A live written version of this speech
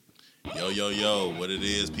Yo, what it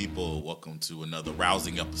is, people? Welcome to another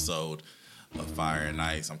rousing episode of Fire and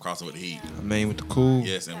Ice. I'm crossing with the heat. I mean, with the cool.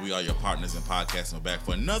 Yes, and we are your partners in podcasting. We're back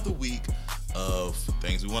for another week of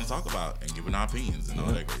things we want to talk about and giving our opinions and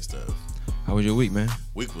all that great stuff. How was your week, man?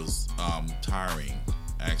 Week was tiring,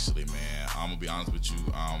 actually, man. I'm gonna be honest with you.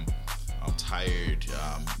 I'm tired.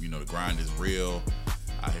 The grind is real.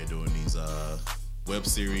 Out here doing these web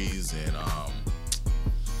series and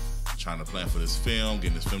trying to plan for this film,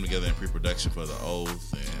 getting this film together in pre-production for The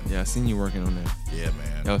Oath. And Yeah, I seen you working on that. yeah,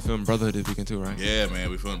 man. Y'all filming Brotherhood this weekend too, right? Yeah, man.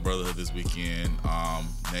 We filmed Brotherhood this weekend.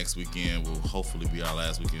 Next weekend will hopefully be our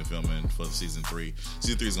last weekend filming for season 3.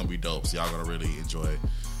 Season 3 is gonna be dope, so y'all gonna really enjoy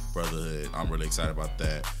Brotherhood. I'm really excited about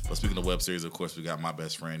that. But speaking of web series, of course, we got My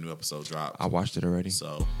Best Friend, new episode dropped. I watched it already.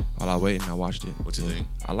 So while I waited, I watched it. What you think?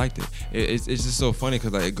 I liked it. It's just so funny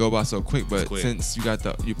because it go by so quick. But quick. since you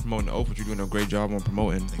promoting the Oath, you're doing a great job on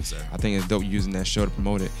promoting. Thanks, sir. I think it's dope using that show to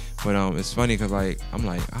promote it. But it's funny because I'm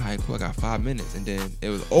like, all right, cool. I got 5 minutes, and then it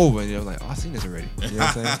was over, and I was like, oh, I seen this already. You know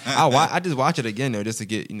what I'm saying? I just watch it again though, just to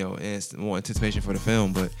get more anticipation for the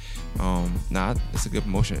film. But it's a good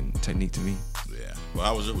promotion technique to me. Yeah. Well,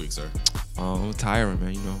 how was your week, sir? Tiring,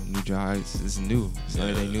 man. New job. It's new. It's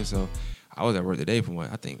everything new. So I was at work today from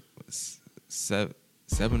I think 7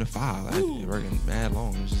 to 5. I was working mad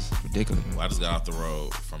long. It was just ridiculous, man. Well, I just got off the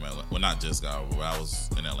road from Atlanta. Well, not just got off, but I was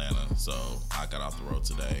in Atlanta. So I got off the road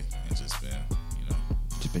today and just been,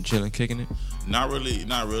 Just been chilling, kicking it. Not really.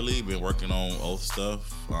 Been working on Oath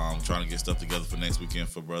stuff. Trying to get stuff together for next weekend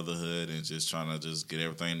for Brotherhood and just trying to get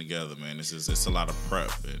everything together, man. It's a lot of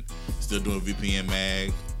prep and still doing VPN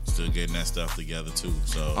Mag, still getting that stuff together too.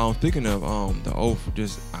 So Speaking of the Oath,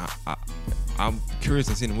 I'm curious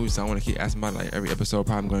to see the movie, so I want to keep asking about every episode.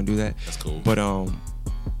 Probably going to do that. That's cool. But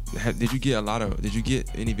did you get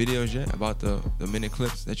any videos yet about the minute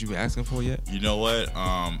clips that you've been asking for yet? You know what?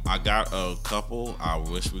 I got a couple. I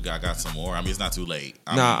wish I got some more. I mean, it's not too late.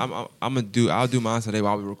 I'll do mine today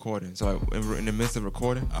while we're recording. So in the midst of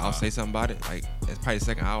recording, I'll say something about it. Like it's probably the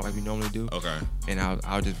second hour like we normally do. Okay. And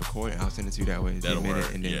I'll just record it and I'll send it to you that way. That'll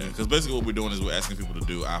work. Yeah. Because basically what we're doing is we're asking people to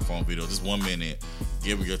do iPhone videos, just 1 minute,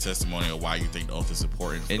 give your testimony of why you think the Oath is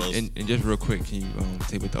important. And just real quick, can you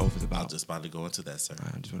say what the Oath is about? I'm just about to go into that, sir.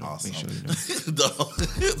 I just want to awesome. make sure you know.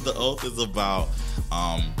 The Oath is about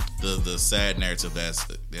the sad narrative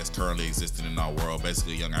that's currently existing in our world.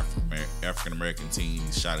 Basically, a young African American teen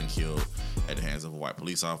shot and killed at the hands of a white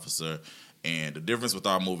police officer. And the difference with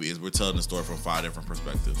our movie is we're telling the story from 5 different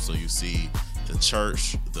perspectives. So you see the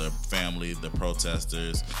church, the family, the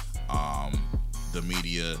protesters, the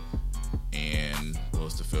media, and what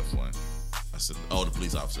was the 5th one? I said, the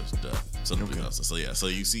police officers. Duh. So the police officers. So yeah. So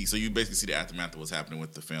you basically see the aftermath of what's happening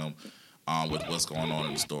with the film. With what's going on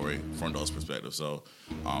in the story from those perspectives. So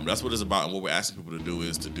that's what it's about. And what we're asking people to do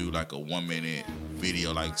is to do like a 1 minute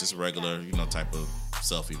video, like just a regular, type of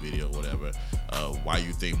selfie video or whatever. Why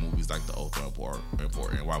you think movies like The Oath are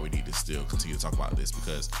important and why we need to still continue to talk about this.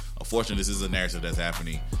 Because unfortunately, this is a narrative that's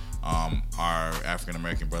happening. Our African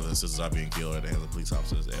American brothers and sisters are being killed at the hands of police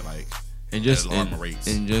officers and just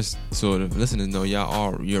sort of listeners know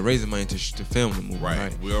you're raising money to film the movie,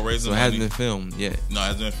 right? We are raising money. So it hasn't been filmed yet. No, it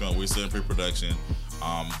hasn't been filmed. We're still in pre-production.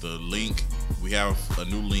 The link, we have a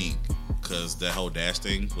new link because that whole dash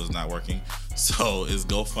thing was not working. So it's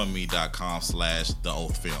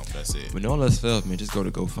GoFundMe.com/TheOathFilm. That's it. When all else fails, man, just go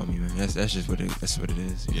to GoFundMe, man. That's just what it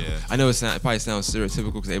is. Yeah. I know it probably sounds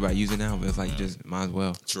stereotypical because everybody use it now, but it's like just might as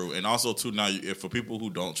well. True. And also too now, if for people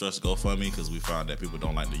who don't trust GoFundMe, because we found that people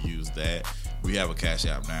don't like to use that, we have a Cash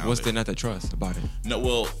App now. What's there not to trust about it? No.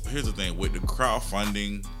 Well, here's the thing with the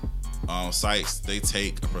crowdfunding sites, they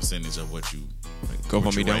take a percentage of what you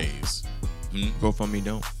GoFundMe don't. Raise. GoFundMe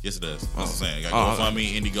don't. Yes, it does. That's what I'm saying.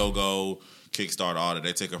 GoFundMe, Indiegogo, Kickstarter, all that.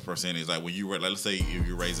 They take a percentage. Like when let's say if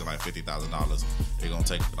you're raising like $50,000, they're gonna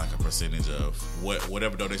take like a percentage of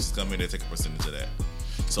whatever donations come in. They take a percentage of that.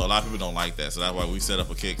 So a lot of people don't like that. So that's why we set up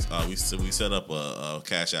a we set up a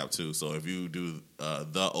Cash App too. So if you do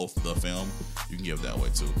The Oath, the film, you can give that way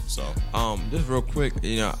too. So just real quick,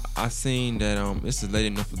 I seen that this is lady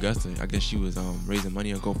in North Augusta. I guess she was raising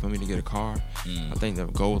money on GoFundMe to get a car. I think the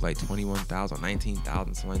goal was like $21,000,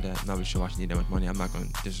 $19,000, something like that. I'm not really sure why she need that much money. I'm not gonna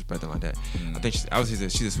disrespect her like that. I think she's a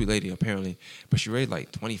sweet lady apparently, but she raised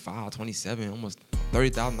like 25, 27, almost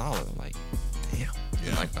 $30,000. I'm like, damn.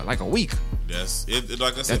 Yeah. Like a week. That's it.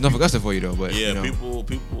 Like I said, that's North Augusta for you though. But yeah, people.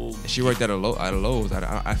 She worked at a Lowe's.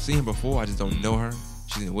 I've seen her before. I just don't know her.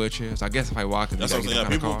 She's in a wheelchair, so I guess if I walk, that's what I'm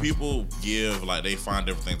saying. People give they find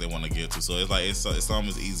different things they want to give to. So it's like it's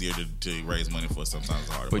almost easier to raise money for. Sometimes it's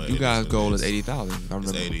harder. But you guys' goal is $80,000.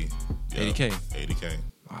 It's 80. $80K. $80K.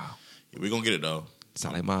 Wow. Yeah, we're gonna get it though.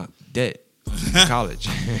 Sound like my debt in college.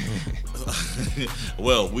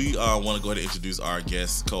 Well, we want to go ahead and introduce our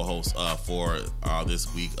guest co-host for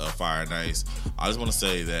this week of Fire and Ice. I just want to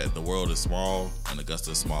say that the world is small and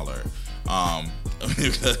Augusta is smaller.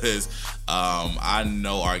 Because I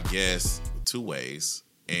know our guest two ways,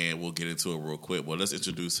 and we'll get into it real quick. Well, let's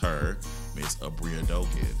introduce her, Miss Abria Dogan.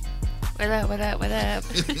 What up, what up, what up?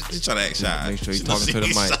 She's trying to act shy. Make sure you're talking to the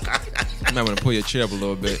mic. You might want to pull your chair up a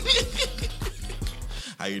little bit.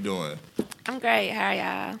 How you doing? I'm great. How are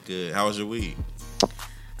y'all? Good. How was your week?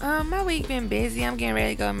 My week been busy. I'm getting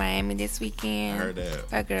ready to go to Miami this weekend. I heard that.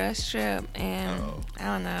 For a girls trip, and I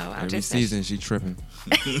don't know. I'm Every just season she tripping.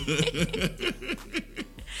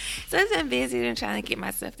 So it's been busy and trying to get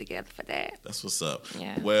myself together for that. That's what's up.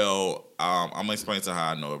 Yeah. Well, I'm gonna explain to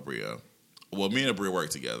how I know Abria. Well, me and Abria work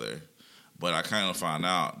together, but I kind of found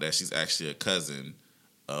out that she's actually a cousin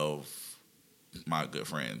of my good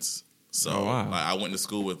friends. So like, I went to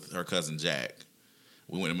school with her cousin Jack.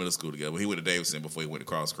 We went to middle school together. He went to Davidson before he went to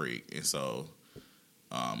Cross Creek, and so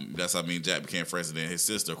that's how me and Jack became friends. And then his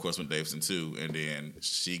sister, of course, went to Davidson too. And then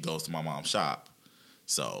she goes to my mom's shop.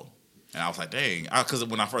 So. And I was like, dang, because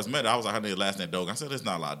when I first met her, I was like, her name last name Dogan. I said, there's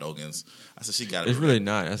not a lot of Dogans. I said, she got it. It's really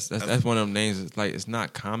not. That's one of them names. It's like it's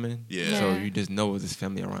not common. Yeah. So you just know this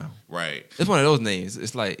family around. Right. It's one of those names.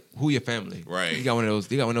 It's like who your family. Right. You got one of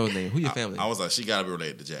those. You got one of those names. Who your family. I was like, she got to be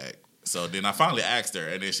related to Jack. So then I finally asked her,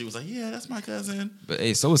 and then she was like, yeah, that's my cousin. But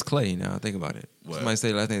hey, so is Clay. Now think about it. What? Somebody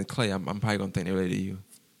say the last name is Clay. I'm probably gonna think they're related to you.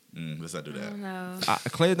 Let's not do I that. don't know.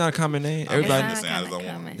 Clay is not a common name. Everybody. It's I not just don't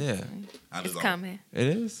coming. want Yeah. It's coming. It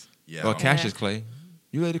is. Yeah. Well, I don't- Cassius Clay.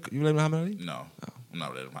 You related to Muhammad Ali? No. I'm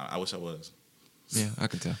not related to mine. I wish I was. Yeah, I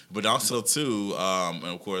can tell. But also, too, and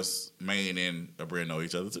of course, Maine and Abria know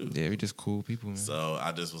each other, too. Yeah, we just cool people, man. So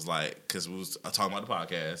I just was like, because we was talking about the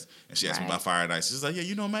podcast, and she asked me Right. about Fire and Ice. She's like, yeah,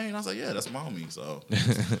 you know Maine? I was like, yeah, that's my homie. So,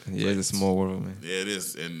 Yeah, it's a small world, man. yeah, it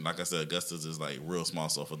is. And like I said, Augusta's is like real small.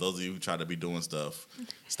 So for those of you who try to be doing stuff,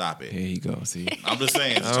 stop it. Here you go. See, I'm just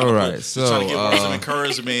saying. Just All trying right, to just trying to give words of so,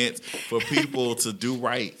 encouragement for people to do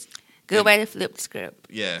right. Good way to flip the script.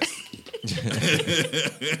 Yes.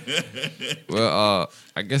 well,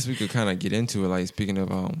 I guess we could kind of get into it. Like speaking of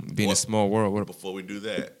being Well, a small world. What? Before we do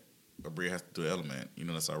that, Abria has to do an element. You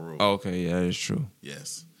know that's our rule. Oh, okay, yeah, that is true.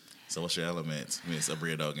 Yes. So what's your element, Miss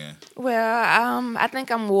Abria Dogan? Well, I think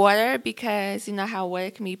I'm water because you know how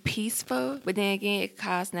water can be peaceful, but then again it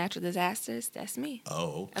causes natural disasters. That's me.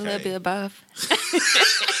 Oh, okay. A little bit of both.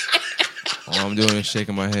 All I'm doing is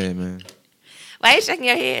shaking my head, man. Why are you shaking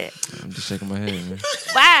your head? I'm just shaking my head, man.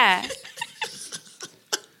 Why?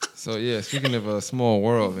 So yeah, speaking of a small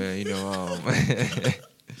world, man, you know,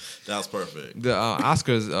 That was perfect. the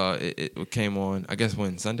Oscars it came on. I guess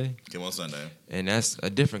when Sunday, Came on Sunday. and that's a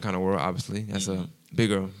different kind of world. Obviously, that's a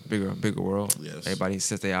bigger world. Yes. Everybody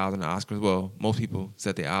sets their eyes on the Oscars. Well, most people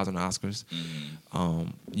set their eyes on the Oscars.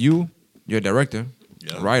 Mm-hmm. You're a director,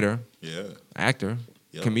 Yeah. a writer, Yeah. actor,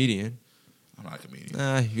 Yep. comedian. I'm not a comedian.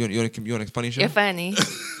 Nah, you on a funny show? You're funny.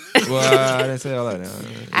 Well, I didn't say all that. Now.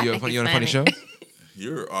 I You think on a funny it's show? funny.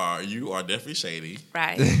 You are definitely shady.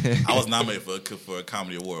 Right. I was nominated for a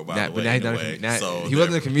comedy award, by the way. But now he's not anyway. So he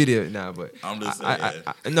wasn't a comedian now, but I'm just saying.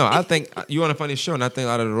 I think you on a funny show, and I think a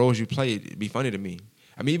lot of the roles you played it'd be funny to me.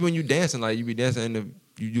 I mean, even when you dancing, like you be dancing,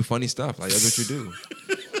 you do funny stuff, like that's what you do.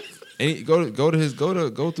 And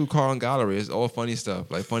go through Carlin Gallery. It's all funny stuff,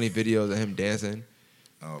 like funny videos of him dancing.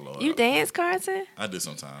 Oh Lord. You dance, Carlton? I do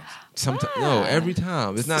sometimes. Sometimes, Wow. no, every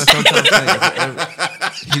time. It's not a sometimes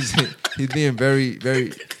thing. He's being very,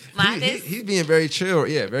 very. Modest? He's being very chill.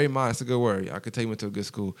 Yeah, very modest. That's a good word. I could tell he went to a good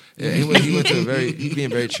school. Yeah, he went to a very. He's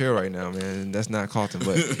being very chill right now, man. And that's not Carlton,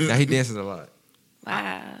 but now he dances a lot.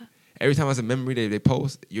 Wow. Every time it's a memory they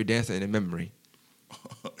post, you're dancing in a memory.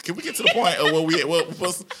 Can we get to the point of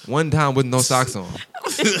what One time with no socks on,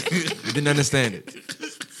 didn't understand it.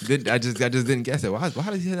 I just didn't guess it. Why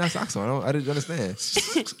does he have socks on? I didn't understand.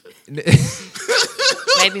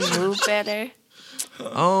 Maybe move better.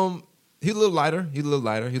 He's a little lighter.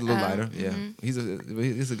 Yeah, he's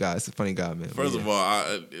a guy. He's a funny guy, man. First of all,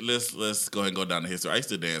 let's go ahead and go down the history. I used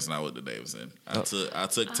to dance when I was at Davidson. I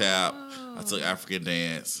took tap. I took African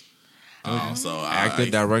dance. So actor,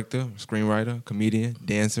 director, screenwriter, comedian,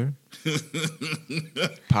 dancer,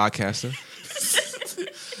 podcaster,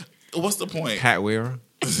 what's the point? hat wearer.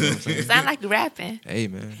 You know what I'm saying? Sound like you rapping. Hey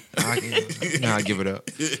man, you know how I give it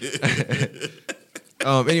up.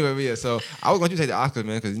 Anyway, but yeah. So I was going to take the Oscars,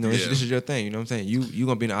 man, because you know this is your thing. You know what I'm saying? You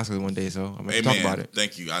gonna be in the Oscars one day, so I'm gonna talk about it.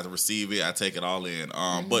 Thank you. I receive it. I take it all in.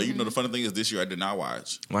 But you know the funny thing is this year I did not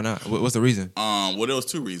watch. Why not? What's the reason? Well, there was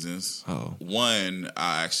two reasons. Oh. One,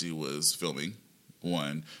 I actually was filming,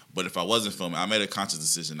 one. But if I wasn't filming, I made a conscious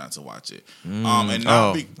decision not to watch it.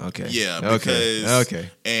 Okay. Yeah, because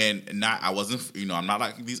and not I wasn't, I'm not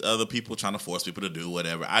like these other people trying to force people to do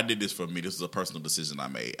whatever. I did this for me. This was a personal decision I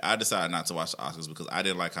made. I decided not to watch the Oscars because I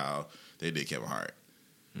didn't like how they did Kevin Hart.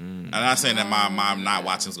 I'm not saying that my not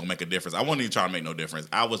watching is gonna make a difference. I wasn't even trying to make no difference.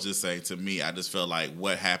 I was just saying, to me, I just felt like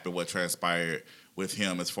what happened, what transpired with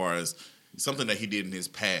him, as far as something that he did in his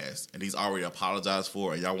past, and he's already apologized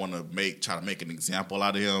for, and y'all want to try to make an example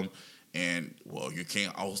out of him. And you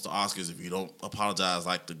can't host the Oscars if you don't apologize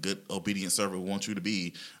like the good obedient servant wants you to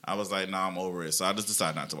be. I was like, nah, I'm over it. So I just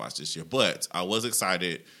decided not to watch this year. But I was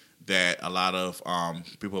excited that a lot of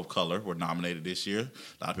people of color were nominated this year.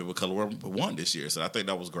 A lot of people of color won this year. So I think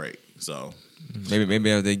that was great. So maybe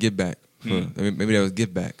they give back. Maybe that was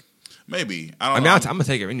give back. Maybe. I'm gonna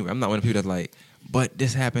take it anyway. I'm not one of the people that's like, but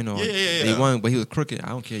this happened, or they won, but he was crooked. I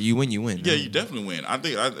don't care. You win, you win. Yeah, you definitely win. I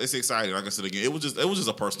think it's exciting. Like I said again, it was just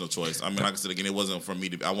a personal choice. I mean, like I said again, it wasn't for me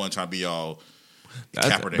to. I wasn't trying to be all.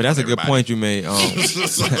 But that's a good point you made.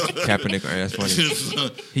 Kaepernick, that's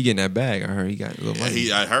funny. He getting that bag. I heard he got a little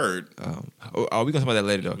money. I heard. We gonna talk about that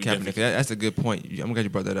later though. Kaepernick. That's a good point. I'm glad you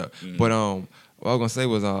brought that up. Mm-hmm. But what I was gonna say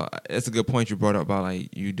was that's a good point you brought up about like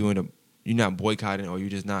you're not boycotting, or you're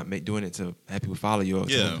just not doing it to have people follow you, or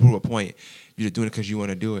to prove a point. You're just doing it because you want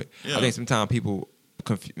to do it. Yeah. I think sometimes people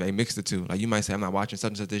mix the two. Like you might say, I'm not watching such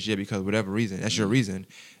and such this year because whatever reason. That's your reason.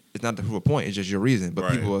 It's not to prove a point. It's just your reason.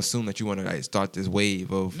 But people assume that you want to like start this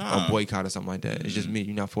wave of a boycott or something like that. Mm-hmm. It's just me.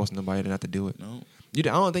 You're not forcing nobody not to do it. No. I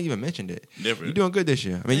don't think you even mentioned it. Different. You're doing good this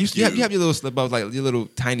year. I mean, you have your little slip ups, like your little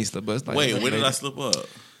tiny slip ups. Like, wait, where did I slip up?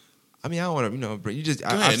 I mean, I don't want to, but you just. Go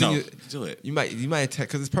ahead, do it. You might text,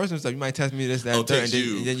 because it's personal stuff. You might text me this, that, and third,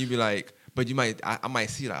 and then you be like, but you might, I might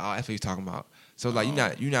see like, that's what you're talking about. So like,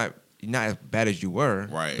 you're not as bad as you were,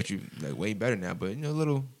 right? But you like way better now. But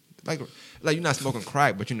little like you're not smoking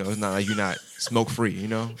crack, but it's not like you're not smoke free,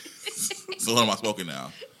 So what am I smoking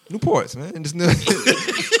now? Newports, man. Just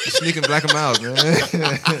sneaking Black and Miles, man.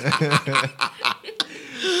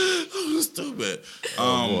 Stupid.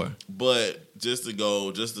 Boy. But just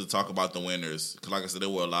to talk about the winners, because like I said, there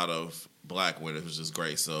were a lot of black winners, which is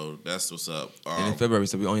great. So that's what's up. And in February,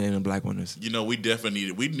 so we only named black winners. We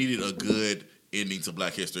definitely needed a good ending to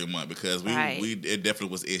Black History Month, because it definitely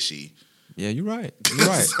was ishy. Yeah, you're right. You're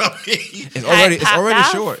right. So, it's already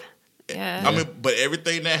short. Yeah. I mean, but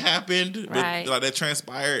everything that happened, like that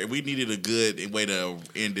transpired, we needed a good way to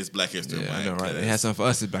end this Black History Month. I know, right? They had something for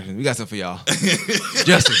us. We got something for y'all.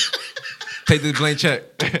 Justin, take this blank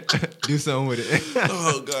check. Do something with it.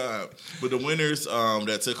 Oh God! But the winners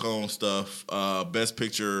that took home stuff, Best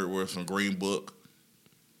Picture was from Green Book,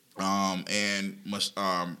 and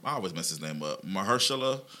I always mess his name up.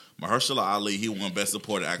 Mahershala Ali. He won Best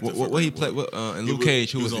Supporting Actor. What he played? In Luke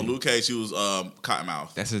Cage, he was on Luke Cage. He was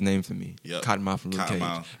Cottonmouth. That's his name for me. Yep. Cottonmouth from Luke Cage.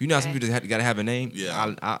 Cottonmouth. You know, some people just got to have a name.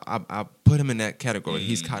 Yeah. I put him in that category. Mm-hmm.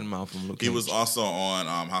 He's Cottonmouth from Luke Cage. He was also on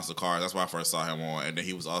House of Cards. That's why I first saw him on. And then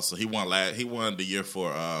he won the year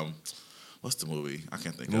for what's the movie? I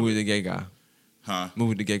can't think of it. Movie The Gay Guy. Huh?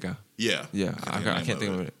 Movie The Gay Guy. Yeah. Yeah. I can't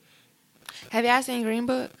think of it. Have y'all seen Green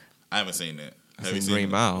Book? I haven't seen it. Have you seen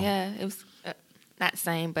Green Mile? Yeah, it was not the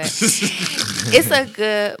same, but it's a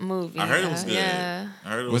good movie. I heard it was good. Yeah. I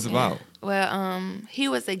heard it was good. What's it about? Well, he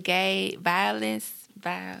was a gay violinist,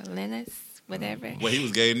 whatever. Well, he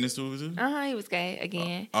was gay in this movie too? He was gay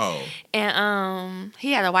again. Oh. And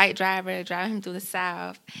he had a white driver driving him through the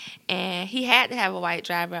South, and he had to have a white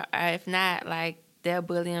driver, or if not, like, they'll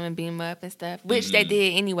bully him and beat him up and stuff, which they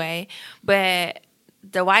did anyway. But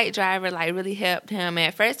the white driver, like, really helped him.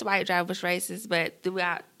 At first, the white driver was racist, but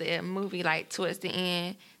throughout the movie, like, towards the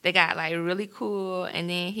end, they got, like, really cool, and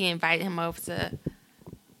then he invited him over to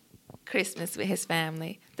Christmas with his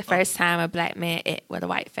family. The first time a black man ate with a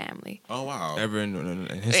white family. Oh, wow. Ever in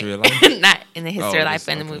history of life? Not in the history of life,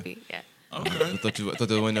 but in the movie, yeah. Okay. I thought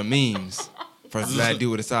they were one of the memes. First black dude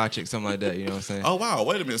with a side chick, something like that, you know what I'm saying? Oh, wow.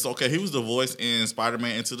 Wait a minute. So, okay, he was the voice in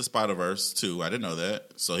Spider-Man Into the Spider-Verse, too. I didn't know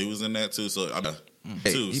that. So, he was in that, too. So,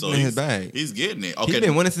 he's in his bag. He's getting it. Okay. He's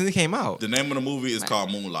been winning since it came out. The name of the movie is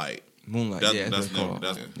called Moonlight. That's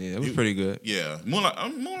it was pretty good. Yeah. Moonlight,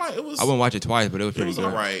 it was... I wouldn't watch it twice, but it was pretty good. It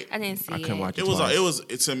was all right. I didn't see it. I couldn't watch it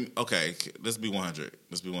twice. Okay, let's be 100.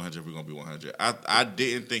 Let's be 100 if we're going to be 100. I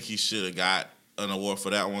didn't think he should have got an award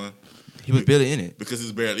for that one. He was barely in it. Because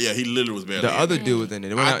he literally was barely in it. The other dude was in it.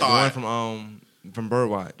 The one from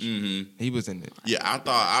Birdwatch. Mm-hmm. He was in it. Yeah, I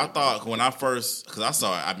thought when I first, because I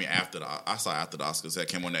saw it, after the Oscars that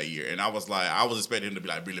came on that year, and I was expecting him to be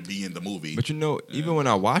like really be in the movie. But even when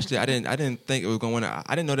I watched it, I didn't think it was going to win.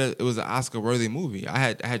 I didn't know that it was an Oscar worthy movie. I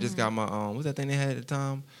had just got my what's that thing they had at the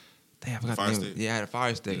time? damn, I forgot Fire the name. Stick? Yeah, I had a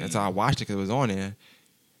Fire Stick, and so I watched it because it was on there.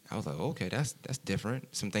 I was like, okay, that's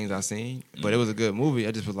different. Some things I've seen, but it was a good movie.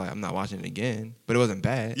 I just was like, I'm not watching it again. But it wasn't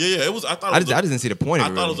bad. Yeah, it was. I thought. I just didn't see the point I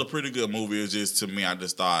of it. thought it really. was a pretty good movie. It was just, to me, I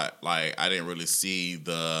just thought like I didn't really see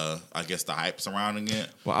the hype surrounding it.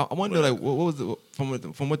 Well, I wonder like what was from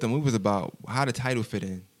what the movie was about? How the title fit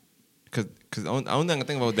in? Because the only thing I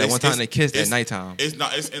think about was that one time they kissed at nighttime. It's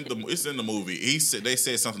not. It's in the movie. They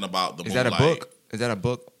said something about the. Is that a book? Is that a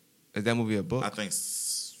book? Is that movie a book? I think.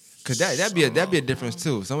 Cause that'd be a difference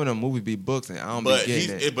too. Some of them movies be books, and I don't be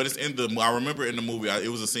getting it. But it's in the. I remember in the movie, it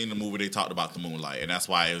was a scene in the movie they talked about the moonlight, and that's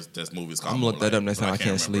why this movie's called. I'm gonna look that up next time I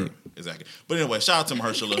can't sleep. Exactly. But anyway, shout out to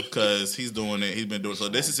Mahershala because he's doing it. He's been doing it. So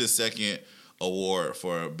this is his second award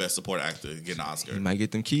for best supporting actor, getting an Oscar. He might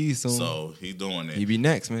get them keys soon. So he's doing it. He be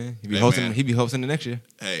next, man. He be Hey, hosting. man. He be hosting the next year.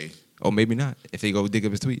 Hey. Or maybe not if they go dig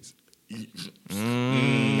up his tweets. They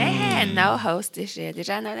had no host this year. Did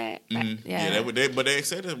y'all know that? Yeah, but they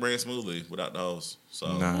said it ran smoothly without the host. So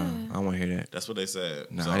Nah, I don't want to hear that. that's what they said.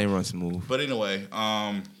 Nah, So, I didn't run smooth. But anyway,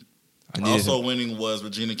 also winning was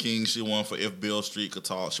Regina King. She won for If Beale Street Could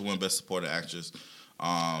Talk. She won Best Supporting Actress.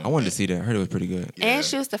 I wanted to see that. I heard it was pretty good. Yeah. And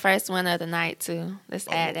she was the first winner of the night too. Let's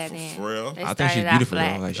add that in. for real? They I think she's started off beautiful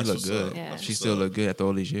black. though. Like she That's looked what's good. up. Yeah. That's She what's still up. look good after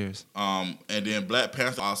all these years. And then Black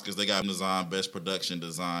Panther Oscars, they got design, Best Production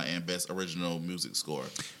Design, and Best Original Music Score.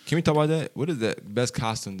 Can we talk about that? What is that best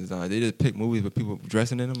costume design? They just pick movies with people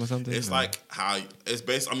dressing in them or something? It's Or- like how it's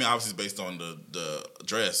based. I mean, obviously it's based on the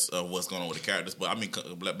dress of what's going on with the characters. But I mean,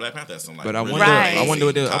 Black Panther has some like. But I really wonder, Right. I wonder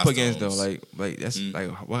what they're up costumes. against though. Like that's like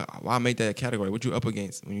why make that a category? What you up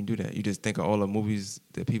against when you do that? You just think of all the movies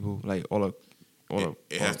that people like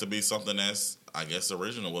It has to be something that's, I guess,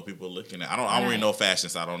 original. What people are looking at. I don't really know fashion,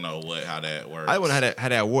 so I don't know how that works. I don't know how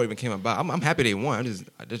that award even came about. I'm happy they won.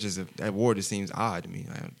 That award just seems odd to me.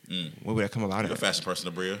 Like, What would that come about? You're a fashion person,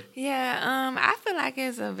 Abria. Yeah, I feel like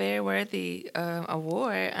it's a very worthy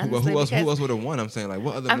award. Who Honestly, else because would have won? I'm saying, like,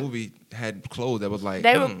 what other movie had clothes that was like?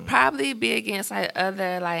 they would probably be against like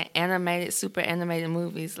other like animated, super animated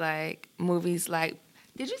movies like.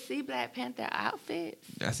 Did you see Black Panther outfits?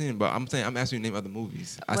 I seen it, but I'm saying I'm asking you to name other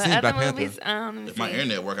movies. I What seen other Black Panther. movies? Let me If my see.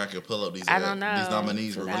 internet work, I could pull up these. I don't know. These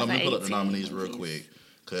nominees. Let me pull up the 2018 nominees real movies. quick,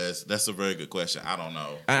 because that's a very good question. I don't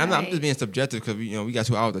know. I'm Right. just being subjective because we got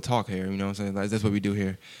 2 hours to talk here. You know what I'm saying? Like, that's what we do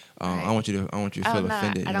here. Right. I want you to feel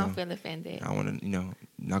offended. I you don't know? feel offended. I want to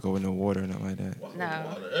knock over no water or nothing like that.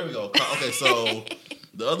 No. There we go. Okay, so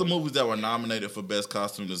the other movies that were nominated for best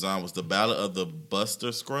costume design was The Ballad of the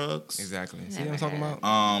Buster Scruggs. Exactly. See Never what I'm talking heard.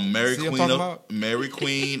 about? Mary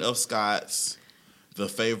Queen of Scots, The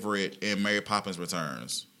Favorite, and Mary Poppins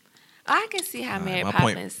Returns. I can see how Mary My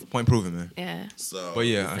Poppins. point proven, man. Yeah. So, But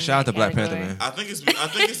yeah, in shout out to that Black Panther, category. man. I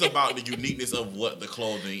think it's about the uniqueness of what the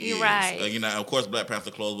clothing is. You're right. Of course, Black Panther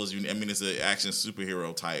clothes was unique. I mean, it's an action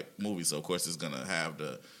superhero type movie, so of course it's gonna have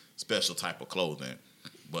the special type of clothing.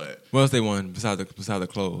 But What else they won besides the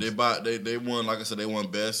clothes? they won, like I said, they won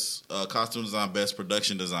best costume design, best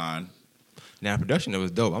production design, Now production, that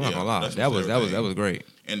was dope. I'm not Yeah, gonna lie. production That was great.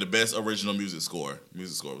 and the best original music score.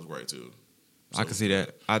 Music score was great too. I can see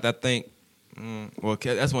that. I think.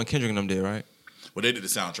 That's one Kendrick and them did, right? Well, they did the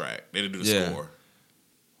soundtrack. They didn't do the Yeah. score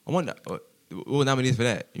I wonder what were nominees for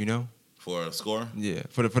that. You know? for a score. Yeah,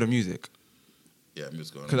 for the music. Yeah,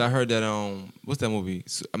 music score. Because I heard that what's that movie?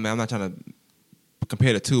 I mean, I'm not trying to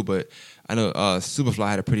compare the two, but I know Superfly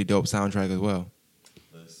had a pretty dope soundtrack as well.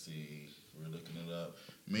 Let's see. We're looking it up.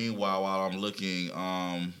 Meanwhile, while I'm looking,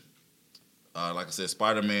 like I said,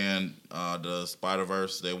 Spider-Man, the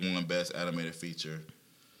Spider-Verse, they won Best Animated Feature.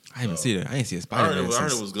 I didn't see that. I didn't see a I Spider-Man.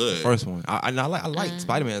 heard it was good. The first one. I like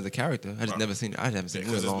Spider-Man as a character. I just never seen it. I haven't seen it in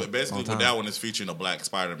a Because long, basically, long time. that one is featuring a black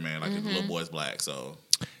Spider-Man, like the little boy's black. So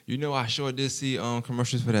You know, I sure did see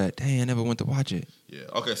commercials for that. Dang, I never went to watch it. yeah.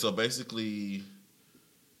 Okay, so basically,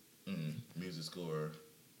 music score.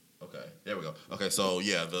 Okay, there we go. Okay, so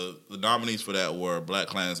yeah, the nominees for that were Black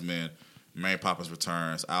Klansman, Mary Poppins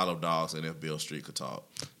Returns, Isle of Dogs, and If Beale Street Could Talk.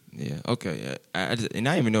 Yeah, okay. Yeah. I didn't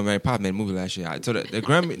even know Mary Poppins made a movie last year. So the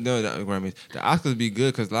Grammys, the Oscars be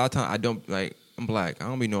good because a lot of times I don't like. I'm black. I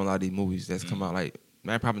don't be knowing a lot of these movies that's come out. Like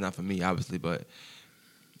Mary Poppins not for me, obviously, but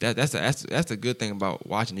that's the good thing about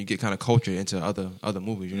watching. You get kind of cultured into other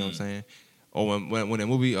movies. You know what I'm saying? Or when a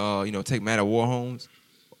movie take Matt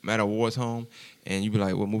Awards home, and you be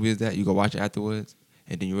like, what movie is that? You go watch it afterwards,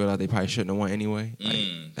 and then you realize they probably shouldn't have won anyway.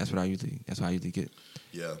 Like, that's what I usually get.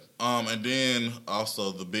 Yeah. And then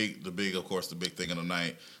also the big of course the big thing of the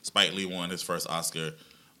night, Spike Lee won his first Oscar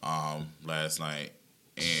last night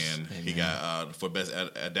and he got for best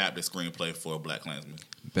adapted screenplay for BlacKkKlansman.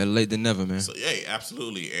 Better late than never, man. So yeah,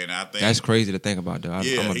 absolutely. And I think That's crazy to think about, though. I'm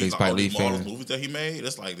a big Spike Lee all those fan. movies that he made.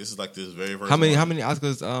 That's like this is like this very first. How many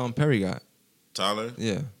Oscars Perry got? Tyler?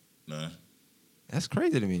 Yeah, None. that's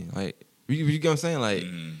crazy to me. Like, you get what I'm saying? Like,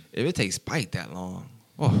 if it takes Spike that long,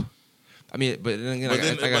 oh. I mean, but then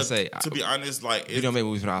again, I say, to be honest, like we don't make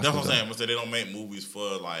movies for the Oscars. That's what I'm saying. I'm saying they don't make movies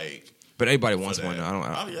for like. But everybody wants one. They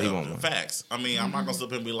want one. Facts. I mean, I'm not gonna sit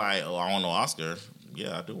up and be like, oh, I want no Oscar.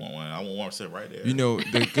 Yeah, I do want one. I want one to sit right there. You know,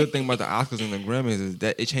 the good thing about the Oscars and the Grammys is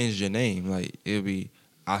that it changes your name. Like, it'll be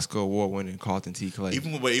Oscar award winning Carlton T. Clay.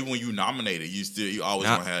 Even when you nominated, you always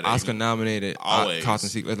gonna have that. Oscar nominated always Carlton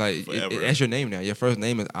T. Clay. Like, that's your name now. Your first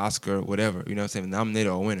name is Oscar, whatever. You know what I'm saying? Nominated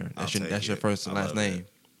or winner. That's your first and last name.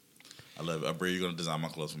 I love it. Brie, you're gonna design my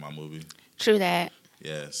clothes for my movie. True that.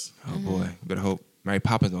 Yes. Oh boy, better hope Mary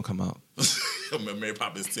Poppins don't come out. Mary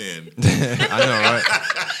Poppins 10. I know, right?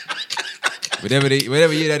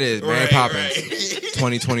 Whatever year that is, Mary Poppins,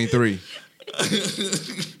 2023.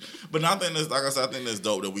 But I think that's, like I said, I think that's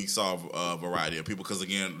dope that we saw a variety of people. Because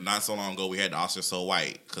again, not so long ago we had the Oscar So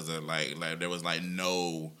White because like there was like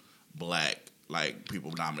no black like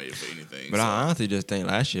people nominated for anything. But I honestly just think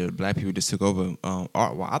last year black people just took over art.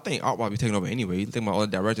 I think art will be taking over anyway. You think about all the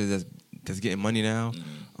directors that's getting money now,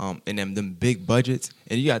 and them big budgets.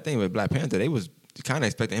 And you got to think with Black Panther, they was kind of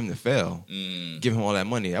expecting him to fail, give him all that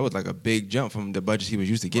money. That was like a big jump from the budgets he was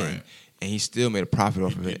used to getting, right. And he still made a profit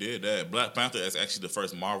off of it. He did that. Black Panther is actually the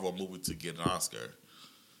first Marvel movie to get an Oscar.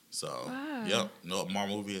 So, Yep, no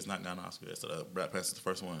Marvel movie has not gotten an Oscar. So Black Panther's the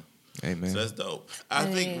first one. Hey, man. So that's dope. I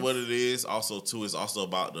think what it is also too is also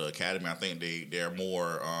about the Academy. I think they're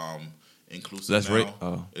more inclusive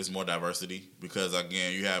now. It's more diversity because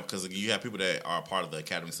again you have people that are part of the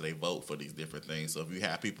Academy, so they vote for these different things. So if you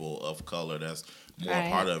have people of color that's more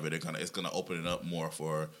part of it, it's gonna open it up more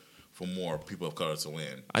for more people of color to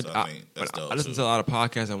win. So I think that's dope. I listen to a lot of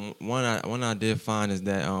podcasts, and one I did find is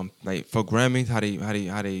that like for Grammys, how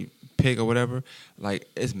they pick or whatever, like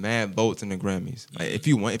it's mad votes in the Grammys. Like if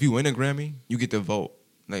you win a Grammy, you get to vote.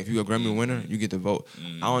 Like if you're a Grammy winner, you get to vote.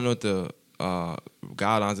 I don't know what the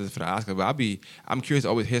guidelines is for the Oscar, but I'm curious to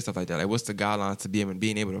always hear stuff like that. Like what's the guidelines to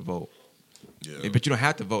being able to vote? Yeah. But you don't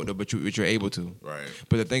have to vote though, but you're able to. Right.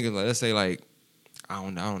 But the thing is, like, let's say like I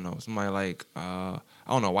don't know, somebody like I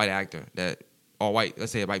don't know, a white actor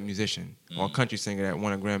let's say a white musician or a country singer that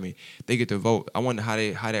won a Grammy, they get to vote. I wonder how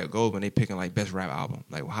that goes when they picking like best rap album.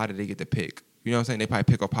 Like how did they get to pick? You know what I'm saying? They probably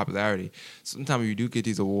pick off popularity. Sometimes you do get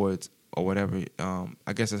these awards or whatever.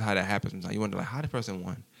 I guess that's how that happens. Sometimes you wonder like how the person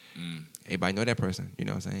won. Everybody know that person. You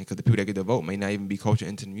know what I'm saying? Because the people that get the vote may not even be cultured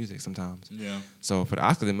into the music sometimes. Yeah. So for the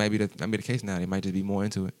Oscars, it might be the case now. They might just be more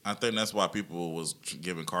into it. I think that's why people was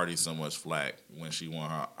giving Cardi so much flack when she won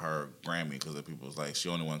her Grammy, because people was like, she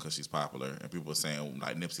only won because she's popular, and people were saying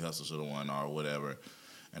like Nipsey Hussle should have won or whatever.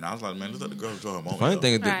 And I was like, man, just let the girl enjoy her moment. The funny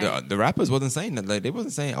thing is the rappers wasn't saying that. Like, they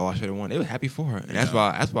wasn't saying, oh, I should have won. They were happy for her, and that's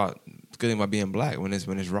why the good thing about being black when it's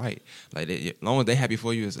right. Like, as long as they happy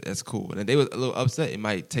for you, that's cool. And if they was a little upset, it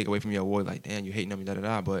might take away from your award. Like, damn, you hating on me, da da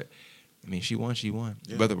da. But I mean, she won.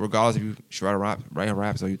 Yeah. But regardless if you write a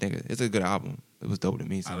rap, so you think it's a good album. It was dope to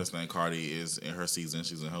me. So. I just think Cardi is in her season.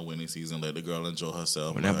 She's in her winning season. Let the girl enjoy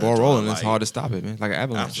herself. When that ball rolling, it's hard to stop it, man. Like an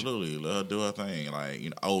avalanche. Absolutely, let her do her thing. Like,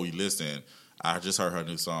 you know, oh, listen. I just heard her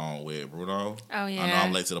new song with Bruno. Oh, yeah. I know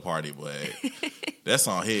I'm late to the party, but that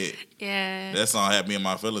song hit. Yeah. That song had me and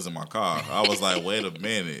my feelings in my car. I was like, wait a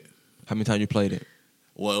minute. How many times you played it?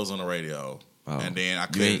 Well, it was on the radio. Oh. And then I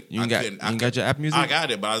couldn't. You got your app music? I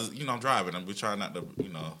got it, but I'm driving. I'm trying not to,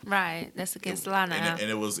 Right. That's against the law now.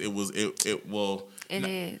 And it is.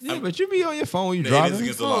 Yeah, but you be on your phone when you driving. It is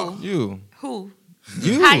against the law. You. Who?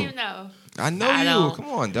 You. How you know? I know you. Come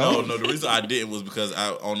on, dog. No. The reason I didn't was because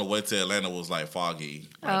on the way to Atlanta was like foggy.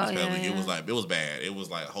 Right? It was like it was bad. It was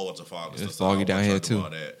like a whole bunch of fog. It's foggy down here too.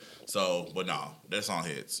 So, but no, that song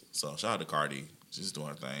hits. So shout out to Cardi. She's doing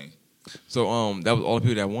her thing. So that was all the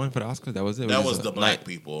people that won for the Oscars. That was it. That was the black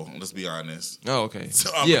people. Let's be honest. Oh, okay.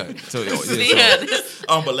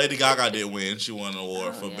 But Lady Gaga did win. She won an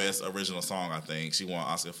award for best original song. I think she won an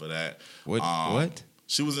Oscar for that. What?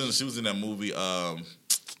 She was in that movie.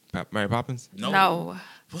 Mary Poppins? No.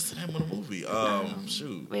 What's the name of the movie?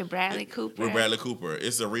 Shoot. With Bradley Cooper. With Bradley Cooper.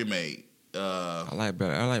 It's a remake. I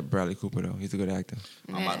like Bradley Cooper though. He's a good actor.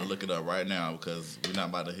 I'm about to look it up right now because we're not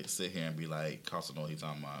about to sit here and be like, Carson know what he's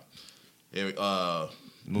talking about.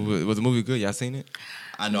 Was the movie good? Y'all seen it?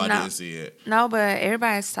 I know. I didn't see it. No, but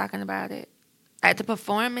everybody's talking about it. Like the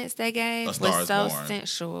performance they gave was so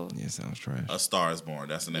sensual. Yeah, sounds trash. A Star Is Born.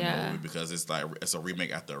 That's the name of the movie because it's a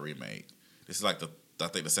remake after a remake. This is like the I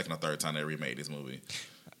think the second or third time they remade this movie.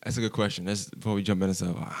 That's a good question. That's before we jump into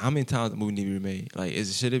stuff. How many times the movie need to be remade? Like,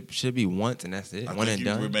 should it be once and that's it? I One think and you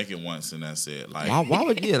done. remake it once and that's it. Like Why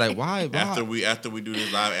would why? after we do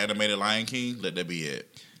this live animated Lion King, let that be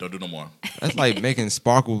it. Don't do no more. That's like making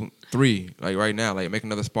Sparkle 3, like right now, like make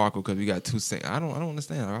another Sparkle because we got two. I don't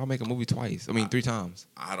understand. I'll make a movie twice. I mean, 3 times.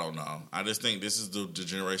 I don't know. I just think this is the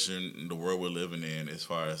generation, the world we're living in, as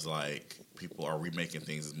far as like people are remaking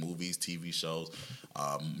things, movies, TV shows,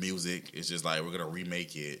 music. It's just like we're gonna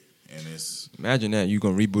remake it, and it's Imagine that you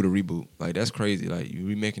gonna reboot a reboot. Like that's crazy. Like you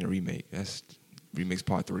remaking a remake. That's remix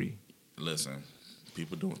part 3. listen.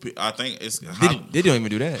 People doing. I think it's They don't even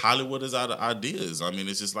do that. Hollywood is out of ideas. I mean,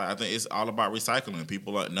 it's just like I think it's all about recycling.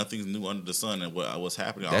 People are nothing's new under the sun, and what's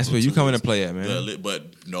happening. That's also where you too come is into play at, man.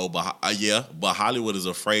 but Hollywood is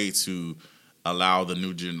afraid to allow the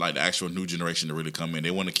the actual new generation to really come in.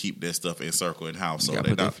 They want to keep their stuff in circle in house. So You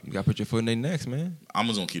gotta put your foot in their necks, man. I'm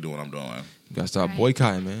just gonna keep doing what I'm doing. You gotta start Right.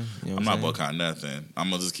 boycotting, man. You know I'm what not saying? boycotting nothing. I'm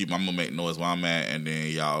gonna make noise where I'm at, and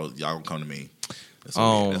then y'all gonna come to me. That's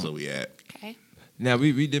where we at. Okay. Now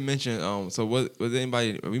we did mention. So was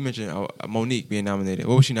anybody? We mentioned Monique being nominated.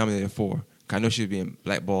 What was she nominated for? I know she was being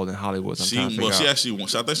blackballed in Hollywood. So I'm trying to figure out. Actually won.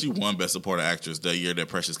 I think she won Best Supporting Actress the year that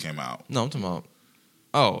Precious came out. No, I'm talking about.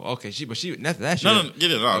 Oh, okay. That year. No,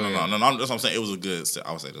 get it. No. That's what I'm saying. It was a good.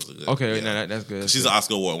 I would say it was a good. Okay, yeah. no, that's good. She's an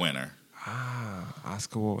Oscar Award winner.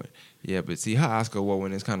 Oscar award. Yeah, but see, her Oscar award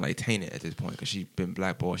winning is kind of like tainted at this point because she's been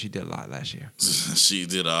blackballed. She did a lot last year. She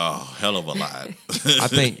did a hell of a lot. I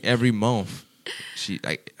think every month she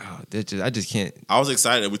like. I just can't. I was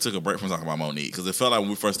excited that we took a break from talking about Monique because it felt like when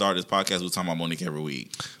we first started this podcast, we were talking about Monique every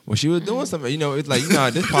week. Well, she was doing something. It's like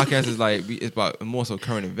this podcast is like it's about more so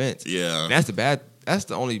current events. Yeah, And that's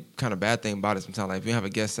the only kind of bad thing about it. Sometimes, like if we have a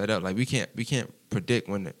guest set up, like we can't predict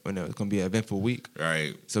when it's going to be an eventful week.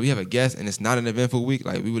 right. So we have a guest and it's not an eventful week.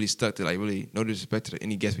 Like we really stuck to really no disrespect to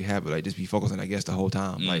any guest we have, but like just be focused on that guest the whole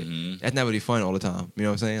time. Like that's not really fun all the time. You know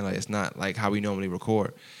what I'm saying? Like it's not like how we normally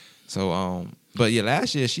record. So but yeah,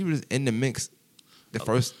 last year she was in the mix the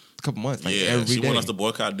first couple months. Like every she day. wanted us to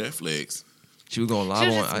boycott Netflix. She was going She live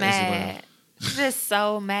was on just Instagram. mad. She's just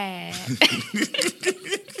so mad.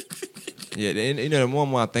 Yeah, and, the more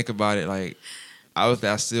and more I think about it, like I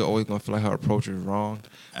still always gonna feel like her approach is wrong.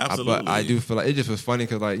 Absolutely. But I do feel like it just was funny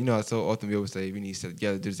because I so often we always say we need to get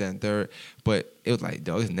together, do this, that, and third. But it was like,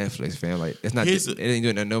 dog, it's Netflix, fam. Like it ain't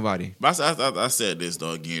doing that to nobody. But I said this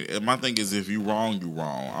though again. And my thing is, if you wrong, you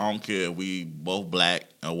wrong. I don't care if we both black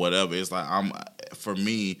or whatever. It's like for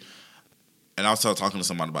me. And I was talking to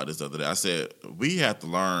somebody about this the other day. I said we have to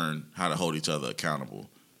learn how to hold each other accountable.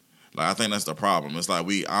 Like I think that's the problem. It's like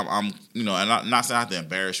I'm and I'm not saying I have to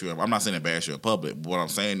embarrass you. I'm not saying embarrass you in public. But what I'm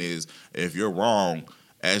saying is, if you're wrong,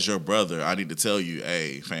 as your brother, I need to tell you,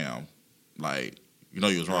 hey, fam, like you know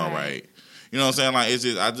you was wrong, right? You know what I'm saying? Like it's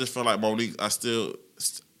just I just feel like Monique.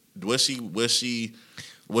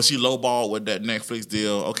 Was she lowballed with that Netflix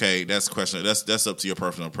deal? Okay, that's a question. That's up to your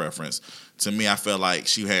personal preference. To me, I feel like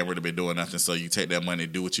she hadn't really been doing nothing. So you take that money,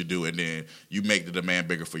 do what you do, and then you make the demand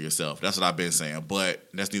bigger for yourself. That's what I've been saying. But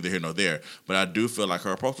that's neither here nor there. But I do feel like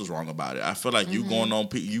her approach was wrong about it. I feel like you going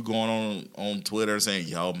on Twitter saying,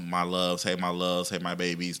 "Yo, my loves, hey my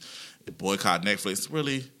babies, boycott Netflix."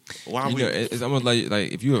 Really? Why It's almost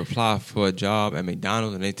like if you apply for a job at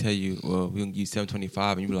McDonald's and they tell you, well, we can give you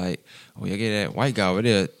 $7.25, and you be like, oh, yeah, get that white guy over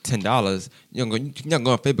there $10. You're not going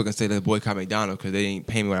on Facebook and say let's boycott McDonald's because they ain't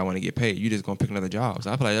paying me what I want to get paid. You just gonna pick another job.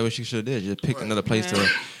 So I feel like that's what she should have did. Just pick another place to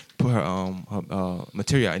put her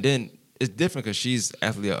material. And then it's different because she's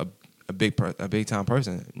actually a big time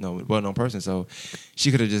person, well known person. So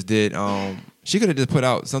she could have just put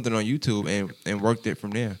out something on YouTube and worked it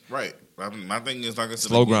from there. Right. My thing is, like I said,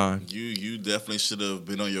 slow grind. You definitely should have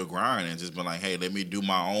been on your grind and just been like, hey, let me do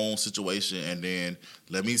my own situation and then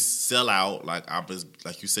let me sell out. Like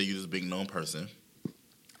you say, you're this big known person.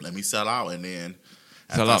 Let me sell out and then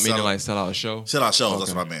sell out meaning like sell out a show. Sell out shows. Okay.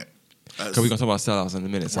 That's what I meant. Because we're gonna talk about sellouts in a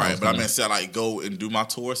minute. So right, but I meant go and do my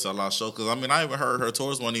tour, sell out show. Because I even heard her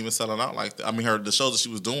tours wasn't even selling out like that. I mean, the shows that she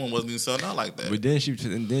was doing wasn't even selling out like that. But then she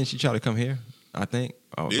tried to come here. I think.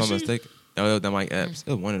 If I'm mistaken. That Mike Epps.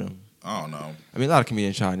 It was one of them. I don't know. I mean, a lot of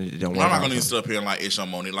comedians try and it don't work. I'm not going to even sit up here and like ish on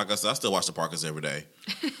Monique. Like I said, I still watch The Parkers every day.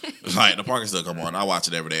 Like, The Parkers still come on. I watch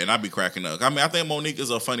it every day, and I be cracking up. I mean, I think Monique is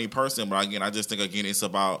a funny person, but again, I just think, it's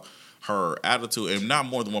about her attitude, and not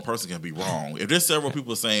more than one person can be wrong. If there's several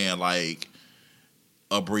people saying, like,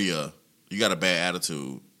 Abria, you got a bad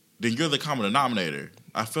attitude, then you're the common denominator.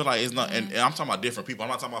 I feel like it's not, and I'm talking about different people. I'm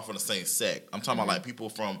not talking about from the same sect. I'm talking about, like, people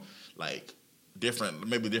from, like,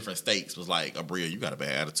 different states was like, Abria, you got a bad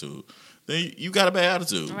attitude. Then you got a bad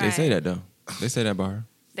attitude. Right. They say that though. They say that about her.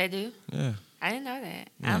 They do? Yeah. I didn't know that.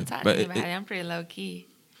 Yeah, I'm talking but about it. I'm pretty low key.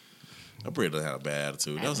 Bria had a bad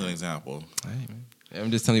attitude. That was an example. Hey, man.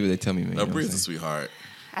 I'm just telling you what they tell me, man. No, Bria's a sweetheart.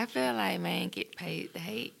 I feel like man get paid to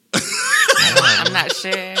hate. I'm not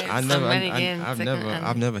sure. I've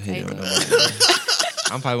never hated on nobody.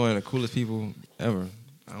 I'm probably one of the coolest people ever.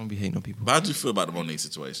 I don't be hating on people. But how do you feel about the Monique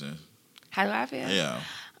situation? How do I feel? Yeah.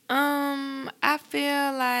 I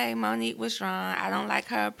feel like Monique was wrong. I don't like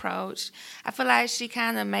her approach. I feel like she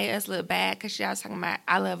kind of made us look bad because she was talking about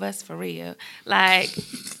I love us for real. Like,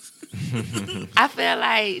 I feel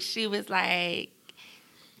like she was like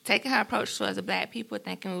taking her approach towards the black people,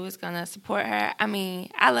 thinking we was gonna support her. I mean,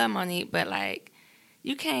 I love Monique, but like,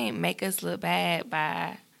 you can't make us look bad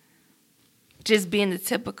by just being the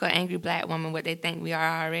typical angry black woman what they think we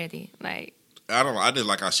are already. Like, I don't know. I didn't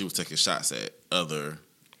like how she was taking shots at other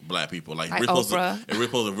black people. Like we're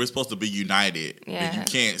supposed to be united. Yeah. But you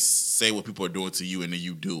can't say what people are doing to you and then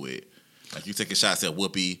you do it. Like you taking shots at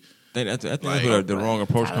Whoopi. I think that's where the wrong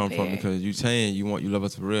approach comes from, because you saying you love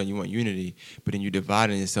us for real and you want unity, but then you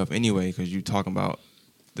dividing yourself anyway because you talking about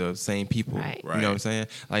the same people. Right. You know what I'm saying?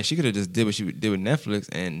 Like she could have just did what she did with Netflix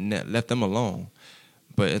and left them alone.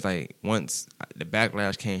 But it's like once the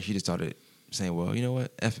backlash came, she just started saying, "Well, you know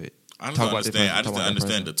what? F it." I just didn't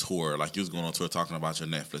understand the tour. Like you was going on tour talking about your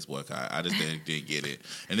Netflix boycott. I just didn't get it.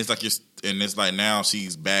 And it's like now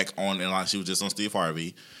she's back on, and like she was just on Steve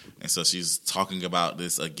Harvey, and so she's talking about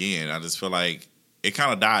this again. I just feel like it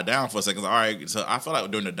kind of died down for a second. All right, so I feel like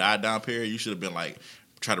during the die down period, you should have been like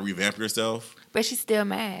try to revamp yourself. But she's still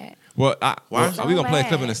mad. Well, so we're gonna play a mad.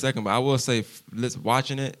 clip in a second, but I will say,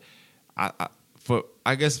 watching it,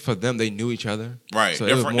 I guess for them they knew each other, right? So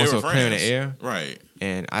it was more so clear in the air, right?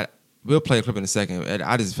 And we'll play a clip in a second. And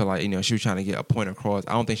I just feel like she was trying to get a point across.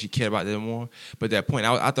 I don't think she cared about that more. But that point,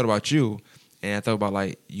 I thought about you, and I thought about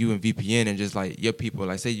like you and VPN and just like your people.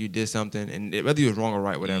 Like say you did something, and whether you was wrong or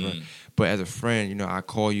right, whatever. But as a friend, I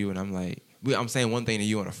call you and I'm like, I'm saying one thing to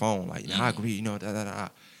you on the phone, like I agree, da da da.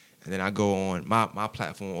 And then I go on my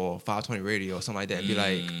platform or 520 radio or something like that and be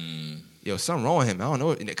like, yo, something wrong with him. I don't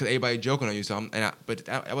know, because everybody joking on you. So I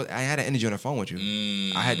had an energy on the phone with you.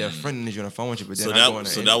 I had that friend energy on the phone with you. But then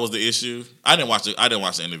that was the issue. I didn't watch it. I didn't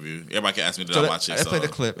watch the interview. Everybody can ask me, did I watch it? Let's play the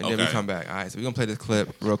clip and then we come back. All right, so we're gonna play this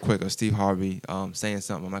clip real quick of Steve Harvey saying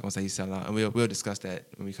something. I'm not gonna say he sell out, and we'll discuss that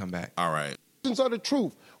when we come back. All right. Of the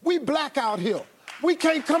truth. We black out here. We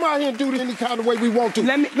can't come out here and do it any kind of way we want to.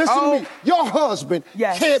 Listen Oh. to me. Your husband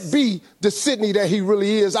can't be the Sydney that he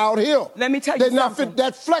really is out here. Let me tell you something.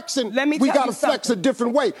 That flexing, Let me we tell got to you flex something. a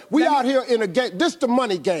different way. We out here in a game. This the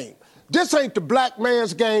money game. This ain't the black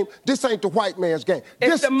man's game. This ain't the white man's game.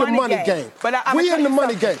 It's This the money game. But I'ma we tell in the you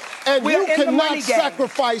money something. game. And We're you in the cannot money game.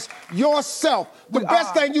 sacrifice yourself. The We best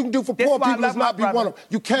are. thing you can do for This poor is why I people is love my not be brother. one of them.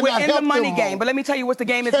 You cannot We're in help the money them game, all. but let me tell you what the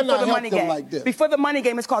game is Cannot before the help money them game. like this. Before the money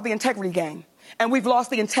game, it's called the integrity game. And we've lost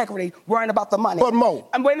the integrity worrying about the money. But Mo,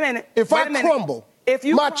 and wait a minute. if wait I a minute. crumble, if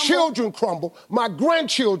you my crumble, children crumble, my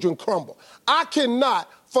grandchildren crumble. I cannot,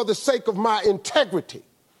 for the sake of my integrity,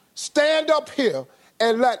 stand up here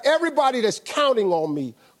and let everybody that's counting on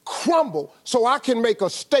me crumble so I can make a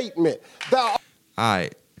statement. All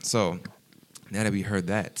right, so now that we heard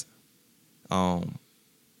that, how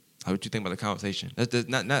would you think about the conversation? That's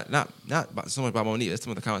not about, so much about Monique. That's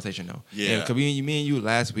some of the conversation though. Yeah. Because me and you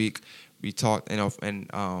last week we talked, and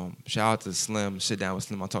shout out to Slim. Sit down with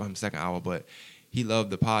Slim. I talked to him second hour, but he loved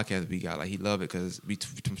the podcast we got. Like he loved it because we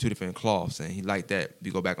from two different cloths, and he liked that we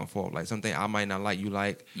go back and forth. Like something I might not like, you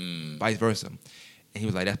like, vice versa. And he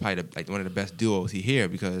was like, that's probably one of the best duos he hear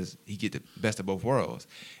because he get the best of both worlds.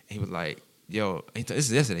 And he was like, yo, this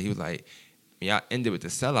is yesterday. He was like, when y'all ended with the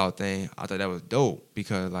sellout thing, I thought that was dope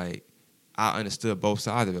because like I understood both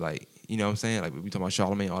sides of it. Like, you know what I'm saying? Like we talking about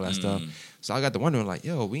Charlamagne, all that stuff. So I got to wondering like,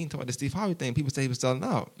 yo, we ain't talking about the Steve Harvey thing. People say he was selling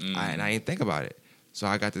out. And I ain't think about it. So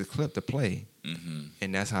I got this clip to play.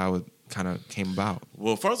 And that's how it kind of came about.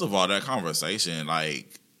 Well, first of all, that conversation,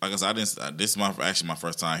 like I said, this is actually my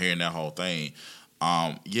first time hearing that whole thing.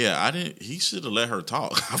 He should have let her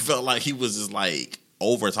talk. I felt like he was just like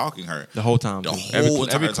over talking her The whole time.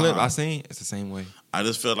 Every clip time. I seen, it's the same way. I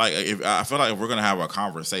just feel like if we're gonna have a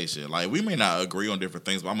conversation, like we may not agree on different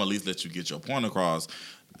things, but I'm gonna at least let you get your point across.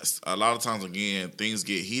 A lot of times, again, things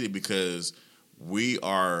get heated because we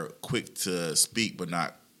are quick to speak, but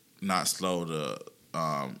not slow to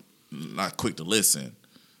not quick to listen.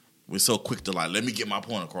 We're so quick to like, let me get my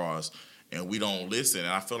point across. And we don't listen. And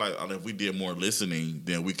I feel like if we did more listening,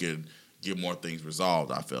 then we could get more things resolved,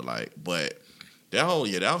 I feel like. But that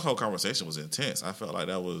whole conversation was intense. I felt like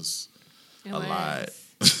that was a lot.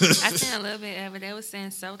 I seen a little bit of it. They was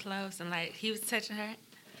saying so close and like he was touching her.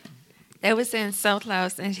 They were sitting so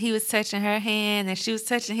close, and he was touching her hand, and she was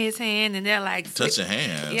touching his hand, and they're like Touching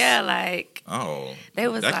hands? Yeah, like they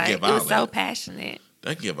was that like can it get was so violent. passionate.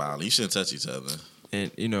 That can get violent. You shouldn't touch each other.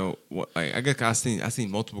 And you know, like, I guess I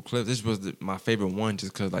seen multiple clips. This was my favorite one,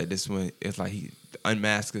 just because like this one, it's like he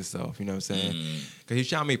unmasked himself. You know what I'm saying? Because he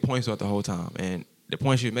tried to make points throughout the whole time, and the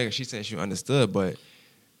point she was making, she said she understood, but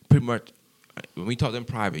pretty much when we talked in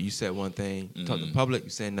private, you said one thing. You talked in public, you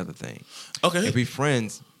said another thing. Okay. If we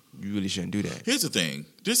friends, you really shouldn't do that. Here's the thing.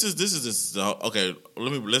 This is okay.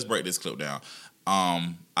 Let's break this clip down.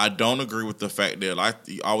 I don't agree with the fact that like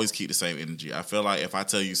you always keep the same energy. I feel like if I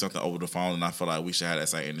tell you something over the phone, and I feel like we should have that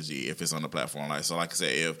same energy if it's on the platform. Like so, like I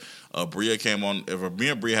said, if Bria came on, if me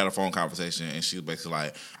and Bria had a phone conversation, and she was basically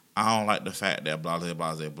like, I don't like the fact that blah blah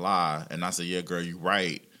blah blah blah, and I said, yeah, girl, you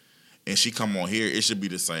right. And she come on here, it should be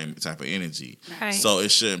the same type of energy. Right. So it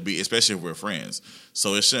shouldn't be, especially if we're friends.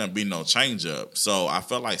 So it shouldn't be no change up. So I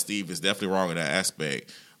felt like Steve is definitely wrong in that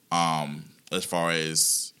aspect, as far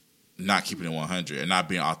as not keeping it 100 and not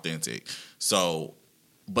being authentic. So,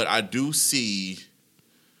 but I do see.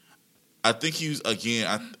 I think he was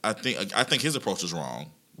again. I think his approach was wrong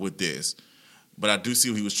with this, but I do see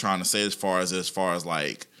what he was trying to say as far as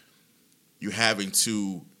like you having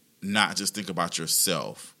to not just think about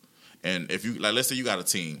yourself. And if you like, let's say you got a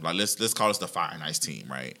team, like let's call this the Fire and Ice team,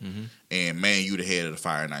 right? Mm-hmm. And man, you the head of the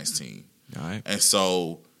Fire and Ice team. All right. And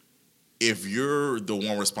so, if you're the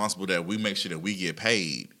one responsible that we make sure that we get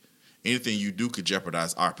paid, anything you do could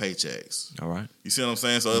jeopardize our paychecks. All right. You see what I'm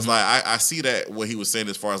saying? So it's like I see that what he was saying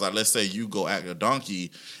as far as like, let's say you go act a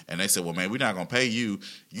donkey, and they say, well, man, we're not gonna pay you.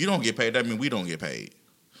 You don't get paid. That means we don't get paid.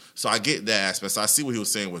 So I get that aspect. So I see what he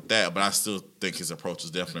was saying with that, but I still think his approach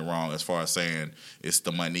is definitely wrong as far as saying it's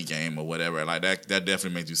the money game or whatever. Like that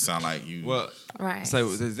definitely makes you sound like you. Well, Right. So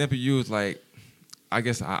the example you was like, I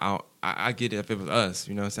guess I get it if it was us.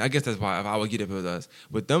 You know what I'm saying? I guess that's why if I would get it if it was us.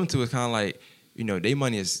 With them two, it's kind of like, you know, their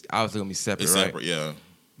money is obviously gonna be separate, it's right? separate, yeah.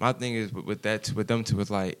 My thing is with them two, it's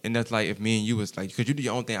like, and that's like if me and you was like, because you do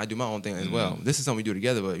your own thing, I do my own thing as well. This is something we do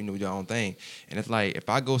together, but you know, we do our own thing. And it's like if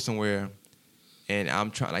I go somewhere and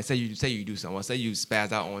I'm trying, like say you do something, or say you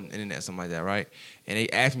spaz out on the internet or something like that, right? And they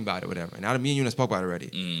ask me about it, whatever. And now me and you done spoke about it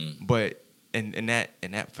already. But in that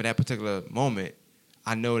for that particular moment,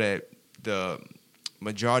 I know that the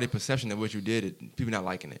majority perception of what you did, people not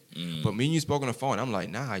liking it. But me and you spoke on the phone. I'm like,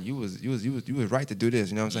 nah, you was right to do this.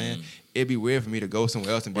 You know what I'm saying? It'd be weird for me to go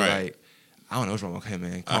somewhere else and be like, I don't know what's wrong with him,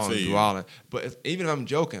 man. Call him through all. But even if I'm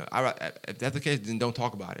joking, if that's the case, then don't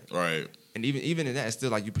talk about it. Right. And even in that, it's still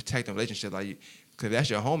like you protect the relationship, like because that's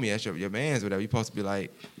your homie, that's your man's, whatever. You're supposed to be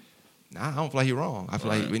like, nah, I don't feel like you're wrong. I feel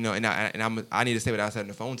like you know, and I need to say what I said on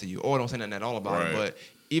the phone to you, or don't say nothing at all about it. But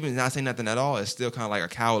even not saying nothing at all, it's still kind of like a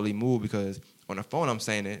cowardly move because on the phone I'm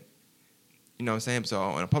saying it, you know what I'm saying? So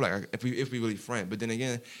on the public, if we really friends, but then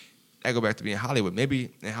again, I go back to being Hollywood.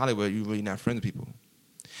 Maybe in Hollywood you're really not friends with people.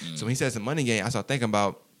 So when he says the money game, I start thinking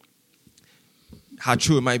about how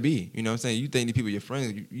true it might be. You know what I'm saying? You think these people are your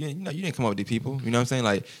friends. You didn't come up with these people. You know what I'm saying?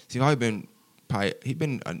 Like, see, probably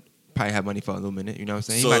had money for a little minute. You know what I'm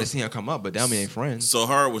saying? So, he might have seen her come up, but that mean they friends. So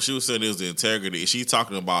what she was saying is the integrity. Is she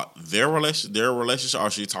talking about their relationship, or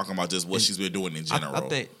is she talking about just what she's been doing in general?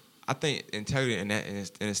 I think integrity in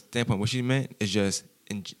a standpoint, what she meant is just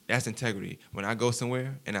that's integrity. When I go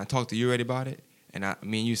somewhere and I talk to you already about it, and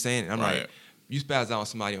me and you saying it, I'm like, you spaz out on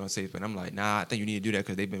somebody on safe, and I'm like, nah, I think you need to do that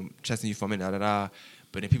because they've been chasing you for a minute, da.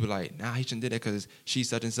 But then people are like, nah, he shouldn't do that because she's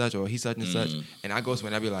such and such or he's such and such. And I go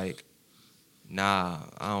somewhere and I be like, nah,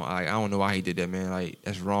 I don't know why he did that, man. Like,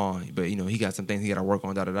 that's wrong. But, you know, he got some things he got to work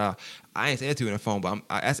on, da. I ain't saying it to you on the phone, but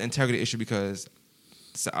that's an integrity issue because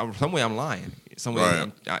some way I'm lying. Some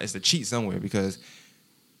way it's a cheat somewhere because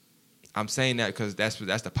I'm saying that because that's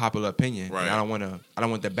the popular opinion. Right. And I don't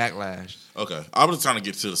want the backlash. Okay. I was trying to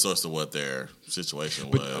get to the source of what their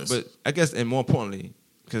situation was. But I guess, and more importantly,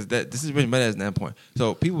 because this is really better as an endpoint.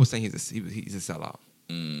 So people were saying he's a sellout.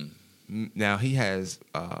 Now he has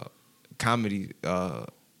comedy,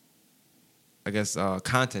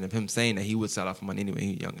 content of him saying that he would sell out for money anyway.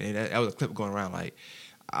 He was young. And that was a clip going around like,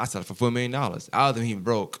 I sold it for $4 million. Out of him, he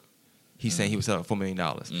broke. He's saying he would sell it for $4 million. A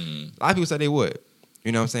lot of people said they would.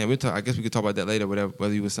 You know what I'm saying? I guess we could talk about that later,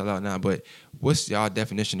 whether you would sell out now. But what's y'all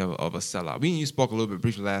definition of a sellout? Me and you spoke a little bit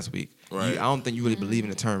briefly last week. Right. I don't think you really believe in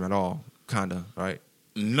the term at all, kind of, right?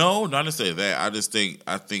 No, not to say that.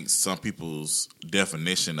 I think some people's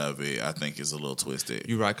definition of it, I think, is a little twisted.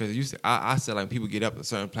 You're right, because I said like people get up a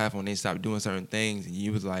certain platform, they stop doing certain things, and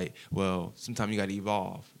you was like, well, sometimes you got to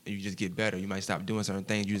evolve, and you just get better. You might stop doing certain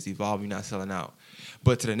things, you just evolve, you're not selling out.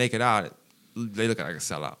 But to the naked eye, they look like a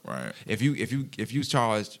sellout. Right. If you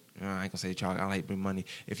charged I ain't gonna say Charlie. I like bring money.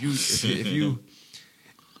 If you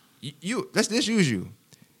let's just use you.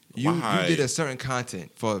 You did a certain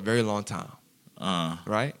content for a very long time,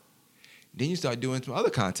 right? Then you start doing some other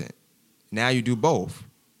content. Now you do both.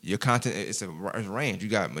 Your content it's a range. You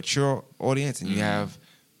got mature audience and you have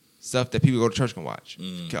stuff that people go to church can watch,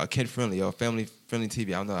 kid friendly or family friendly TV.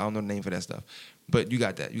 I don't know the name for that stuff, but you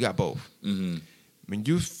got that. You got both. Mm-hmm. When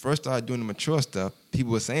you first started doing the mature stuff,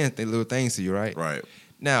 people were saying little things to you, right? Right.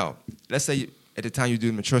 Now, let's say at the time you do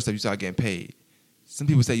the mature stuff, you start getting paid. Some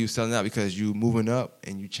people say you selling out because you moving up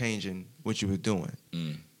and you changing what you were doing.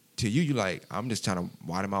 To you like, I'm just trying to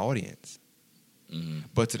widen my audience.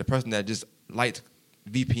 But to the person that just liked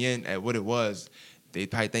VPN at what it was, they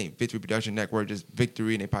probably think Victory Production Network, just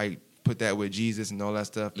Victory, and they probably put that with Jesus and all that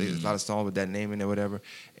stuff. There's a lot of songs with that name in there, whatever.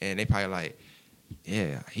 And they probably like,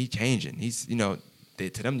 yeah, he changing. He's, to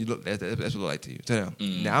them, you look. That's what it look like to you. To them.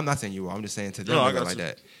 Now, I'm not saying you are. I'm just saying to them, they look like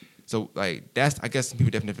that. So, like, that's, I guess, some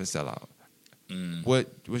people definition of sellout. What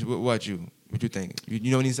you? What you think?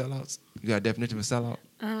 You know any sellouts? You got a definition of a sellout?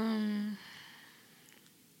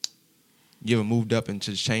 You ever moved up and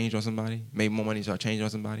just changed on somebody? Made more money and start changing on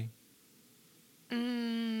somebody?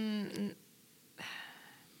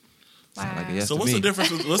 Wow. Like a yes So to what's me. the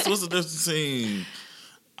difference? What's the difference between?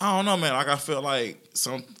 I don't know, man. Like I feel like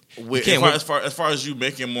as far as you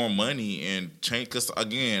making more money and change. Because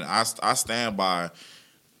again, I stand by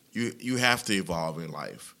you have to evolve in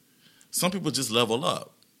life. Some people just level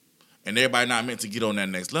up, and everybody not meant to get on that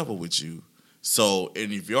next level with you. So,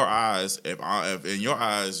 and if in your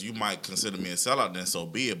eyes you might consider me a sellout, then so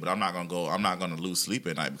be it. But I'm not gonna lose sleep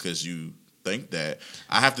at night because you think that.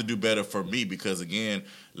 I have to do better for me because again,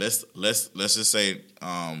 let's just say,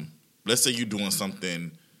 let's say you're doing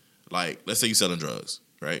something like, let's say you're selling drugs,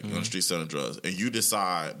 right? You're on the street selling drugs, and you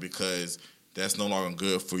decide because that's no longer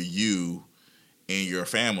good for you and your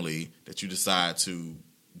family that you decide to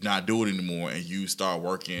not do it anymore, and you start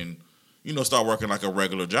working like a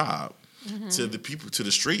regular job. To the people, to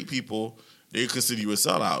the street people, they consider you a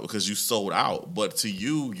sellout because you sold out. But to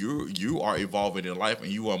you are evolving in life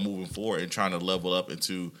and you are moving forward and trying to level up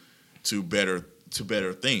into better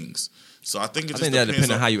things. So I think that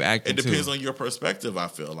depends on how you act. It depends on your perspective. I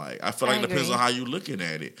feel like it depends on how you looking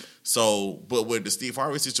at it. So, but with the Steve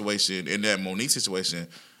Harvey situation and that Monique situation,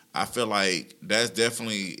 I feel like that's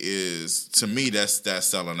definitely is, to me, that's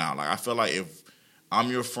selling out. Like I feel like if I'm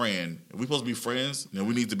your friend, if we're supposed to be friends, then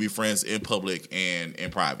we need to be friends in public and in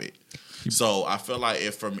private. So I feel like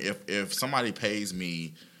if somebody pays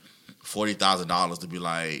me $40,000 to be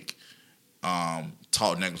like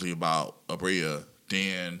talk negatively about Abria,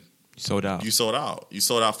 then you sold out. You sold out. You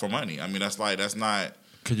sold out for money. I mean, that's not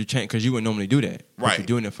because you wouldn't normally do that. Right. You're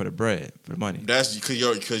doing it for the bread, for the money. That's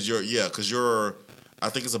because you're. I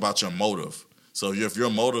think it's about your motive. So if your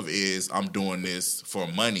motive is I'm doing this for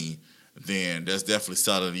money, then that's definitely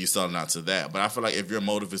selling out to that. But I feel like if your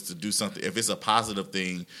motive is to do something, if it's a positive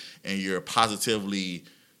thing and you're positively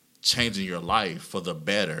changing your life for the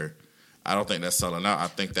better, I don't think that's selling out. I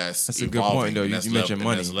think that's a good point, though. You mentioned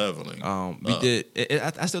money. That's leveling.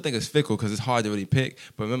 I still think it's fickle because it's hard to really pick.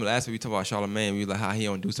 But remember last week we talked about Charlamagne. We were like how he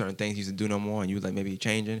don't do certain things he used to do no more, and you was like maybe he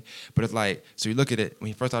changing. But it's like, so you look at it when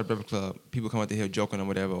he first started Breakfast Club, people come out there joking or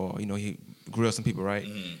whatever, or he grilled some people, right?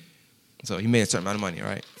 Mm-hmm. So he made a certain amount of money,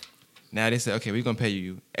 right? Now they say, okay, we're gonna pay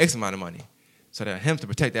you X amount of money. So that him to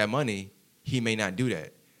protect that money, he may not do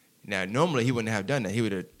that. Now normally he wouldn't have done that. He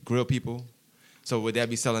would have grilled people. So would that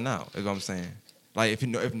be selling out? Is what I'm saying. Like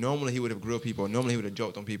if normally he would have grilled people, normally he would have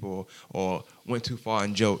joked on people or went too far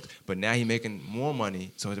and joked, but now he's making more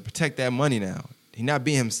money. So to protect that money now, he's not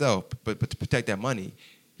being himself, but to protect that money,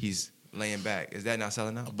 he's laying back. Is that not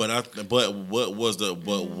selling out? But what's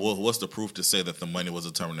the proof to say that the money was a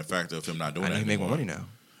determining factor of him not doing that? He make more money now.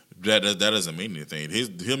 That doesn't mean anything.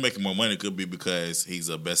 Him making more money could be because he's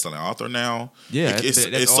a best-selling author now. Yeah,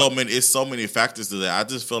 it's so many factors to that. I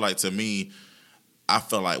just feel like, to me, I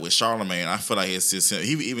feel like with Charlamagne, I feel like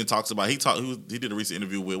he even talks about he did a recent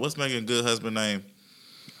interview with, what's Megan Good husband's name?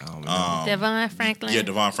 Devon Franklin. Yeah,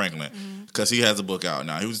 Devon Franklin, because he has a book out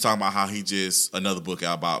now. He was talking about how another book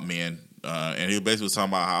out about men, and he basically was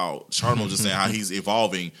talking about how Charlamagne was just saying how he's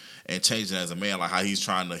evolving and changing as a man, like how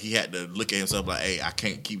he had to look at himself like, hey, I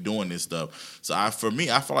can't keep doing this stuff. So I feel like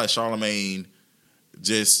Charlamagne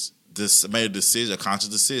just made a conscious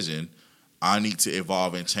decision. I need to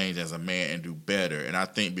evolve and change as a man and do better. And I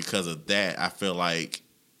think because of that, I feel like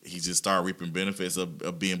he just started reaping benefits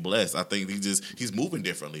of being blessed. I think he's moving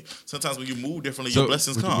differently. Sometimes when you move differently, your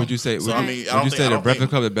blessings come. Would you say the Breakfast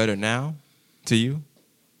Club is better now to you?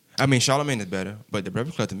 I mean, Charlamagne is better, but the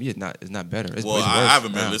Breakfast Club to me is not better. It's Well, worse I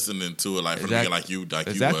haven't been now. listening to it like from the beginning like you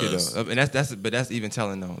exactly was. though, and that's even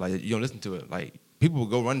telling though. Like you don't listen to it. Like people will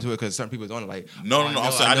go run to it because certain people on it. Like No.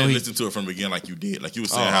 I'm saying I didn't he- listen to it from the beginning like you did. Like you were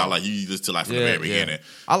saying how like you listened to like from the very beginning.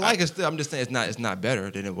 I like it still. I'm just saying it's not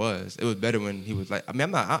better than it was. It was better when he was like. I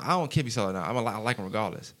mean, I don't care if he saw it now. I like him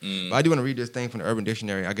regardless. But I do want to read this thing from the Urban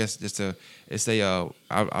Dictionary. I guess just to say I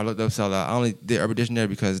looked up sellout. I only did Urban Dictionary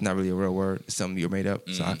because it's not really a real word. It's something you made up.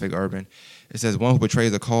 So I figure urban. It says one who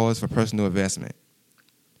betrays a cause for personal advancement.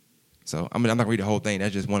 So I'm not gonna read the whole thing.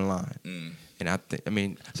 That's just one line. And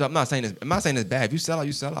so I'm not saying this. I'm not saying it's bad. If you sell out,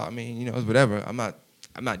 you sell out. I mean, it's whatever. I'm not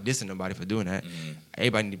dissing nobody for doing that.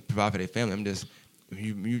 Everybody need to provide for their family. I'm just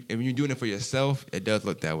if you're doing it for yourself, it does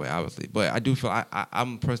look that way, obviously. But I do feel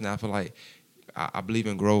I'm a person. I feel like I believe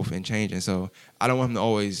in growth and change, and so I don't want him to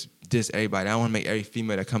always diss everybody. I don't want to make every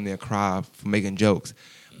female that come there cry for making jokes.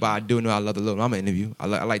 But I do know I love the Lil Mama interview. I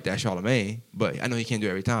like that Charlamagne, but I know he can't do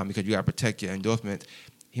it every time because you got to protect your endorsement.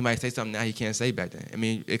 He might say something now he can't say back then. I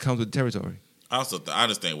mean, it comes with the territory. I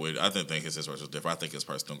just think his situation is different. I think it's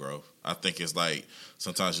personal growth. I think it's like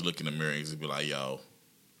sometimes you look in the mirror and you be like, "Yo,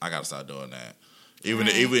 I gotta stop doing that." Even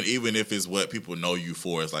if it's what people know you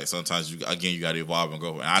for, it's like sometimes you got to evolve and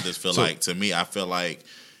grow. And I just feel like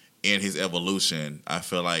in his evolution, I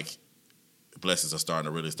feel like blessings are starting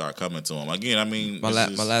to really start coming to him. Again, I mean, my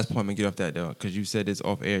last point, I'm gonna get off that though, because you said this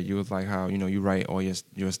off air. You was like how you write all your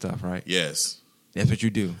stuff, right? Yes, that's what you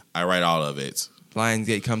do. I write all of it.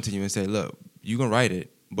 Lionsgate come to you and say, "Look, you can write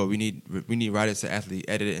it, but we need writers to actually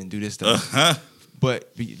edit it and do this stuff.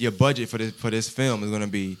 But your budget for this film is going to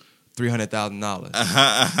be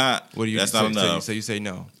 $300,000. What do you? That's not enough. So you say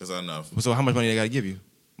no. That's not enough. So how much money they got to give you?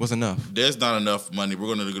 What's enough? There's not enough money.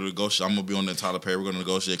 We're going to negotiate. I'm going to be on the Tyler Perry. We're going to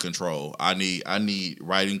negotiate control. I need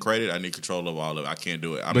writing credit. I need control of all of it. I can't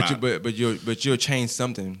do it. But you'll change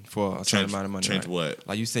something for a certain amount of money. Change right? what?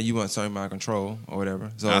 Like you said, you want a certain amount of control or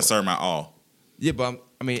whatever. So I certain amount all. Yeah, but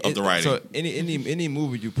I mean, of the writing. So any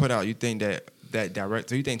movie you put out, you think that director,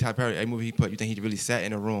 so you think Tyler Perry, every movie he put, you think he really sat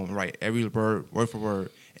in a room, right, every word for word.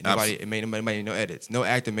 Nobody made no edits. No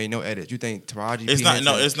actor made no edits. You think Taraji? It's not.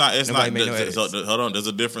 No, it's not. It's not. Made no edits. So, hold on. There's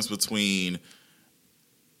a difference between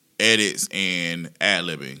edits and ad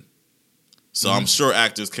libbing. So I'm sure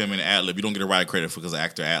actors come in ad lib. You don't get a writing credit because the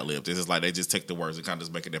actor ad libbed. It's just like they just take the words and kind of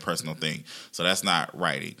just make it their personal thing. So that's not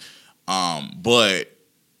writing. But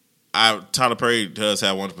Tyler Perry does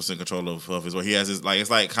have 100% control of his work. He has his it's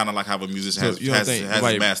like kind of like how a musician has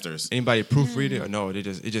his masters. Anybody proofread it or no?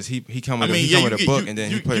 He come with a book and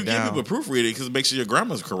then he put it down. You give people proofread it because it makes sure your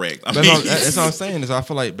grammar's correct. That's what I'm saying. So I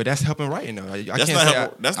feel like, but that's helping writing though. I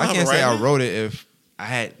can't say I wrote it if I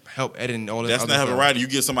had help editing all this. That's not helping writing. You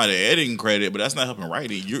give somebody editing credit, but that's not helping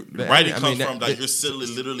writing. Writing comes from like you're still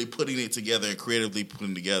literally putting it together and creatively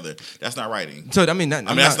putting it together. That's not writing. So I mean, that's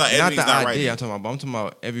not editing, the idea. Writing. I'm talking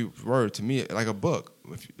about every word. To me, like a book.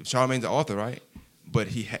 Charlamagne's the author, right?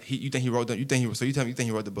 But you think he wrote the? You think he wrote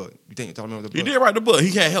the book? You think Charlamagne wrote the book? He did write the book. He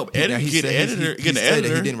can't help edit. He get the editor. He said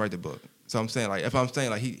that he didn't write the book. So I'm saying like if I'm saying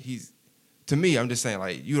like he's to me, I'm just saying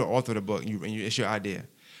like you're the author of the book and it's your idea.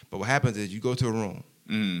 But what happens is you go to a room.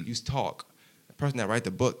 You talk. The person that writes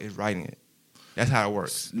the book is writing it. That's how it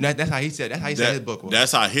works. That's how he said. That's how he said his book works.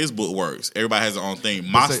 That's how his book works. Everybody has their own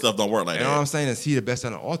thing. My stuff don't work like that. And all I'm saying is he's the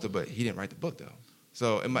best-selling author, but he didn't write the book though.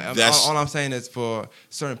 So all I'm saying is for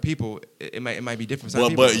certain people, it might be different. For certain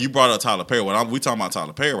people. But you brought up Tyler Perry. We talking about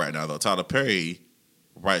Tyler Perry right now though. Tyler Perry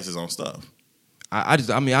writes his own stuff. Me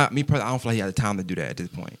personally, I don't feel like he has the time to do that at this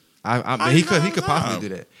point. He could possibly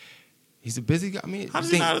do that. He's a busy guy. I mean, how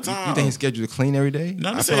does he not have time? You think he's scheduled to clean every day?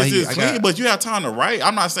 No, I'm saying he's clean, but you have time to write.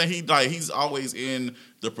 I'm not saying he's always in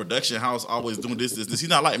the production house, always doing this. He's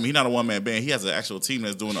not like me. He's not a one man band. He has an actual team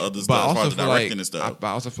that's doing the other stuff, as far as directing and stuff. But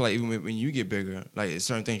I also feel like even when you get bigger, like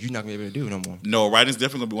certain things you're not gonna be able to do no more. No, writing's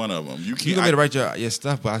definitely gonna be one of them. You gonna be able to write your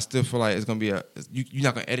stuff, but I still feel like it's gonna be you're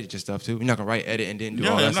not gonna edit your stuff too. You're not gonna write, edit, and then do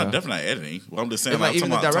all that I'm stuff. not definitely not editing. Well, I'm just saying, like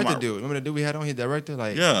even the director dude. Remember the dude we had on? His director,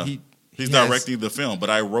 like He's directing the film, but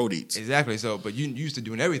I wrote it. Exactly. So, but you used to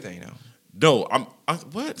doing everything now. No,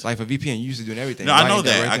 what? Like for VPN, you used to doing everything. No, I know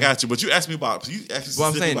that. I got you. But you asked me about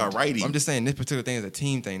about writing. I'm just saying this particular thing is a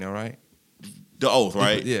team thing, though, right? The Oath,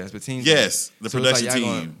 right? Yeah, it's a team. Yes, the production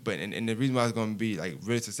team. And the reason why it's going to be like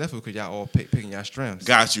really successful because y'all all picking y'all strengths.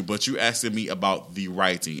 Got you. But you asking me about the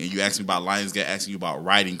writing, and you asked me about Lionsgate asking you about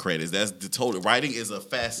writing credits. That's the total. Writing is a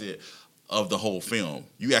facet of the whole film.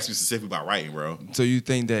 You asked me specifically about writing, bro. So you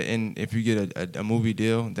think that if you get a movie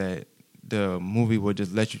deal that the movie will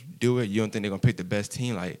just let you do it? You don't think they're gonna pick the best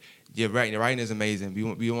team? Like, yeah, the writing is amazing. We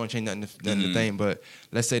don't want to change nothing to thing. But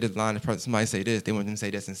let's say this line, somebody say this, they want them to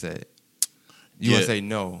say this instead. You want to say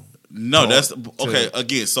no? No, that's okay.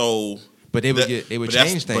 Again, so but they would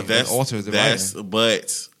change things, but alter the writing.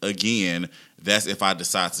 But again, that's if I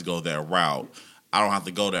decide to go that route. I don't have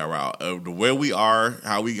to go that route. The way we are,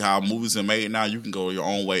 how movies are made now, you can go your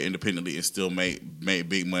own way independently and still make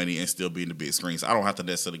big money and still be in the big screens. I don't have to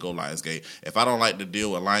necessarily go Lionsgate. If I don't like the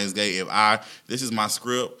deal with Lionsgate, this is my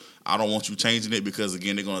script, I don't want you changing it because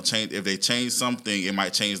again they're gonna change. If they change something, it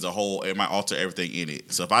might change it might alter everything in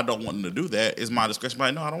it. So if I don't want them to do that, it's my discretion.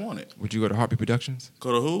 But no, I don't want it. Would you go to Heartbeat Productions?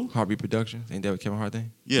 Go to who? Heartbeat Productions. Ain't that what Kevin Hart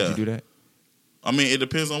thing? Yeah. Would you do that? I mean, it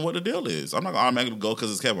depends on what the deal is. I'm not gonna automatically go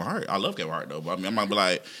because it's Kevin Hart. I love Kevin Hart though, but I mean, I'm gonna be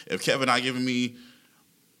like, if Kevin not giving me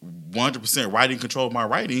 100% writing control of my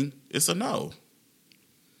writing, it's a no.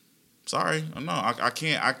 Sorry, no, I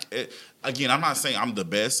can't. Again, I'm not saying I'm the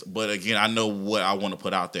best, but again, I know what I want to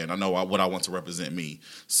put out there, and I know what I want to represent me.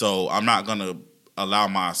 So I'm not gonna allow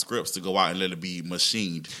my scripts to go out and let it be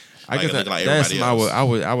machined. I guess that's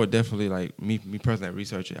I would definitely like me personally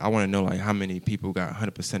research it. I want to know like how many people got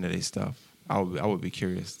 100% of their stuff. I would be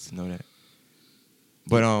curious to know that.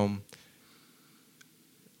 But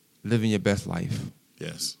living your best life.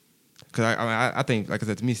 Yes. Because I think, like I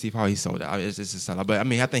said, to me, Steve Harvey, he sold out. It's just a sellout. But I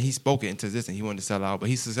mean, I think he spoke it into this and he wanted to sell out. But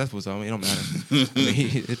he's successful, so I mean, it don't matter. I mean,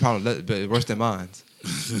 his probably worse than mine.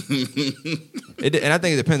 And I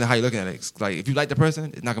think it depends on how you're looking at it. Like, if you like the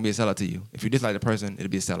person, it's not gonna be a sellout to you. If you dislike the person, it'll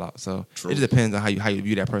be a sellout. So True. It just depends on how you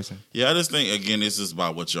view that person. Yeah, I just think again, it's just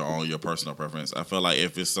about what your personal preference. I feel like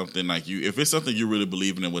if it's something you really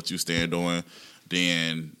believe in and what you stand on,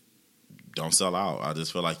 then don't sell out. I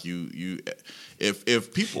just feel like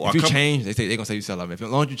if people if you change, they're gonna say you sell out. If as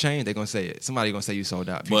long as you change, they're gonna say it. Somebody's gonna say you sold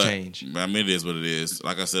out. If you change, I mean, it is what it is.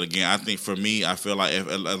 Like I said again, I think for me, I feel like as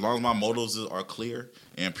long as my motives are clear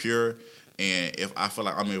and pure, and if I feel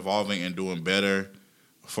like I'm evolving and doing better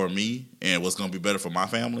for me and what's gonna be better for my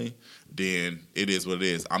family, then it is what it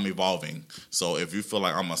is. I'm evolving. So if you feel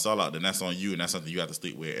like I'm a sellout, then that's on you, and that's something you have to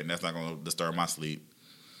sleep with, and that's not gonna disturb my sleep.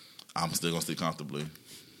 I'm still gonna sleep comfortably.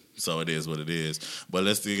 So it is what it is. But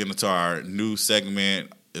let's get into our new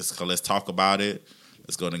segment. It's called Let's Talk About It.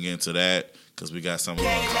 Let's go and get into that because we got something.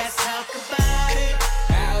 Let's talk about it.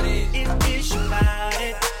 About it. It's about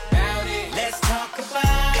it. About it. Let's talk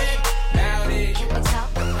about it. About it. Can we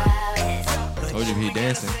talk about it? Told you he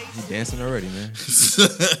dancing. He dancing already, man.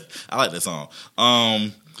 I like that song.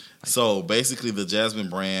 So basically, the Jasmine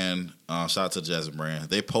brand. Shout out to the Jasmine brand.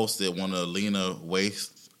 They posted one of Lena Waithe.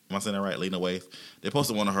 Am I saying that right? Lena Waithe. They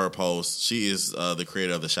posted one of her posts. She is the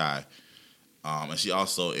creator of The Chi. And she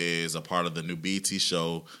also is a part of the new BET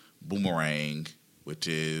show, Boomerang, which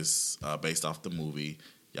is based off the movie.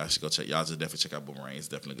 Y'all should go check. Y'all should definitely check out Boomerang. It's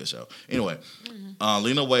definitely a good show. Anyway,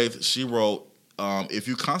 Lena Waithe, she wrote, if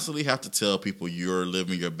you constantly have to tell people you're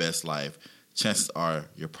living your best life, chances are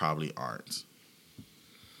you probably aren't.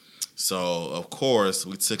 So, of course,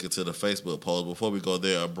 we took it to the Facebook post. Before we go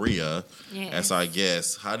there, Abria, as our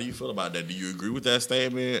guest, how do you feel about that? Do you agree with that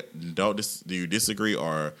statement? Do you disagree?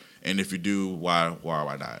 And if you do, why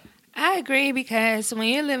not? I agree because when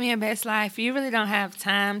you're living your best life, you really don't have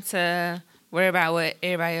time to worry about what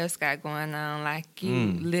everybody else got going on. Like,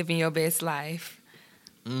 you living your best life.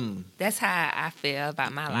 That's how I feel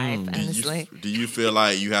about my life, honestly. Do you feel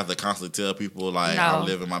like you have to constantly tell people, like, no. I'm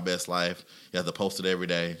living my best life? You have to post it every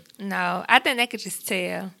day? No. I think they could just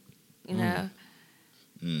tell, you know.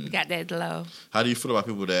 You got that glow. How do you feel about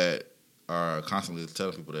people that are constantly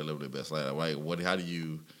telling people they live their best life? Like, how do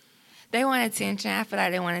you... They want attention. I feel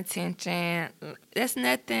like they want attention. There's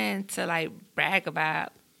nothing to, like, brag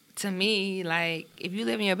about. To me, like, if you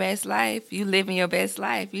living your best life, you living your best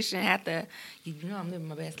life. You shouldn't have to, I'm living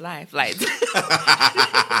my best life. Like,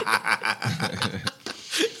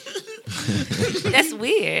 that's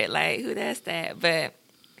weird. Like, who does that? But,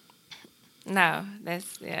 no,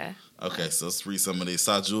 yeah. Okay, so let's read some of these.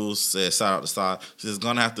 Sajul says, shout out to Sa. She says,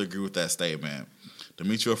 gonna have to agree with that statement.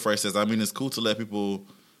 Demetria Frey says, I mean, it's cool to let people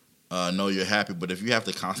know you're happy, but if you have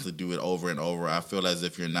to constantly do it over and over, I feel as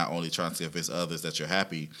if you're not only trying to convince others that you're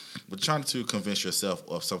happy, but trying to convince yourself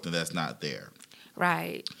of something that's not there.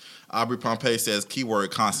 Right. Aubrey Pompey says,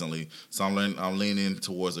 keyword constantly, so I'm leaning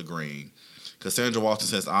towards agreeing. Cassandra Walton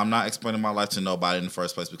says, I'm not explaining my life to nobody in the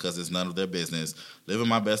first place because it's none of their business. Living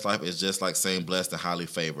my best life is just like saying blessed and highly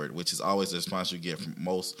favored, which is always the response you get from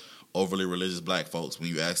most overly religious black folks when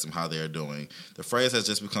you ask them how they're doing. The phrase has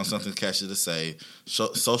just become something catchy to say.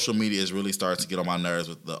 Social media is really starting to get on my nerves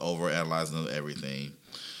with the overanalyzing of everything.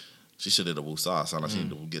 She should have did a woosah. Sound like she need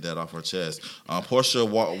to get that off her chest. Portia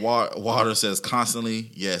Water says constantly,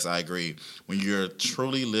 yes, I agree. When you're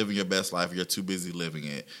truly living your best life, you're too busy living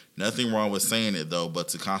it. Nothing wrong with saying it, though, but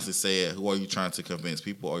to constantly say it, who are you trying to convince,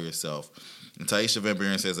 people or yourself? And Taisha Van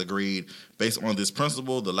Buren says, agreed. Based on this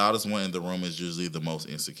principle, the loudest one in the room is usually the most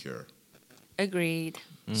insecure. Agreed.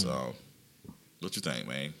 So, what you think,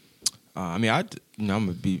 man? I'm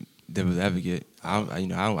gonna be devil's advocate. I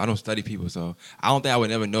don't study people, so I don't think I would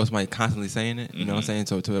ever know somebody constantly saying it. You know what I'm saying?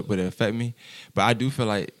 So would it affect me? But I do feel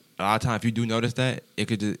like a lot of times, if you do notice that, it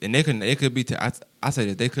could just, and it could be. I say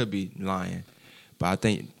that they could be lying, but I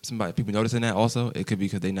think people noticing that also, it could be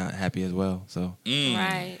because they're not happy as well. So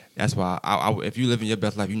Right. that's why if you live in your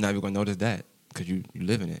best life, you're not even gonna notice that because you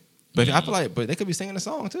live in it. But I feel like, they could be singing a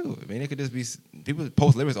song too. I mean, it could just be people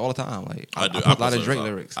post lyrics all the time. Like I post a lot of Drake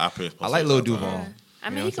lyrics. I like Lil Duval. I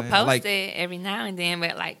mean, You know he what could I'm saying? post it every now and then,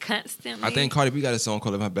 but like constantly. I think Cardi B got a song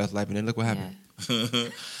called "Live My Best Life," and then look what happened.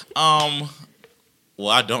 Well,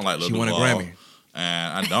 I don't like Lil She won a Duval, Grammy.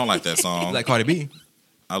 and I don't like that song. You like Cardi B?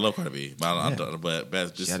 I love Cardi B, but I don't. But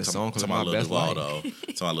just She had a song called to my "My Lil Best Duval Life."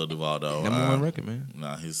 though. To my Lil Duval though. Number one record, man.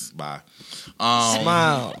 Nah, he's bye.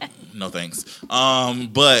 Smile. No thanks.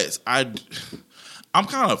 But I'm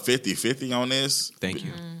kind of 50-50 on this. Thank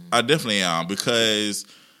you. I definitely am, because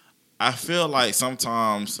I feel like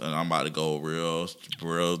sometimes, and I'm about to go real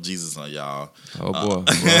Jesus on y'all. Oh boy.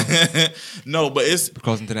 No, but it's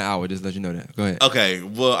Closing to the hour. Just let you know that. Go ahead. okay.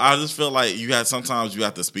 Well, I just feel like sometimes you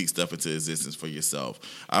have to speak stuff into existence for yourself.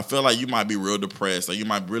 I feel like you might be real depressed, or you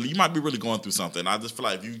might be really going through something. I just feel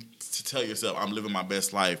like if you to tell yourself, I'm living my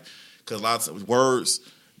best life, because lots of words,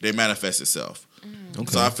 they manifest itself.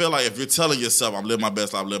 Okay. So I feel like if you're telling yourself, I'm living my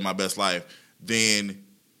best life, then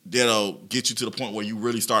that'll get you to the point where you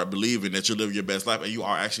really start believing that you're living your best life and you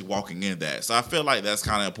are actually walking in that. So I feel like that's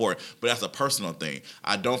kind of important, but that's a personal thing.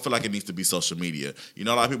 I don't feel like it needs to be social media. You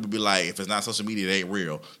know, a lot of people be like, if it's not social media, it ain't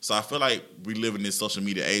real. So I feel like we live in this social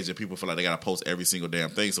media age and people feel like they got to post every single damn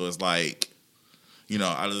thing. So it's like, you know,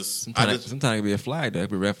 Sometimes it can be a flag, though. It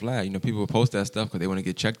can be a red flag. You know, people post that stuff because they want to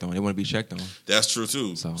get checked on. They want to be checked on. That's true,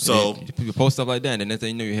 too. So people post stuff like that, and then next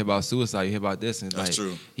thing you know, you hear about suicide, you hear about this, and it's That's like,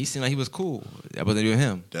 true. He seemed like he was cool. That wasn't doing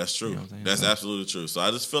him. That's true. You know what I'm saying? That's absolutely true. So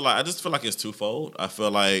I just feel like it's twofold. I feel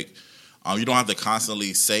like you don't have to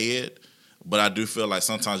constantly say it, but I do feel like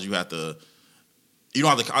sometimes you don't have to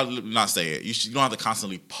not say it. You don't have to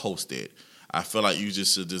constantly post it. I feel like you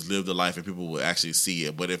just should just live the life and people will actually see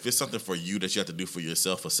it. But if it's something for you that you have to do for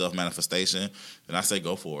yourself, for self-manifestation, then I say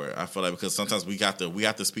go for it. I feel like because sometimes we have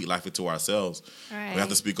to speak life into ourselves. Right. We have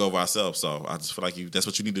to speak over ourselves. So I just feel like that's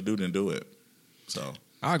what you need to do, then do it. So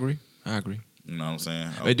I agree. you know what I'm saying?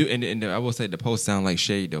 They do, and I will say the post sound like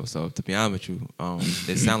shade though. So to be honest with you,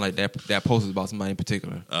 they sound like that post is about somebody in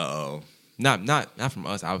particular. Uh-oh. Not from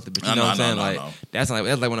us, obviously, but you know what I'm saying. No. That's like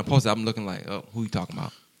when I post it, I'm looking like, oh, who you talking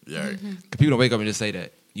about? Yeah. Cause people don't wake up and just say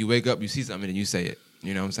that. You wake up, you see something, and you say it.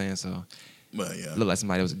 You know what I'm saying? So, Well, yeah. look like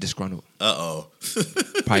somebody that was disgruntled. Uh-oh.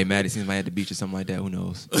 Probably mad at somebody at the beach or something like that. Who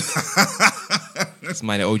knows?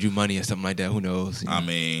 Somebody that owed you money or something like that. Who knows? You know? I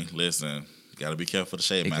mean, listen, got to be careful the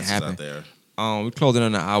shade It can masters happen. out there. We're closing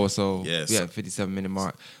on an hour, so Yes. we have a 57-minute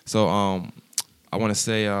mark. So, I want to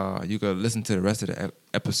say you could listen to the rest of the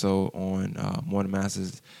episode on More Than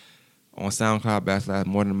Masters on SoundCloud /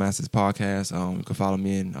 More Than Masters podcast. You can follow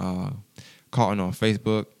me and Carlton on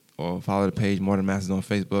Facebook, or follow the page More Than Masters on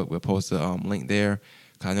Facebook. We'll post a link there.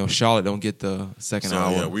 Cause I know Charlotte don't get the second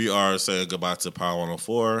hour. Yeah, we are saying goodbye to Power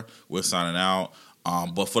 104. We're signing out.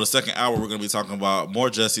 But for the second hour, we're going to be talking about more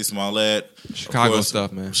Jussie Smollett. Chicago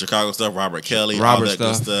stuff, man. Chicago stuff, Robert Kelly, Robert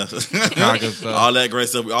all that stuff. good stuff. Chicago stuff. All that great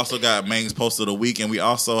stuff. We also got Maine's Post of the Week, and we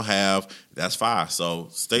also have That's Fire. So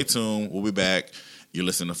stay tuned. We'll be back. You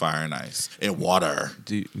listen to Fire and Ice and Water.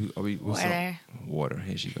 Water.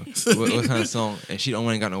 Here she go. What kind of song? And she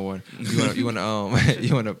ain't got no water. You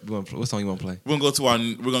wanna what song you wanna play? We're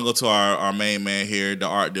gonna go to our main man here, the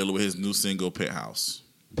art dealer, with his new single Penthouse.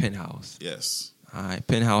 Penthouse. Yes. All right,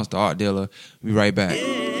 Penthouse, the art dealer. We right back. All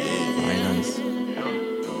right, nice.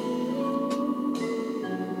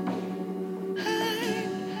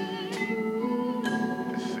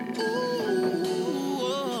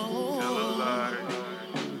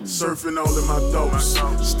 Surfing all in my thoughts,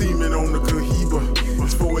 steaming on the Cohiba.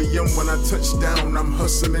 It's 4 a.m. when I touch down, I'm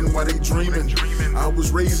hustling while they dreaming. I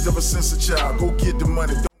was raised ever since a child, go get the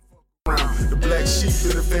money, don't fuck around. The black sheep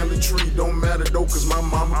in the family tree, don't matter though, cause my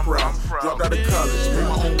mama proud. Dropped out of college, made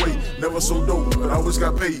my own way, never was so dope, but I always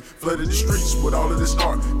got paid. Flooded the streets with all of this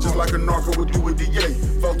art, just like a narco would do with DA.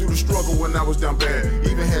 Fought through the struggle when I was down bad.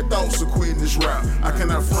 Even had thoughts of quitting this route. I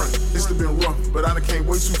cannot front, it's been rough, but I done came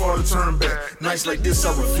way too far to turn back. Nights like this I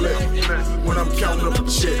reflect when I'm counting up a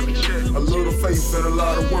check. A little faith and a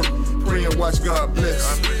lot of work. Pray and watch God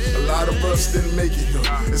bless. A lot of us didn't make it here,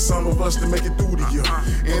 and some of us didn't make it through the year.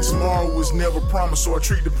 And tomorrow was never promised, so I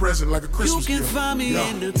treat the present like a Christmas gift. You can find me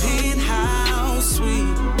in the penthouse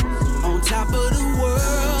suite, on top of the world.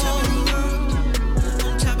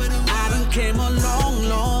 I done came a long,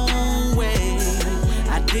 long way.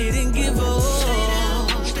 I didn't give up.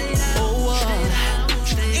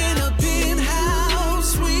 In a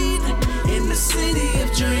penthouse suite, in the city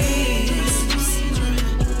of dreams.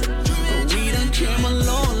 Came a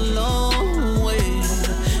long, long way.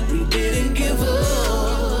 We didn't give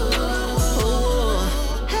up.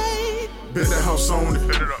 Hey. Bet that house on it.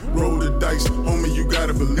 Roll the dice, homie. You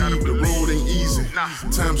gotta believe the road ain't easy.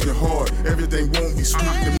 Times get hard, everything won't be sweet.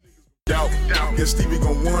 Them doubt. Guess Stevie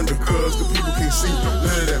gon' wonder, cause the people can't see. None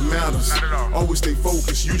of that matters. Always stay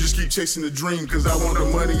focused. You just keep chasing the dream. Cause I want the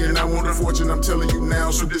money and I want the fortune. I'm telling you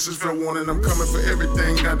now. So this is fair warning. I'm coming for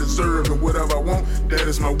everything I deserve. And whatever I want, that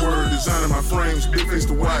is my word. Designing my frames, big face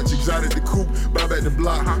to watch. Exotic the coupe, buy back the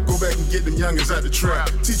block. Go back and get them youngins out the trap.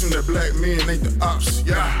 Teach them that black men ain't the ops.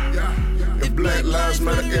 Yeah. If black lives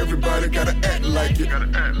matter, everybody gotta act like it.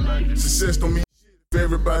 Success don't mean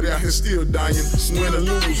everybody out here still dying. Win or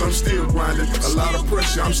lose, I'm still grinding. A lot of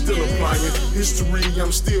pressure, I'm still applying. History,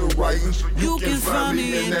 I'm still writing. You can find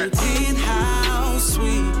me in that penthouse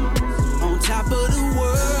suite, on top of the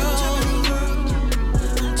world.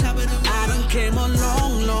 I done came a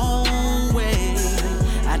long, long way.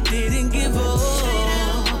 I didn't give up.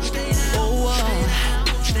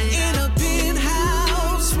 In a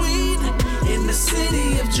penthouse suite, in the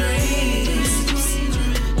city of dreams.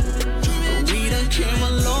 Came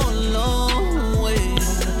a long, long way.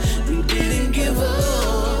 We didn't give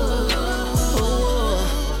up.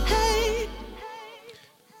 Hey.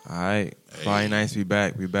 All right. Friday nights, we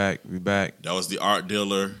back. That was the Art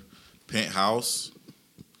Dealer Penthouse.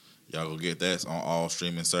 Y'all go get that. It's on all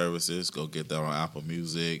streaming services. Go get that on Apple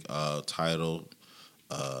Music, Tidal.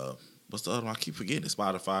 What's the other one? I keep forgetting.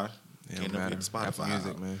 Spotify. Can't never get Spotify. Apple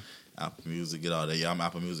Music, man. Apple Music, get all that. Yeah, I'm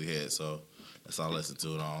Apple Music head, so that's all I listen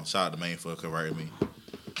to it on. Shout out to Maine for converting me.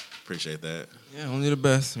 Appreciate that. Yeah, only the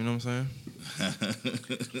best. You know what I'm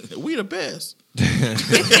saying? We the best.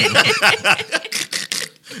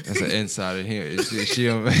 That's an insider here. She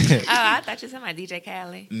Oh, I thought you were talking about DJ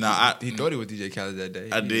Khaled. Nah, he thought he was DJ Khaled that day.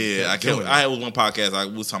 I did. I had one podcast. I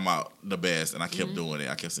was talking about the best, and I kept doing it.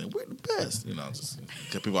 I kept saying we're the best. You know, just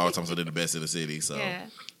because people always tell me they're the best in the city. So yeah.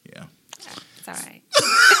 It's all right.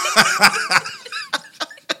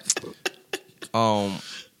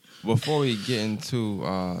 Before we get into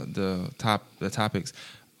the topics,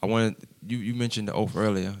 I wanted you mentioned the oath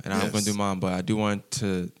earlier, and I'm going to do mine, but I do want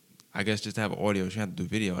to, I guess, just to have an audio. You have to do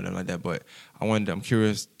video or nothing like that. But I'm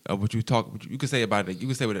curious what you could say about it. You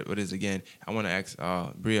could say what it is again. I want to ask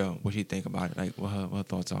Bria what she think about it, like what her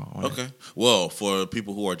thoughts are on it. Okay. Well, for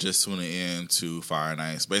people who are just tuning in to Fire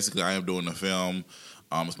Nights, basically I am doing a film.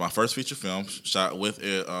 It's my first feature film shot with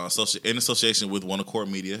in association with One Accord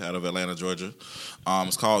Media out of Atlanta, Georgia.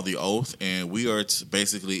 It's called The Oath, and we are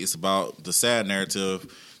basically it's about the sad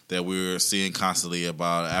narrative that we're seeing constantly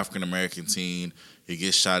about an African American teen. He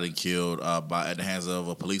gets shot and killed at the hands of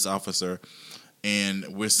a police officer, and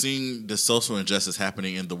we're seeing the social injustice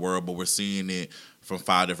happening in the world, but we're seeing it from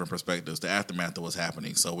 5 different perspectives. The aftermath of what's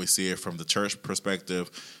happening. So we see it from the church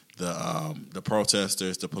perspective. The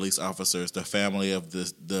protesters, the police officers, the family of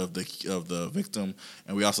the victim,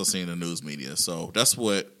 and we also see in the news media. So that's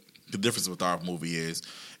what the difference with our movie is.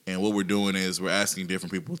 And what we're doing is we're asking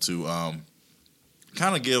different people to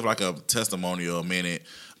kind of give like a testimonial, a minute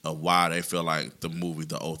of why they feel like the movie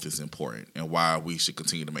The Oath is important and why we should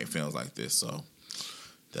continue to make films like this. So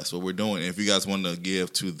that's what we're doing. And if you guys want to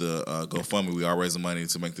give to the GoFundMe, we are raising money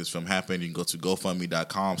to make this film happen. You can go to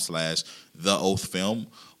GoFundMe.com/TheOathFilm.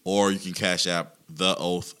 Or you can cash app The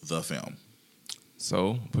Oath, the film.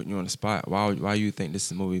 So, putting you on the spot, why you think this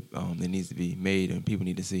is a movie that needs to be made and people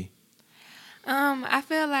need to see? I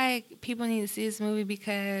feel like people need to see this movie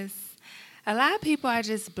because a lot of people are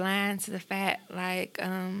just blind to the fact, like,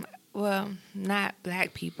 well, not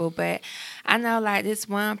black people, but I know, like, this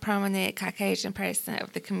one prominent Caucasian person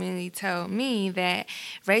of the community told me that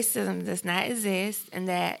racism does not exist and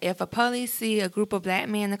that if a police see a group of black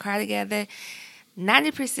men in the car together,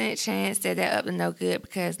 90% chance that they're up to no good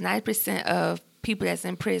because 90% of people that's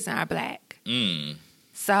in prison are black.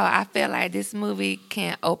 So I feel like this movie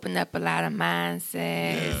can open up a lot of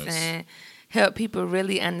mindsets and help people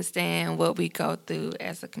really understand what we go through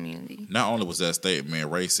as a community. Not only was that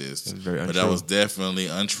statement racist, very but untrue. that was definitely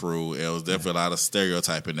untrue. It was definitely a lot of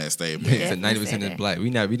stereotype in that statement. It's Definitely 90% said is that. black. We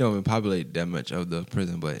don't even populate that much of the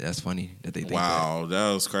prison, but that's funny that they think Wow,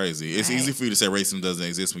 that was crazy. It's Right. easy for you to say racism doesn't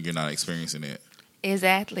exist when you're not experiencing it.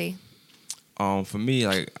 Exactly. that. For me,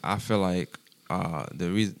 like I feel like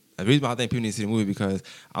the reason why I think people need to see the movie because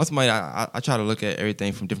I'm somebody I try to look at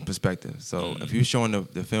everything from different perspectives. So if you're showing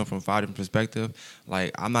the film from 5 different perspectives,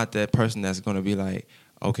 like I'm not that person that's going to be like,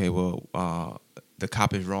 okay, well, the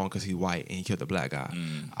cop is wrong because he's white and he killed the black guy.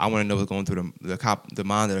 I want to know what's going through the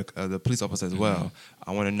mind of the police officer as well.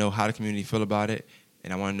 I want to know how the community feel about it,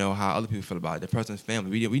 and I want to know how other people feel about it. The person's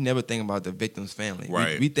family. We never think about the victim's family.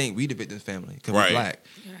 Right. We think we the victim's family because Right. we're black.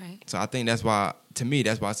 Right. So I think that's why, to me,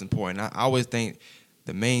 that's why it's important. I always think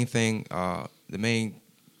the main thing, I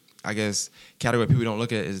guess, category people don't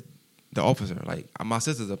look at is the officer. Like my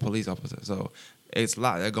sister's a police officer, so it's a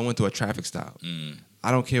lot. They're going through a traffic stop. I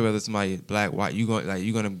don't care whether somebody is black, white. You're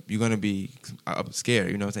gonna be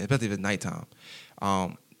scared. You know what I'm saying? Especially if it's nighttime.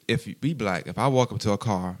 If you be black, if I walk up to a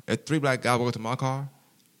car, if 3 black guys walk up to my car,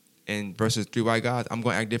 and versus 3 white guys, I'm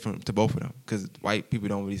gonna act different to both of them because white people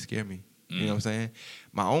don't really scare me. You know what I'm saying?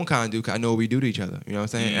 My own kind do, 'cause I know what we do to each other. You know what I'm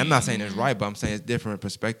saying? And I'm not saying it's right, but I'm saying it's different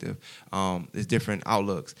perspective. It's different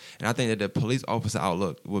outlooks. And I think that the police officer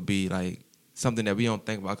outlook would be like something that we don't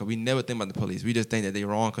think about because we never think about the police. We just think that they're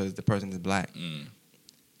wrong because the person is black.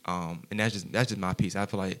 And that's just my piece. I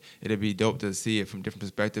feel like it'd be dope to see it from different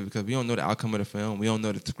perspectives because we don't know the outcome of the film. We don't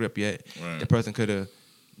know the script yet. Right. The person could have.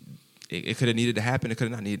 It could have needed to happen. It could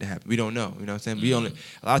have not needed to happen. We don't know. You know what I'm saying?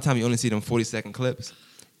 A lot of times you only see them 40-second clips,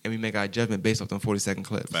 and we make our judgment based off them 40-second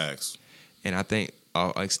clips. Facts. And I think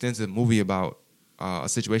an extensive movie about a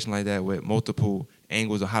situation like that with multiple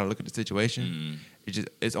angles of how to look at the situation,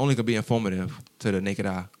 it's only gonna be informative to the naked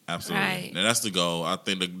eye. Absolutely. Right. And that's the goal. I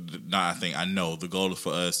know the goal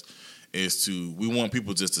for us is we want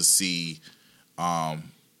people just to see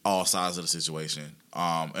all sides of the situation.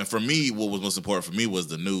 And for me, what was most important for me was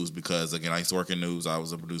the news because, again, I used to work in news. I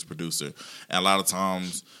was a producer. And a lot of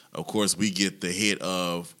times, of course, we get the hit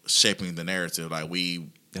of shaping the narrative. Like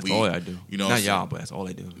That's all I do. You know, not y'all, but that's all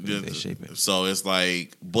they do. Yeah, They shape it. So it's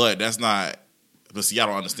like, but that's not. But see, y'all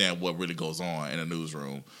don't understand what really goes on in a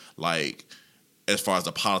newsroom. Like, as far as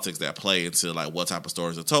the politics that play into like what type of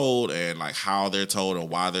stories are told and like how they're told and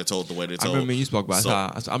why they're told the way they're I told. remember you spoke about it.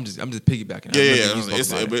 So I'm just piggybacking.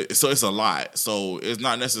 Yeah. So it's a lot. So it's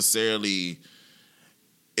not necessarily.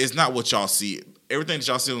 It's not what y'all see. Everything that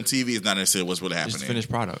y'all see on TV is not necessarily what's really happening. It's a finished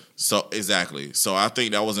product. So exactly. So I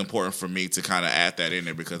think that was important for me to kind of add that in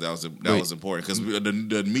there because that was important because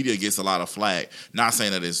the media gets a lot of flack. Not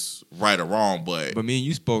saying that it's right or wrong, but me and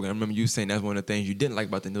you spoke. And I remember you saying that's one of the things you didn't like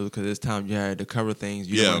about the news because this time you had to cover things.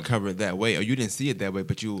 You didn't want to cover it that way, or you didn't see it that way,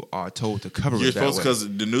 but you are told to cover it that way. Because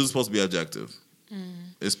the news is supposed to be objective.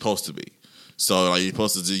 It's supposed to be. So like you're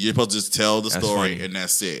supposed to just tell the story funny. and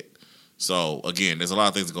that's it. So again, there's a lot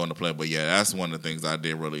of things that go into play, but yeah, that's one of the things I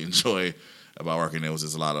did really enjoy about working there was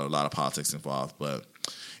just a lot of politics involved. But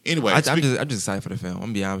anyway, I'm just excited for the film. I'm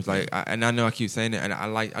gonna be honest. Like, I know I keep saying it, and I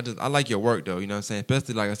like your work though. You know what I'm saying?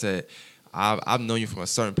 Especially like I said, I've known you from a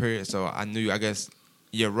certain period, so I knew you. I guess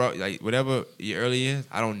your like whatever your early is,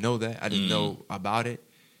 I don't know that. I just know about it,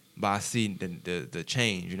 but I see the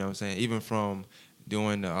change. You know what I'm saying? Even from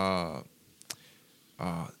doing the you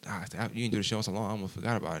didn't do the show so long. I almost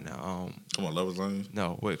forgot about it now. Come on, Love is Lane.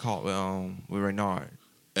 No, what it called? With Renard.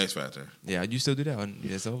 X Factor. Yeah, you still do that?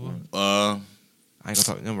 It's over. Uh, I ain't gonna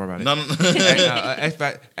talk no more about it. no.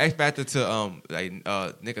 X Factor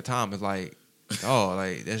to Nick of Time is like, oh,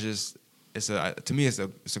 like that's just to me it's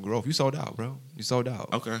a growth. You sold out, bro. You sold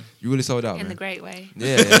out. Okay. You really sold out, In man. the great way.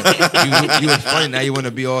 Yeah. you was funny. Now you want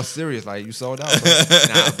to be all serious, like you sold out.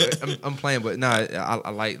 But I'm playing, but I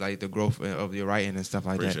like the growth of your writing and stuff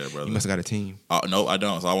like Appreciate that. it, brother. You must have got a team. No, I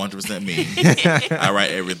don't. It's all 100% me. I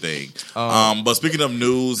write everything. But speaking of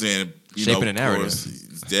news and Shaping the narrative. Course,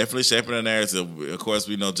 definitely shaping the narrative. Of course,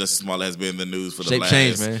 we know Jussie Smollett has been in the news for the Shape last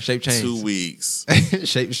change, man. Shape change. 2 weeks.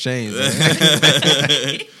 Shape change.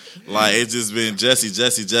 Man. Like it's just been Jesse in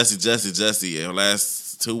the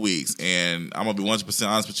last 2 weeks, and I'm gonna be 100%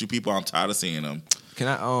 honest with you, people. I'm tired of seeing them. Can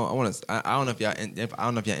I? I want to. I don't know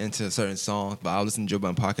if y'all into certain songs, but I was listening to Joe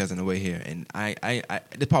Budden podcast on the way here, and I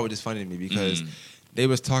this part was just funny to me because they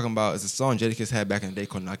was talking about it's a song Jadakiss had back in the day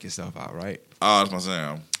called "Knock Yourself Out," right? Oh, that's my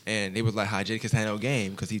sound. And they was like how Jadakiss had no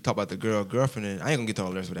game because he talked about the girlfriend, and I ain't gonna get to all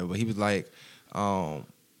the lyrics or whatever, but he was like,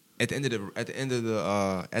 at the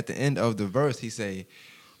end of the verse, he say,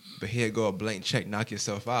 but here go a blank check, knock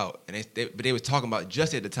yourself out. And but they was talking about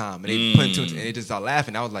just at the time, and they put into it, and they just started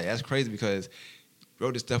laughing. I was like, that's crazy because you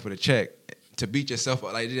wrote this stuff with a check to beat yourself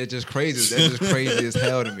up. Like that's just crazy. That's just crazy as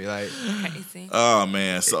hell to me. Like, Crazy. Oh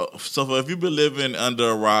man, so if you've been living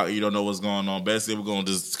under a rock, you don't know what's going on. Basically, we're gonna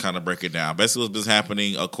just kind of break it down. Basically, what's been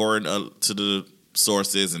happening according to the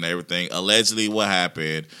sources and everything. Allegedly, what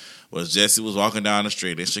happened was Jesse was walking down the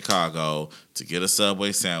street in Chicago to get a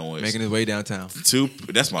Subway sandwich. making his way downtown.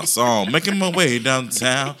 That's my song. Making my way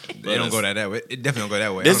downtown. They don't go that way. It definitely don't go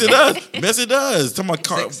that way. Yes, it does. Yes, it does. Talking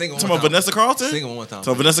about, Sing one talking more about time. Vanessa Carlton? Sing it one more time.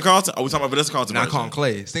 Talking about Vanessa Carlton? Are we talking about Vanessa Carlton? Not version? calling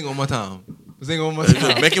Clay. Sing it one more time. Sing it one more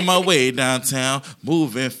time. Making my way downtown,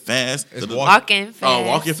 moving fast. It's Walking fast. Oh,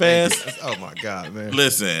 walking fast. Oh my God, man.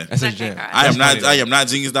 Listen, That's his Okay, jam. all right. I am That's not. funny, I am not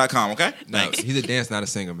genius.com. Okay, though. No, thanks. he's a dancer, not a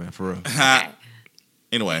singer, man. For real. Okay.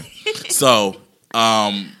 Anyway, so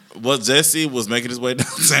what Jesse was making his way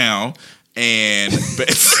downtown, and 2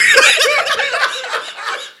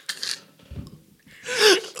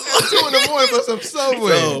 in the morning for some Subway.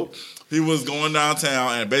 so he was going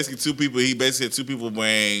downtown, and basically he basically had two people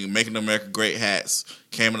wearing "Making America Great" hats,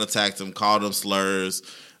 came and attacked him, called him slurs,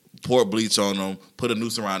 poured bleach on him, put a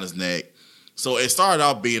noose around his neck. So it started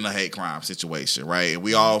off being a hate crime situation, right? And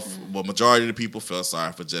we all, well, majority of the people felt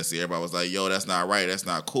sorry for Jesse. Everybody was like, yo, that's not right. That's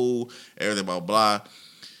not cool. Everything, blah, blah.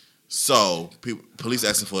 So police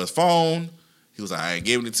asked him for his phone. He was like, I ain't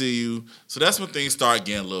giving it to you. So that's when things started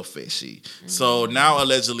getting a little fishy. So now,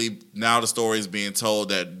 allegedly, the story is being told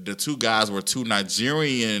that the two guys were two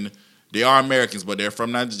Nigerian, they are Americans, but they're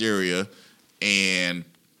from Nigeria. And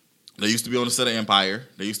they used to be on the set of Empire.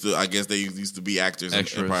 They used to be actors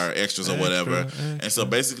Extras. in Empire, extras or whatever. And so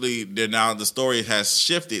basically, the story has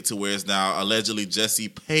shifted to where it's now allegedly Jesse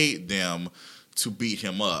paid them to beat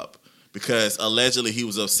him up because allegedly he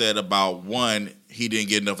was upset about one, he didn't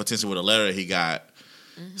get enough attention with a letter he got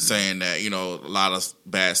saying that, a lot of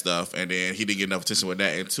bad stuff, and then he didn't get enough attention with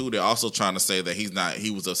that. And two, they're also trying to say that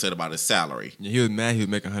he was upset about his salary. Yeah, he was mad. He was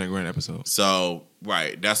making $100,000 episode. So,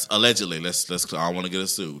 right, that's allegedly. Let's. I don't want to get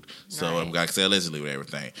us sued, so Right. I'm gonna say allegedly with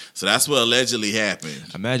everything. So that's what allegedly happened.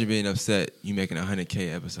 Imagine being upset. You making a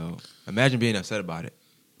 $100,000 episode. Imagine being upset about it.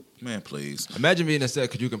 Man, please. Imagine being upset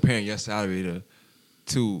because you're comparing your salary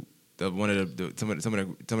to one of some of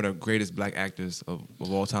the greatest black actors of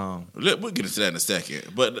all time. We'll get into that in a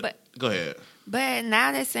second, but go ahead. But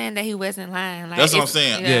now they're saying that he wasn't lying. Like, That's what I'm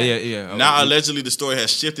it's- saying. Yeah. Now allegedly the story has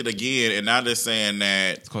shifted again, and now they're saying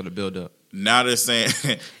that. It's called the build up. Now they're saying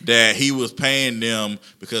that he was paying them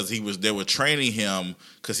because they were training him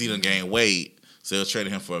because he done gained weight, so they were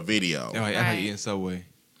training him for a video. That's how Right. you eating Subway.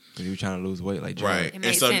 Because you were trying to lose weight like Jared. Right. It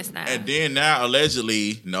makes sense now. And then now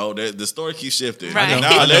allegedly, the story keeps shifting. Right.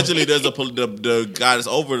 Now allegedly there's the guy that's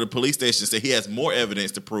over the police station said he has more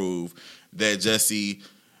evidence to prove that Jesse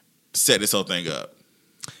set this whole thing up.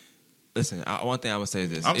 Listen, one thing I would say is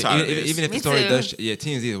this. I'm tired of this. Even if the Me story too. does,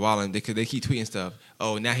 TMZ is wilding. They keep tweeting stuff.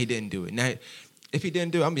 Oh, now he didn't do it. Now, if he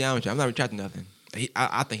didn't do it, I'm be honest with you, I'm not retracting nothing.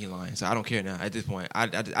 I think he's lying, so I don't care now. At this point, I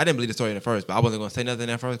didn't believe the story in the first, but I wasn't going to say nothing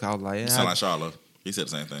at first. Cause I was like, yeah, You sound like Charlotte. He said the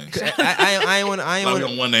same thing. I ain't want. Like we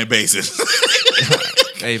on one name basis.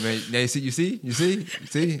 Hey man, you see,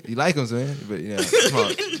 you like him, man.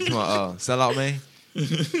 But come on, sell out, man.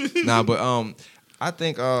 Nah, but I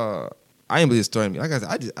think I ain't believe the story. Like I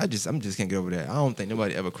said, I just can't get over that. I don't think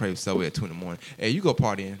nobody ever craves Subway at 2 a.m. Hey, you go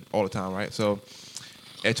partying all the time, right? So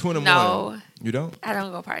at 2 a.m, No. you don't. I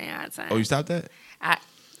don't go partying all the time. Oh, you stopped that? I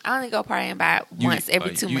only go partying about once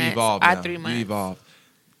every 2 you months evolved or now. 3 months. You evolved.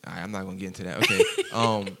 All right, I'm not gonna get into that.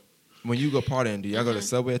 Okay. When you go partying, do y'all go to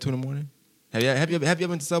Subway at 2 a.m? Have you ever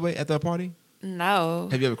been to Subway after a party? No.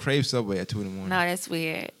 Have you ever craved Subway at 2 a.m? No, that's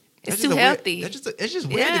weird. That's It's just too a healthy. Weird, it's just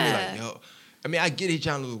weird to me. Yeah. Like, yo, I mean, I get he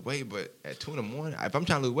trying to lose weight, but at 2 a.m, if I'm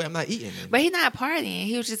trying to lose weight, I'm not eating. But he's not partying.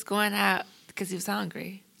 He was just going out because he was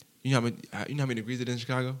hungry. You know how many degrees it is in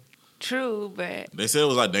Chicago? True, but They said it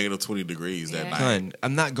was like negative 20 degrees that Yeah. night. Son,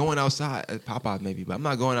 I'm not going outside. Popeyes maybe, but I'm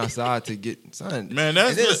not going outside to get son. Man, that's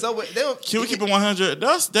and then the lit. Subway. They don't, Can we keep it 100?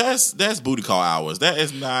 That's booty call hours. That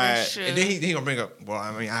is not. that's true. And then he gonna bring up. Well,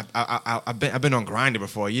 I mean, I've been on Grindr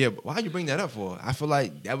before a year. But why you bring that up for? I feel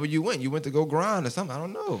like that where you went. You went to go grind or something. I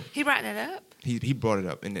don't know. He brought that up. He brought it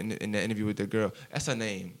up in the interview with the girl. That's her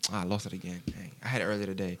name. I lost it again. Dang. I had it earlier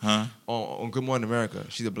today. Huh? On Good Morning America.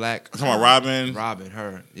 She's a black. I'm talking about Robin. Robin,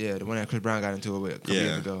 her. Yeah, the one that Chris Brown got into it with a couple Yeah.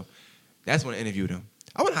 years ago. That's when I interviewed him.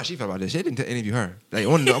 I wonder how she felt about this. She didn't interview her. Like, I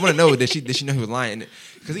want to know did she know he was lying?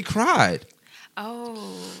 Because he cried. Oh,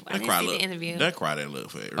 I That didn't cried see the look. interview. That cried didn't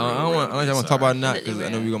look fair. I don't want to talk about it now Really because I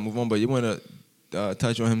know well. we're gonna move on. But you want to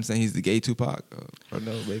touch on him saying he's the gay Tupac? Or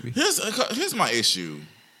no, baby. Here's my issue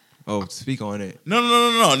Oh, speak on it. No.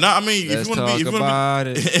 I mean, Let's if you want talk to be, about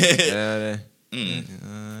it.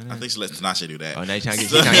 I think she let Tinashe do that. Oh, now you trying to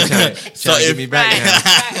get me back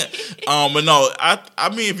now. But no, I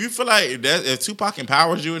mean, if you feel like that, if Tupac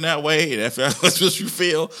empowers you in that way, and if that's what you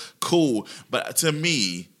feel, cool. But to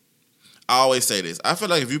me, I always say this. I feel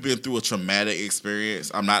like if you've been through a traumatic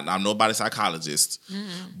experience, I'm nobody's psychologist,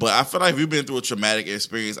 but I feel like if you've been through a traumatic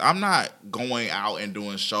experience, I'm not going out and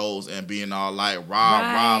doing shows and being all like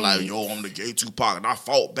rah, like, yo, I'm the gay Tupac and I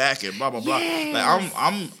fought back and blah blah blah. Like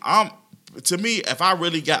I'm to me, if I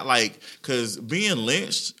really got like, cause being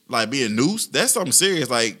lynched, like being noosed, that's something serious.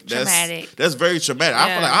 Like Traumatic. That's very traumatic. I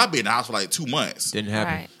feel Yeah. like I'll be in the house for like 2 months. Didn't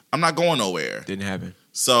happen. Right. I'm not going nowhere. Didn't happen.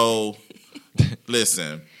 So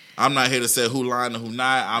listen, I'm not here to say who lying and who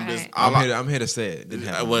not. I'm here to say it. Didn't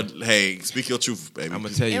happen. Well, hey, speak your truth, baby. I'm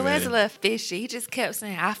gonna tell you, It man. was a little fishy. He just kept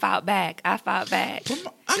saying, "I fought back. I fought back."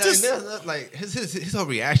 I just like his whole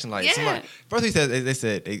reaction, like Yeah. somebody first he said they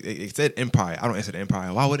said Empire. I don't answer the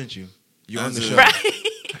Empire. Why wouldn't you? You on the show. Right.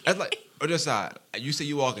 That's like other side. You say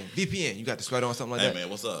you walking VPN. You got the sweater on, something like hey that. man,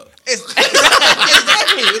 what's up? It's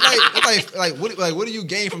exactly. It's like what do you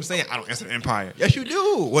gain from saying I don't answer the Empire? Yes, you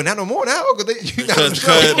do. Well, not no more now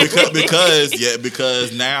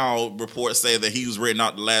Because now reports say that he was written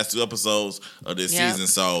out the last 2 episodes of this Yeah. season.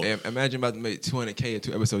 So Imagine about to make $200K in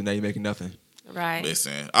 2 episodes. Now you're making nothing. Right.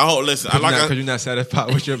 listen, Because you're not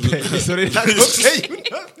satisfied with your pay, so they're not gonna pay you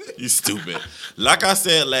nothing. you stupid. Like I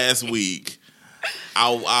said last week,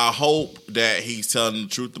 I hope that he's telling the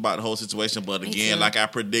truth about the whole situation. But Me again, too. like I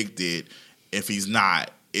predicted, if he's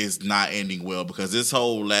not, it's not ending well because this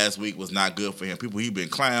whole last week was not good for him. He been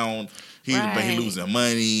clowned. He Right. losing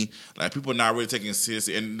money. Like people not really taking it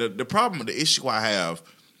seriously. And the issue I have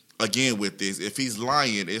again with this, if he's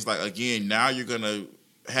lying, it's like again now you're gonna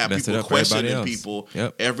have Mess it people up for everybody questioning else. people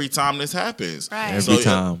Yep. every time this happens. Right. Every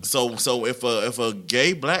time. So if a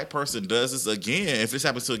gay black person does this again, if this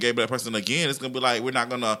happens to a gay black person again, it's gonna be like we're not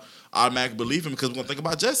gonna automatically believe him because we're gonna think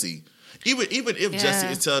about Jesse. Even if Jesse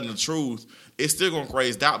is telling the truth, it's still gonna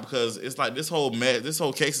raise doubt because it's like this whole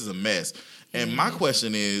case is a mess. And my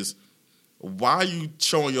question is, why are you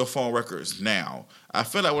showing your phone records now? I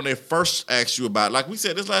feel like when they first asked you about it, like we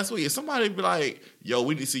said this last week, if somebody be like, yo,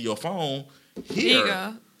 we need to see your phone, Here you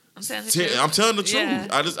go. I'm telling the truth. I'm telling the Yeah.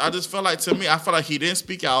 truth. I just felt like I feel like he didn't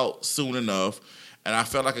speak out soon enough, and I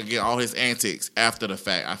felt like again all his antics after the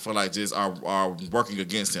fact, I feel like just are working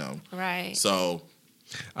against him. Right. So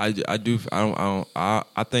I think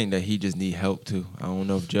that he just need help too. I don't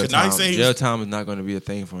know if jail 'Cause now he's time, saying jail time is not going to be a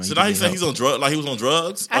thing for him. now he's saying he's on drugs, like he was on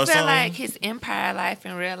drugs. I or feel something? like his empire life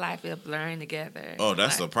and real life are blurring together. Oh,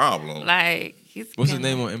 that's the like, problem. Like What's his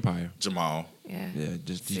name on Empire? Jamal. Yeah. Yeah,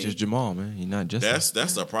 he's See? just Jamal, man. He's not just.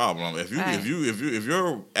 That's the problem. If Right.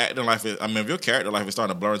 your acting life is, if your character life is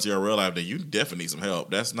starting to blur into your real life, then you definitely need some help.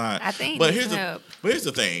 That's not. I think he But needs here's help. here's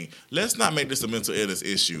the thing. Let's not make this a mental illness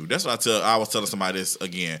issue. That's what I was telling somebody this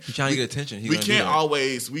again. He's trying to get attention. We can't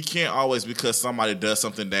always because somebody does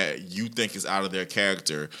something that you think is out of their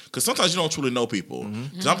character. Because sometimes you don't truly know people.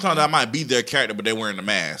 Sometimes that might be their character, but they're wearing a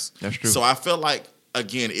mask. That's true. So I feel like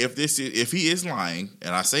again, if he is lying,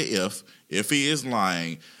 and I say if he is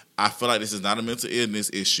lying, I feel like this is not a mental illness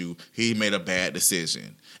issue. He made a bad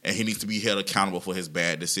decision, and he needs to be held accountable for his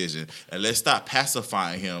bad decision. And let's stop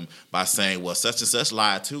pacifying him by saying, "Well, such and such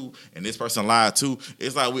lied too, and this person lied too."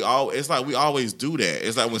 It's like we always do that.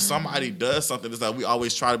 It's like when somebody does something, it's like we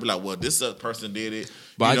always try to be like, "Well, this person did it."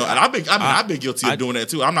 But and I've been guilty of doing that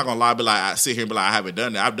too. I'm not gonna lie, but like I sit here and be like, I haven't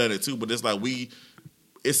done it. I've done it too, but it's like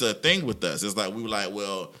it's a thing with us. It's like we were like,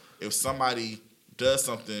 well, if somebody does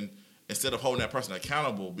something, instead of holding that person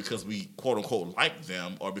accountable because we quote unquote like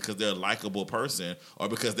them or because they're a likable person or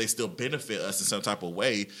because they still benefit us in some type of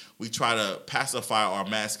way, we try to pacify or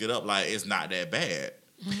mask it up like it's not that bad.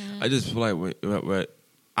 I just feel like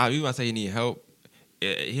you might say you need help.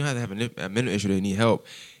 He don't have to have a mental issue that he need help.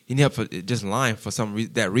 You need help for just lying for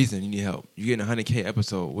that reason. You need help. You're getting a 100K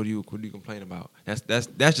episode. What do you complain about? That's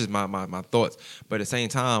just my thoughts. But at the same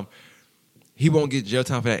time, he won't get jail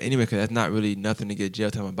time for that anyway because that's not really nothing to get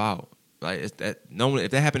jail time about. Like it's that normally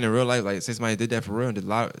if that happened in real life, like say somebody did that for real, and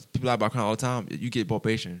people lie about crime all the time, you get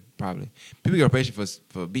probation probably. People get probation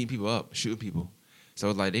for beating people up, shooting people. So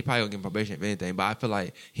it's like they probably gonna get probation if anything. But I feel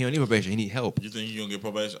like he don't need probation. He need help. You think he's gonna get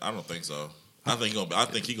probation? I don't think so. I think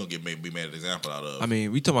he's gonna be made an example out of. I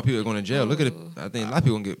mean, we talking about people that are going to jail. Look at it. I think a lot of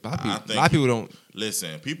people gonna get. A lot of people don't.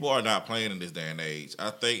 Listen, people are not playing in this day and age.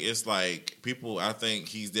 I think it's like people. I think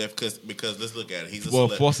he's deaf because let's look at it. He's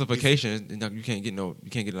falsification. You can't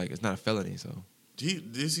get like it's not a felony. So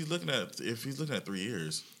he's looking at 3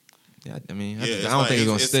 years. Yeah, I mean, I it's don't like- think it's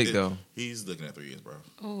gonna stick though. He's looking at 3 years, bro.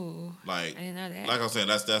 Ooh, Like, I didn't know that. Like I'm saying,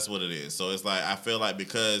 that's what it is. So it's like I feel like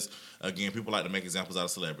because again, people like to make examples out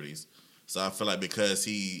of celebrities. So I feel like because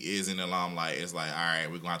he is in the limelight, it's like, all right,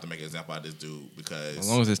 we're gonna have to make an example out of this dude because As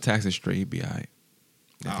long as his taxes straight, he'd be all right.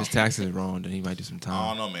 If Oh. his taxes is wrong, then he might do some I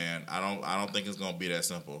time. don't know, man. I don't think it's gonna be that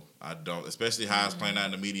simple. I don't, especially how it's playing out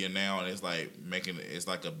in the media now, and it's like it's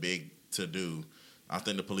like a big to do. I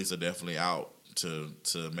think the police are definitely out to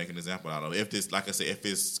make an example out of it. If this, like I said,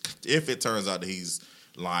 if it turns out that he's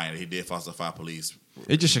lying, he did falsify police.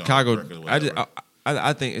 It's just you know, Chicago. records or whatever.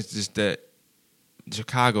 I think it's just that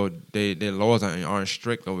Chicago, their laws aren't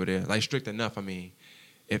strict over there. Like strict enough. I mean,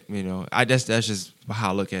 if that's just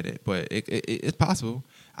how I look at it. But it's possible.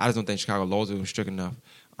 I just don't think Chicago laws are strict enough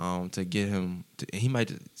to get him. He might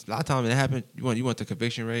just, a lot of times it happens. You want the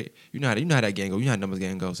conviction rate. You know how that gang go. You know how numbers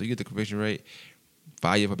gang go. So you get the conviction rate.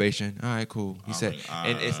 5-year probation. All right, cool. He said,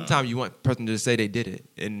 and sometimes you want a person to say they did it,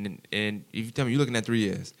 and if you tell me you're looking at 3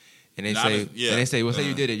 years, and they say, well, say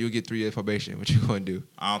you did it, you'll get 3 years probation. What you gonna do?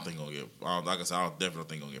 I don't think he's gonna get. Like I said, I definitely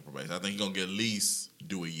think he's gonna get probation. I think he's gonna get at least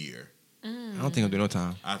do a year. I don't think he'll do no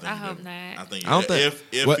time. I hope not. I think I don't think-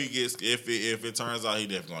 if what- he gets if it turns out he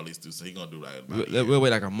definitely gonna at least do so. He's gonna do like about a We'll year. wait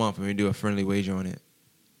like a month and we do a friendly wager on it.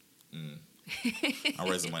 I'm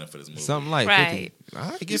raising money for this movie. Something like Right. 50. All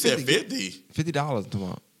right, You get said 50. $50. $50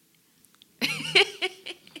 tomorrow.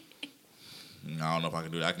 I don't know if I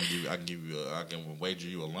can do that. I can wager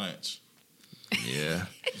you a lunch. Yeah.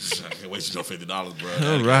 I can wager you no $50, bro.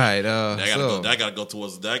 All right. That gotta go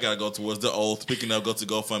towards the oath. Speaking of, go to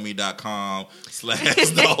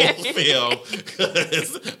GoFundMe.com/the oath film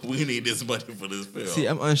because we need this money for this film. See,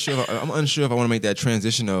 I'm unsure if I want to make that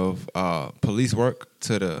transition of police work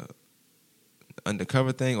to the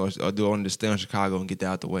undercover thing, or do I want to stay in Chicago and get that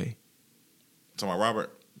out the way? Talking about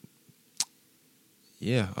Robert,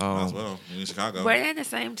 Yeah. might as well. We in Chicago. Were they in the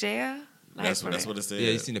same jail? Like, That's what it said.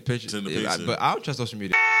 Yeah, you seen the picture. Seen the Yeah, picture. but I don't trust social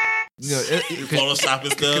media. You know, You Photoshop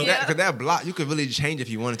and stuff. Because that block, you could really change if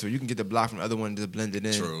you wanted to. You can get the block from the other one to blend it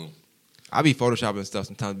in. True. I be photoshopping stuff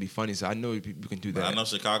sometimes to be funny, so I know people can do But that. I know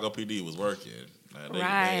Chicago PD was working. They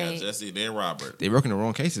Right. got Jesse, then Robert. They working the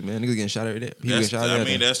wrong cases, man. Niggas getting shot every day. People getting shot every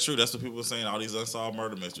day. That's true. That's what people were saying. All these unsolved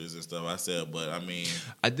murder mysteries and stuff. I said, but I mean,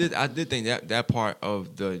 I did think that part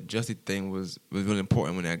of the Jussie thing was really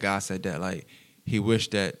important when that guy said that. Like, he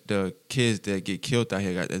wished that the kids that get killed out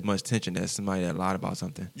here got as much attention as somebody that lied about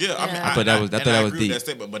something. yeah. I mean, Yeah. I thought that was agree with deep. that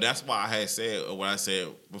statement, but that's why I had said what I said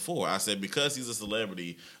before. I said because he's a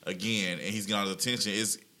celebrity again, and he's getting all the attention.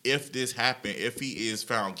 Is if this happened, if he is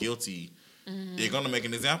found guilty, they're gonna make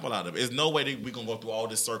an example out of it. There's no way that we gonna go through all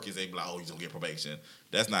this circus and be like, oh, he's gonna get probation.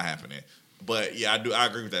 That's not happening. But yeah, I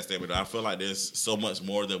agree with that statement. I feel like there's so much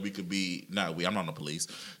more that we could be. I'm not the police.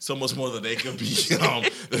 So much more that they could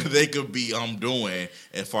be doing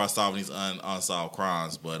as far as solving these unsolved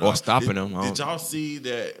crimes. But Or stopping them. Did y'all see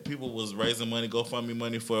that people was raising money, GoFundMe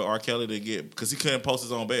money for R. Kelly to get because he couldn't post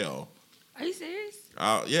his own bail? Are you serious?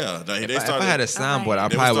 Yeah, they If started. I had a soundboard, I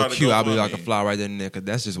They probably would started cue. I'd be like a GoFundMe. fly right there in there because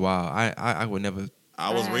that's just wild. I would never.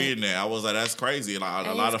 I was Right. reading that. I was like, that's crazy. Like, a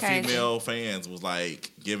That lot is of crazy. female fans was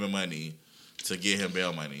like giving money to get him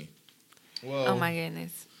bail money. Oh my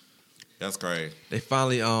goodness. That's crazy. They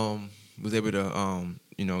finally was able to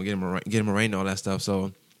get him arraigned and all that stuff.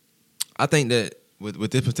 So I think that with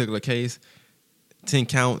this particular case, 10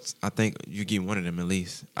 counts. I think you get one of them at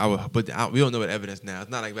least. We don't know what evidence now.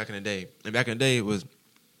 It's not like back in the day. And back in the day, it was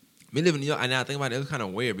me living in New York. And now I think about it, it was kind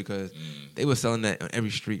of weird because they were selling that on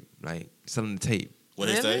every street, like selling the tape. What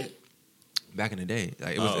they Really? say? Back in the day,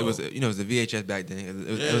 like it Oh. was it was a VHS back then. It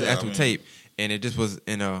was Yeah, actual I mean- tape, and it just was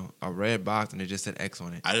in a red box, and it just said X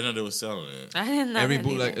on it. I didn't know they were selling it. I didn't know Every that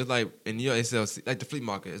bootleg, either. it's like in New York, it sells like the flea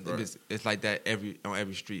market. It's, Right. it's like that on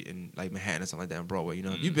every street in like Manhattan or something like that in Broadway. You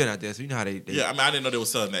know, you've been out there, so you know how they Yeah, I mean, I didn't know they were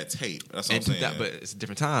selling that tape. That's what I'm saying. but it's a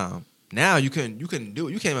different time. Now you couldn't do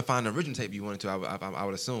it. You can't even find the original tape you wanted to. I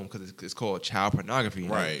would assume because it's called child pornography. You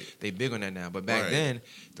know? Right. They big on that now. But back Right. then,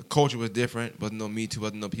 the culture was different. Wasn't no Me Too.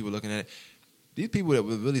 Wasn't no people looking at it. These people that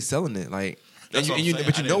were really selling it, like, That's what I'm saying.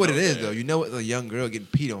 but I you know what it didn't know is that. though. You know it's a young girl getting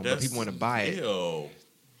peed on, but people want to buy it. Ew.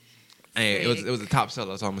 And it was a top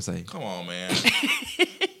seller. That's all I'm gonna say. Come on, man.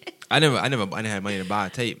 I didn't have money to buy a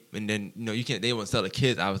tape, and then you can't. They won't sell the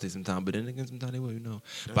kids obviously sometimes, but then again sometimes they will,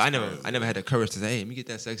 But I never crazy. had the courage to say, hey, let me get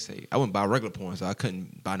that sex tape. I wouldn't buy regular porn, so I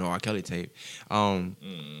couldn't buy no R. Kelly tape.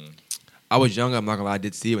 I was younger. I'm not gonna lie. I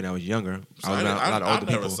did see it when I was younger. I was around a lot of older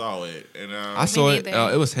I never people. saw it. And, I saw it.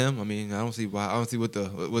 neither. It was him. I mean, I don't see why. I don't see what the.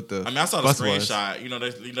 I mean, I saw the fuss was.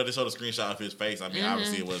 screenshot. They showed the screenshot of his face. I mean,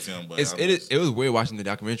 obviously it was him, but It was weird watching the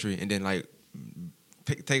documentary and then like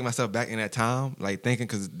taking myself back in that time, like thinking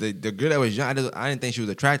because the girl that was young, I didn't think she was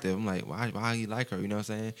attractive. I'm like, why he like her? You know what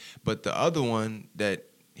I'm saying? But the other one that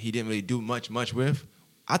he didn't really do much with,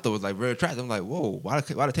 I thought was like very attractive. I'm like, whoa, why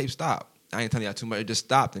the tape stop? I ain't telling y'all too much. It just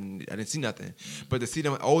stopped and I didn't see nothing. But to see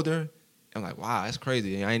them older, I'm like, wow, that's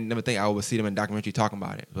crazy. I ain't never think I would see them in a documentary talking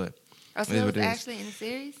about it. But so it was actually in the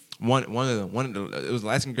series. One of them, it was the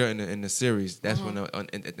last girl in the series. That's when at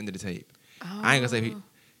the end of the tape. I ain't gonna say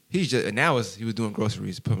he's just now he was doing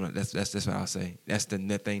groceries. That's what I'll say. That's the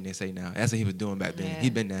thing they say now. That's what he was doing back then. Yeah. He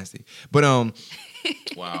been nasty. But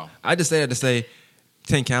Wow. I just say that to say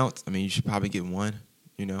 10 counts. I mean, you should probably get one.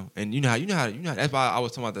 You know, and you know how that's why I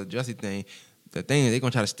was talking about the Jussie thing. The thing is they're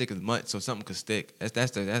gonna try to stick as much so something could stick. That's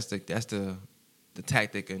the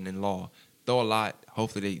tactic in law. Throw a lot.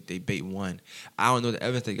 Hopefully they bait one. I don't know the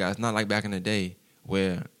evidence they got. It's not like back in the day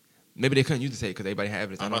where maybe they couldn't use the tape because everybody had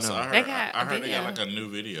evidence. I don't know. I heard they got like a new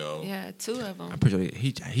video. Yeah, 2 of them. I'm pretty sure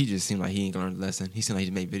he just seemed like he ain't gonna learn the lesson. He seemed like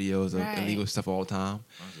he made videos of illegal stuff all the time.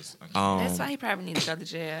 That's why he probably needs to go to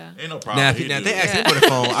jail. Ain't no problem. Now if they asked him for the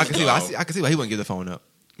phone, I can see why he wouldn't give the phone up.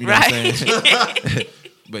 You know what I'm saying?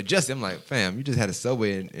 But Jussie, I'm like, fam, you just had a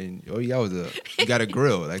Subway and you got a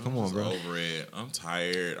grill. Like, come on, bro. Over it. I'm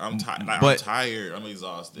tired. I'm But- tired. I'm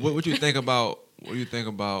exhausted. What you think about? What you think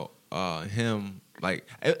about him? Like,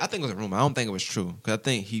 I think it was a rumor. I don't think it was true because I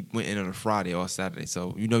think he went in on a Friday or a Saturday.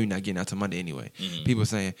 So you're not getting out till Monday anyway. Mm-hmm. People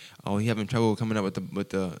saying, "Oh, he having trouble coming up with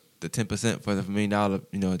the 10% for the $1 million.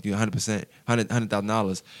 You know, $100%,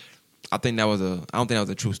 $100,000." I don't think that was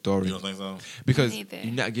a true story. You don't think so? Because Me neither.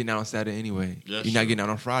 you're not getting out on Saturday anyway. That's You're not true. getting out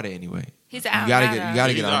on Friday anyway. He's You out.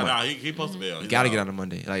 gotta get out. Nah, he supposed to be out. You gotta get out on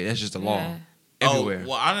Monday. Like that's just the law Yeah. everywhere. Oh,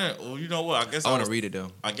 well, I didn't. Well, you know what? I guess I want was- to read it though.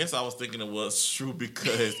 I guess I was thinking it was true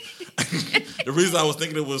because the reason I was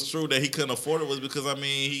thinking it was true that he couldn't afford it was because I mean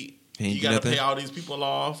He ain't you do got to nothing? pay all these people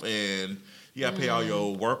off and you got to pay all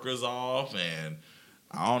your workers off and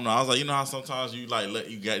I don't know. I was like, you know how sometimes you like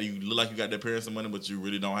you look like you got that parents some money but you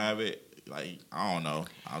really don't have it. Like I don't know.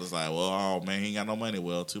 I was like, well, oh man, he ain't got no money.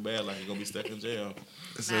 Well, too bad. Like he's gonna be stuck in jail.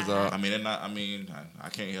 It says I mean, I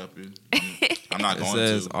can't help you. I'm not It going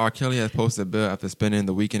says to. R. Kelly has posted a bill after spending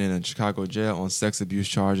the weekend in a Chicago jail on sex abuse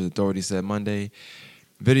charges, authorities said Monday.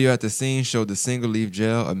 Video at the scene showed the single leave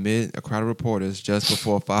jail amid a crowd of reporters just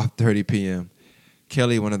before 5:30 p.m.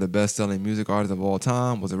 Kelly, one of the best-selling music artists of all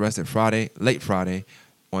time, was arrested late Friday,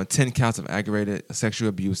 on 10 counts of aggravated sexual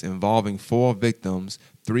abuse involving 4 victims,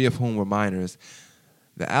 3 of whom were minors.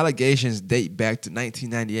 The allegations date back to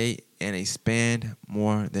 1998 and they spanned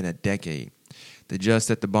more than a decade. The judge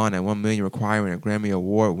set the bond at $1 million, requiring a Grammy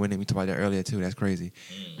Award-winning. We talked about that earlier too. That's crazy.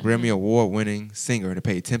 Grammy Award-winning singer to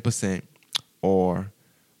pay 10% or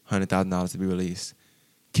 $100,000 to be released.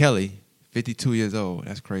 Kelly, 52 years old.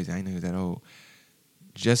 That's crazy. I didn't know he was that old.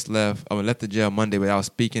 Left the jail Monday without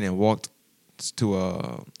speaking and walked to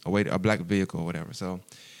a black vehicle or whatever. So,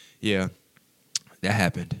 yeah, that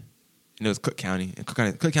happened. And it was Cook County. And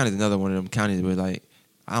Cook County is another one of them counties where like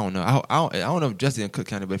I don't know. I don't know if Jussie in Cook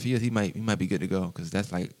County, but if he is, he might be good to go because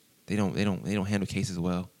that's like they don't handle cases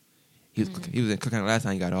well. He was in Cook County last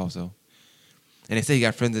time he got off. So, and they say he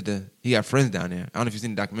got friends down there. I don't know if you've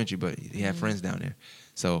seen the documentary, but he had friends down there.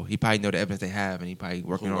 So he probably know the evidence they have, and he probably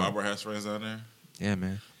working on. Robert has friends down there. Yeah,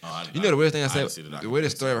 man. Oh, You know the weird thing I said? didn't see The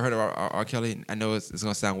weirdest story I ever heard of R. Kelly, I know it's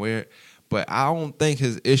going to sound weird, but I don't think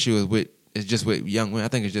his issue is just with young women. I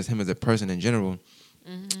think it's just him as a person in general.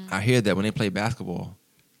 I hear that when they play basketball,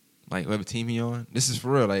 like whatever team he on, this is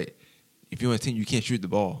for real. Like, if you're on a team, you can't shoot the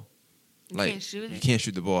ball. Like, can't shoot it? You can't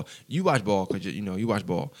shoot the ball. You watch ball because, you watch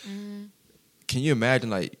ball. Can you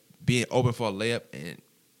imagine, like, being open for a layup and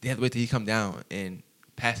they have to wait till he come down and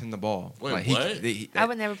passing the ball? Wait, like, what? I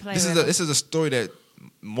would never play This with him. is a story that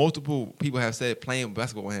multiple people have said playing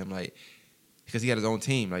basketball with him, like because he had his own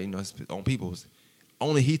team, like his own people's.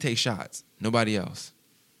 Only he takes shots, nobody else.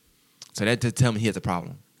 So that to tell me he has a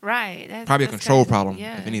problem, Right. probably a that's control crazy. problem,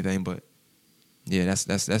 Yeah. if anything. But yeah,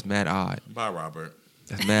 that's mad odd. Bye, Robert.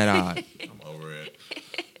 That's mad odd. I'm over it.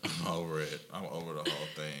 I'm over the whole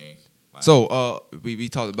thing. Like, So we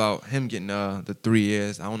talked about him getting the 3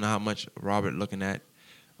 years. I don't know how much Robert looking at.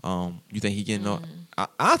 You think he getting?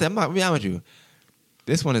 Honestly, I'm not gonna be honest with you.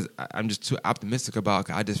 This one is I'm just too optimistic about.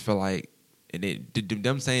 'Cause I just feel like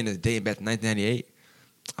them saying it's dating back to 1998.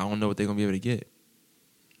 I don't know what they're gonna be able to get.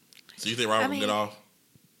 so you think Robert will get off?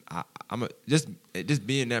 Just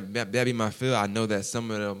being that be my feel. I know that some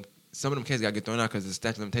of them cases gotta get thrown out because the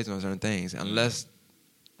statute of limitations on certain things. Unless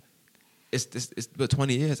it's but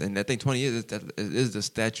 20 years, and I think 20 years is the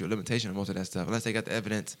statute of limitation on most of that stuff. Unless they got the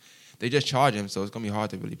evidence, they just charge him, so it's gonna be hard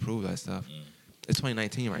to really prove that stuff. It's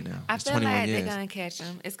 2019 right now. I It's feel 21 like years. they're gonna catch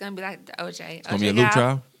him. It's gonna be like the OJ. It's gonna be a loop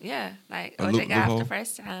trial? Yeah, like A OJ got off loophole? the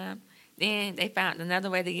first time. Then they found another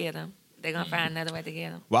way to get him. They're gonna find another way to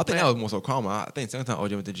get him. Well, I think But- that was more so karma. I think second time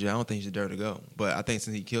OJ went to jail, I don't think he should dare to go. But I think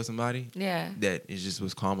since he killed somebody, Yeah. that it just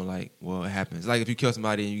was karma. Like, well, it happens. Like if you kill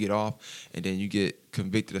somebody and you get off, and then you get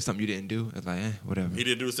convicted of something you didn't do, it's like, whatever. He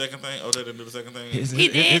didn't do the second thing. OJ didn't do the second thing. His He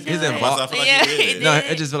did do it. involved- I feel like Yeah, he did he it. No,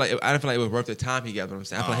 did. it just feel like I didn't feel like it was worth the time he got. What I'm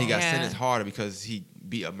saying, I feel like he got Yeah. sentenced harder because he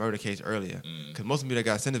beat a murder case earlier. Because most people that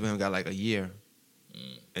got sentenced with him got like a year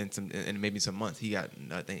and maybe some months. He got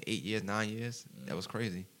I think 8 years, 9 years. That was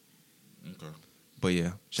crazy. Okay. But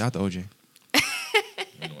yeah, shout out to OJ.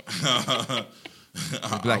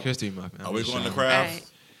 Black History Month. Man. Are we I'm going to just Kraft? Right.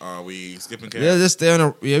 Are we skipping Kraft? Yeah, just stay on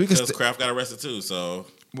the. Yeah, we can. Because Kraft got arrested too. So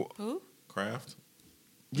Who? Kraft.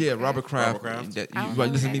 Yeah, Robert Kraft. Robert Kraft. That, I you don't like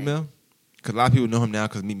know listen who to Meek that Mill? Because a lot of people know him now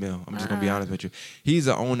because Meek Mill. I'm just gonna be honest with you. He's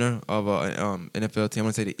the owner of a NFL team. I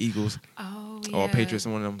want to say the Eagles Oh yeah. or Patriots,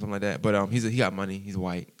 one of them, something like that. But he got money. He's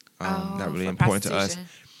white. Not really for important to us. prostitution.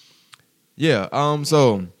 Yeah.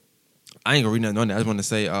 So I ain't gonna read nothing on that. I just want to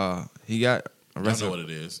say he got I don't arrested. know what it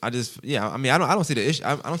is. I mean, I don't see the issue.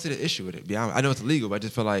 I don't see the issue with it. Be honest. I know it's illegal, but I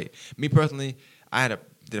just feel like me personally,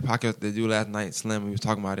 did a podcast they do last night. Slim, we was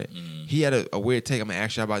talking about it. He had a weird take. I'm gonna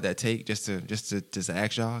ask y'all about that take just to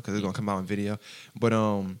ask y'all because it's gonna come out in video. But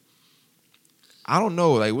I don't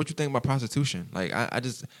know. Like, what you think about prostitution? Like, I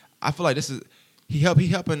feel like this is he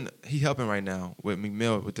helping right now with Meek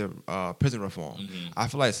Mill with the prison reform. I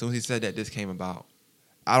feel like as soon as he said that, this came about.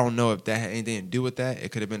 I don't know if that had anything to do with that.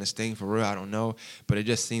 It could have been a sting for real. I don't know, but it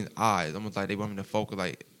just seems odd. It's almost like they want me to focus,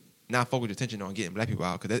 like not focus attention on getting black people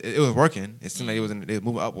out because it was working. It seemed like they was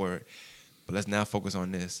moving upward, but let's now focus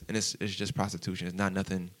on this. And it's just prostitution. It's not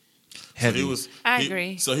nothing heavy. I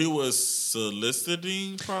agree. So he was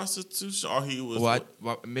soliciting prostitution, or he was.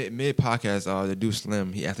 Mid podcast, the dude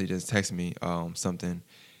Slim, he actually just texted me something,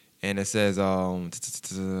 and it says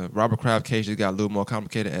Robert Kraft case just got a little more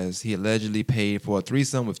complicated as he allegedly paid for a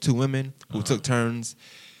threesome with two women who took turns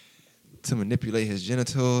to manipulate his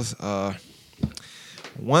genitals.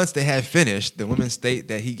 Once they had finished, the women state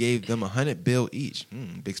that he gave them $100 bills each.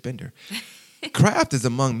 Big spender. Kraft is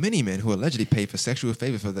among many men who allegedly paid for sexual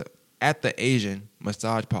favors at the Asian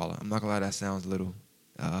massage parlor. I'm not gonna lie, that sounds a little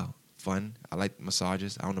fun. I like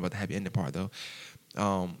massages. I don't know about the happy ending part though.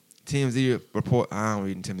 TMZ report. I don't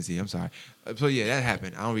read TMZ. I'm sorry. So yeah, that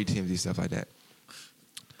happened. I don't read TMZ stuff like that.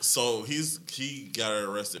 So he got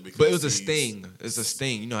arrested because. But it was a sting. It's a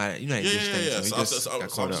sting. You know how you do stings. So So he just got I'm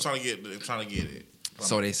caught just up. trying to get it.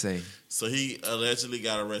 So they say. So he allegedly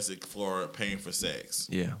got arrested for paying for sex.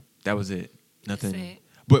 Yeah, that was it. Nothing. That's it.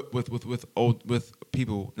 But with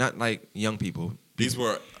people, not like young people. These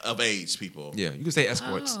were of age people. Yeah, you can say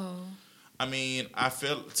escorts. Oh. I mean,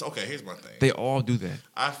 okay. Here's my thing. They all do that.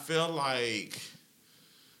 I feel like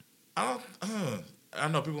I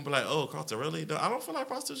know people be like, "Oh, Carlton, really?" No, I don't feel like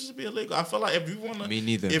prostitution should be illegal. I feel like if you want to, Me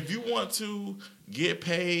neither. If you want to get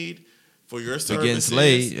paid for your For getting services,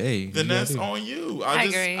 slayed, hey, then you gotta that's do it. on you. I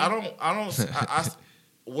agree.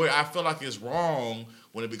 Where I feel like it's wrong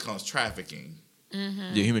when it becomes trafficking.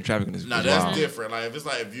 Yeah, human trafficking is Now is that's wild. different. Like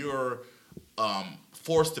if you're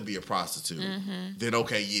forced to be a prostitute, then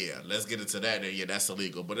okay, yeah, let's get into that. Then yeah, that's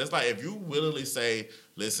illegal. But it's like if you willingly say,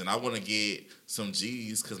 "Listen, I want to get some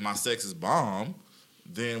G's because my sex is bomb,"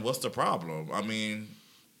 then what's the problem? I mean,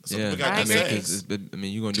 some Yeah, people got I good agree. sex.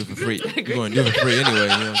 you're gonna do it for free. You're gonna do it for free anyway. You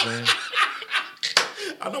know what I'm saying?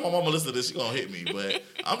 I know my mama listen to this; she gonna hit me. But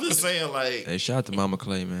I'm just saying, like, Hey, shout out to Mama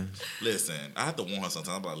Clay, man. listen, I have to warn her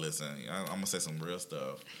sometimes. I'm like, listen, I'm gonna say some real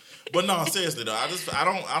stuff. But no, seriously though,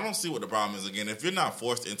 I don't see what the problem is. Again, if you're not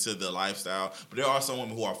forced into the lifestyle, but there are some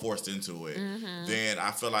women who are forced into it, then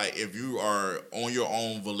I feel like if you are on your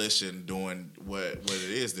own volition doing what it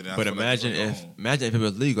is, then I But feel imagine like if it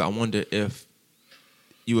was legal. I wonder if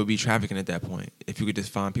you would be trafficking at that point. If you could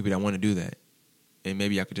just find people that want to do that, and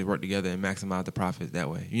maybe I could just work together and maximize the profits that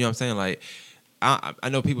way. You know what I'm saying? Like, I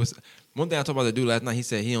know people. One thing I talked about the dude last night. He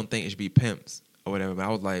said he don't think it should be pimps or whatever. But I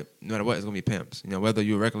was like, no matter what, it's gonna be pimps. You know, whether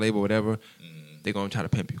you're a record label or whatever, they're gonna try to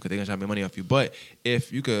pimp you because they're gonna try to make money off you. But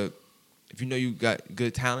if you know you got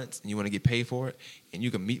good talents and you want to get paid for it, and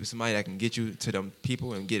you can meet with somebody that can get you to them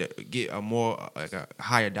people and get a more like a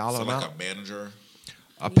higher dollar so amount. like a manager.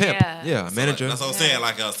 A pimp, Yeah. a manager, That's what I'm saying.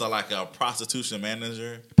 Like a prostitution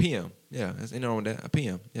manager. PM, yeah, there's nothing wrong with that. A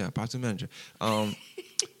PM, yeah, prostitute manager.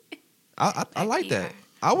 I like that.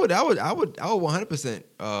 I would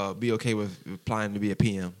 100% be okay with applying to be a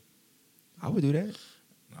PM. I would do that. No,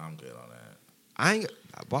 I'm good on that. I ain't.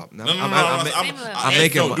 No, I'm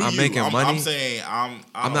making money. I'm saying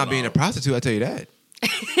I'm not being a prostitute. I tell you that.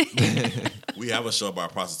 We have a show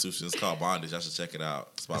about prostitution. It's called Bondage. I should check it out.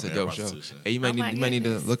 It's about That's a married dope show. prostitution. Hey, you might Oh my need to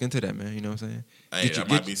goodness. look into that, man. You know what I'm saying? Hey, that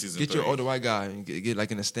might be season Get your 3. older white guy and get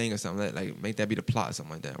like in a sting or something. Like make that be the plot or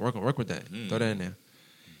something like that. Work with that. Throw that in there.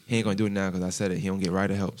 He ain't gonna do it now because I said it. He don't get right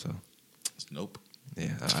or help. So Nope.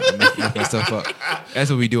 yeah, I messed myself up. That's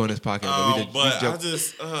what we do on this podcast. But joke.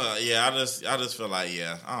 I just feel like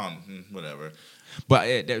whatever.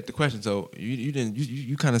 But the question. So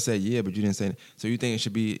you kind of said yeah, but you didn't say. So you think it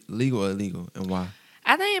should be legal or illegal, and why?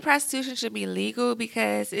 I think prostitution should be legal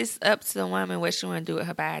because it's up to the woman what she want to do with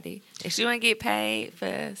her body. If she want to get paid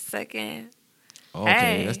for sucking, Okay,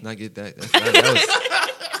 Hey. let's not get that.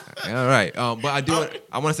 That was, all right. But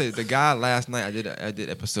I want to say the guy last night I did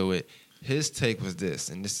episode with. His take was this,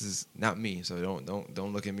 and this is not me, so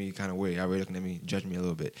don't look at me kind of weird. Y'all already looking at me, judge me a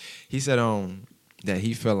little bit. He said that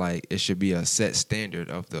he felt like it should be a set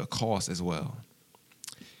standard of the cost as well.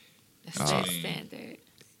 it's that standard.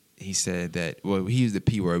 He said that he used the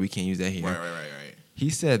P word. We can't use that here. Right.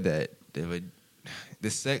 He said that the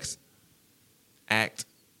sex act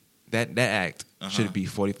that act should be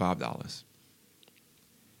 $45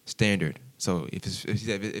 standard. So if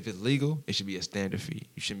it's legal, it should be a standard fee.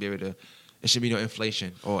 You shouldn't be able to. It should be no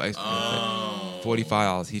inflation or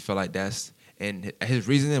 $45. He felt like that's, and his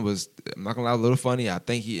reasoning was, I'm not gonna lie, a little funny. I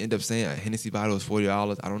think he ended up saying a Hennessy bottle was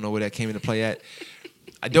 $40. I don't know where that came into play at.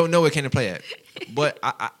 I don't know where it came into play at, but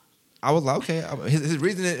I was like, okay. His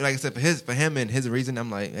reasoning, like I said, for him and his reason, I'm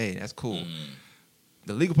like, hey, that's cool.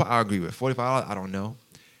 The legal part, I agree with. $45, I don't know.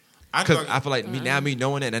 Because I feel like me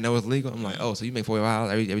knowing it and I know it's legal, I'm like, oh, so you make $45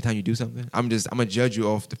 every time you do something? I'm gonna judge you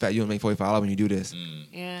off the fact you don't make $45 when you do this.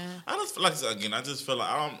 Yeah. I just feel like again. I just feel like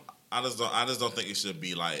I just don't think it should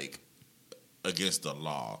be like against the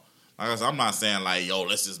law. Like I said, I'm not saying like, yo,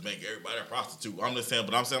 let's just make everybody a prostitute. I'm just saying,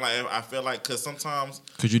 but I'm saying like I feel like because sometimes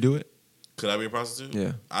Could you do it? could I be a prostitute?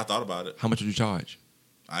 Yeah. I thought about it. How much would you charge?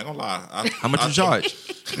 I ain't gonna lie. How much would you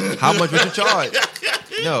charge? How much would you charge?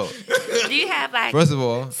 No. Do you have like First of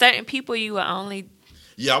all, certain people you will only?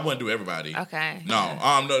 Yeah, I wouldn't do everybody. Okay.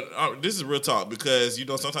 No, this is real talk because you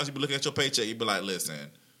know sometimes you be looking at your paycheck, you be like, listen,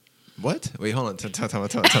 what? Wait, hold on. Tell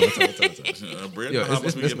me. Britt, Yo, how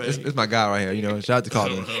much we get paid? it's my guy right here. You know, shout out to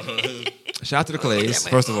Carlton. Shout out to the Clays,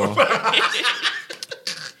 first of all.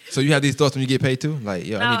 So you have these thoughts when you get paid too? Like,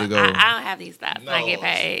 yo, I need to go. I don't have these thoughts. when I get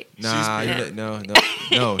paid. Nah,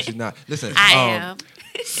 no, she's not. Listen, I am.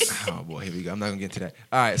 Oh boy, here we go. I'm not gonna get into that.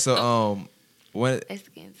 All right, so what? Let's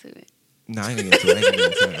get into it. No, I ain't gonna get into it.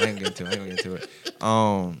 I ain't gonna get into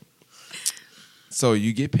it. So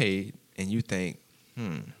you get paid and you think,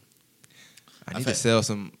 I need to sell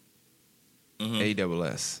some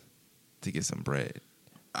AWS to get some bread.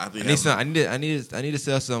 I need to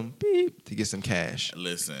sell some beep to get some cash.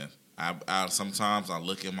 Listen, I sometimes I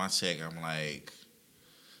look at my check, I'm like,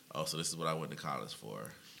 oh, so this is what I went to college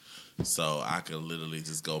for. So I could literally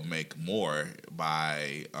just go make more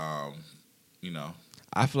by, I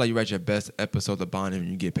feel like you write your best episode of Bonding when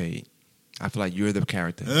you get paid. I feel like you're the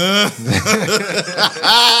character.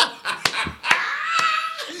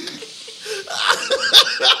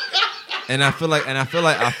 And I feel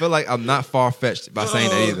like I'm not far fetched by saying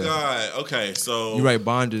that either. Oh God. Okay, so You write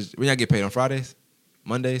bondage. When y'all get paid on Fridays,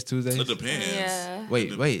 Mondays, Tuesdays. it depends. Yeah.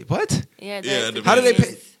 Wait, what? Yeah. Yeah, that how do they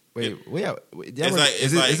depends. pay? Wait,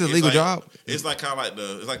 Is it a legal job? It's like kind of like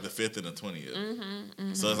it's like the 5th and the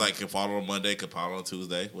 20th. So it's like could fall on Monday, could fall on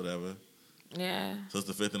Tuesday, whatever. Yeah. So it's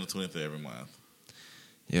the 5th and the 20th of every month.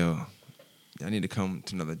 Yo, I need to come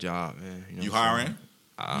to another job, man. You know You what I'm hiring? saying?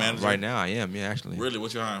 Manager? Right now, I am. Yeah, actually. Really?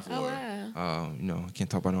 What you hiring for? Oh wow. I can't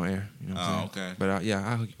talk about no air. You know what I'm saying? Okay. But yeah,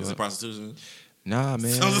 I'll hook you Is it up. prostitution? Nah,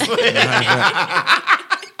 man. I'm just playing.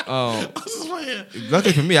 Um, I'm just playing.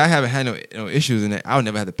 Luckily for me, I haven't had no issues in that. I'll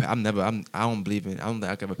never have to pay. I don't believe in. I don't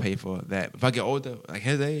think I can ever pay for that. If I get older, like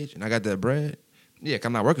his age, and I got that bread, yeah, 'cause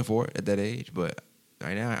I'm not working for it at that age. But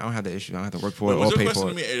right now, I don't have the issue. I don't have to work for it What's or your pay question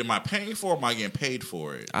for to it. me? Am I paying for it or am I getting paid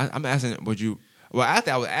for it? I'm asking, would you? Well,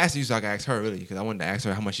 I was asking you so I could ask her really, because I wanted to ask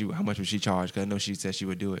her how much would she charge? Because I know she said she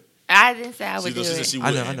would do it. I didn't say I would do She said it. she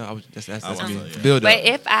I wouldn't. know. That's I me. wasn't, yeah. Build But up.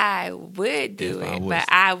 if I would do If I it, was. but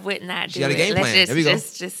I would not do She got a it. game Let's plan. There we go.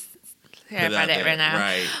 just clarify that right now.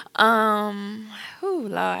 Right.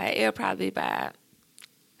 Lord, it'll probably be about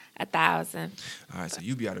 1,000. All right, so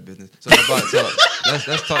you be out of business. So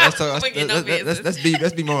let's talk. We get no business.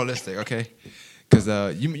 Let's be moralistic, okay? Because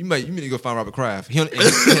you need to go find Robert Kraft.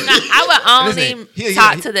 I would only Listen, he-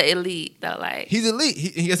 talk he- to the elite though. Like He's elite.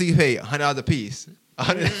 He gets to get paid $100 a piece.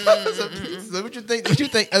 $100 a piece. So what you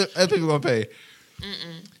think other people gonna pay?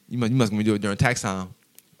 You must gonna do it during tax time.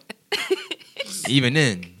 Even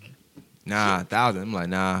then, 1,000. I'm like,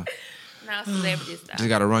 nah. house celebrities though. Just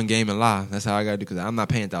got to run game and lie. That's how I got to do because I'm not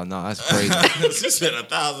paying $1,000. That's crazy. She said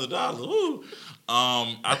 $1,000. Woo.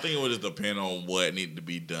 I think it would just depend on what needed to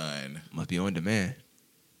be done. Must be on demand.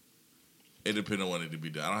 It depends on what needed to be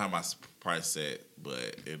done. I don't have my price set,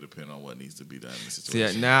 but it depends on what needs to be done in the See,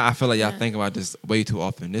 situation. now I feel like y'all think about this way too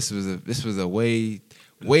often. This was a way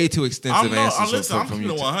too extensive answer I'm from keeping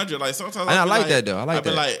you. it 100. Like sometimes I be like that, though. I like I'll be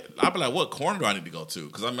that. I'll be like, what corner do I need to go to?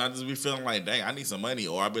 Because I just be feeling like, dang, I need some money.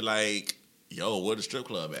 Or I'll be like, yo, where the strip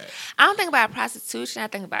club at? I don't think about prostitution. I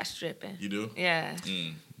think about stripping. You do? Yeah.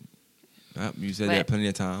 You said But- that plenty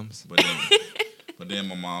of times. But then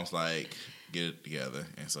my mom's like, get it together,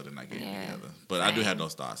 and so then I get it Yeah. together. But I do have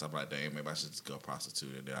those thoughts. I'm like, dang, maybe I should just go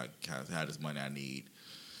prostitute, and then I kind of have this money I need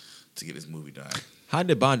to get this movie done. How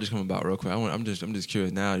did bondage come about, real quick? I'm just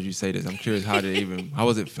curious now as you say this. I'm curious how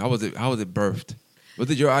was it birthed?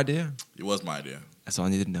 Was it your idea? It was my idea. That's all I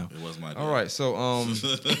need to know. It was my idea. All right, so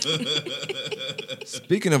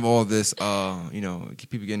speaking of all this,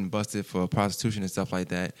 people getting busted for prostitution and stuff like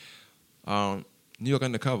that. New York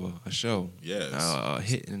Undercover, a show, Yes.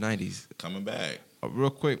 hit in the '90s. Coming back.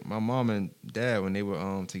 Real quick, my mom and dad, when they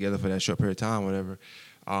were together for that short period of time, whatever,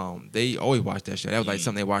 they always watched that show. That was like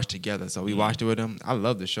something they watched together. So we watched it with them. I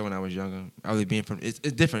loved the show when I was younger. I was being from it's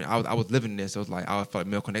different. I was living there, so it's like I felt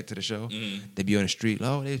more connected to the show. They be on the street.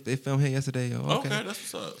 Oh, they filmed here yesterday. Oh, okay, that's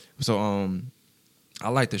what's up. So I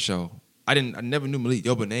liked the show. I never knew Malik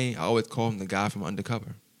Yoba's name. I always called him the guy from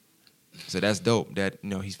Undercover. So that's dope. That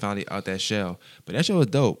he's finally out that shell. But that show was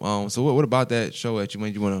dope. So what about that show that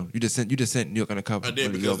you just sent New York Undercover? I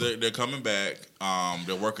did because they're coming back.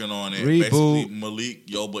 They're working on it. Reboot. Basically, Malik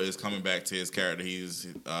Yoba is coming back to his character. He's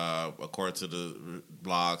according to the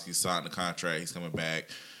blogs, he signed the contract. He's coming back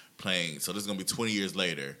playing. So this is gonna be 20 years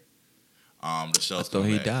later. The show's So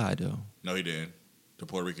coming he back. died though. No, he didn't. The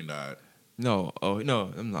Puerto Rican died. No,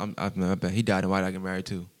 no, I bet he died in Why Did I Get Married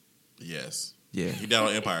too. Yes. Yeah, He died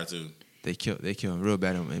on Empire too. they killed him real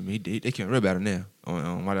bad. They killed him real bad on there.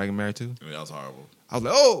 On Why Did I Get Married too. I mean, that was horrible. I was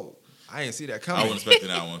like, oh, I didn't see that I coming. wasn't expecting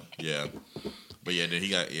that one. Yeah. But yeah, then he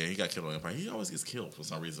got killed on Empire. He always gets killed for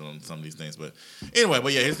some reason on some of these things. But anyway,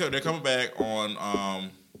 they're coming back on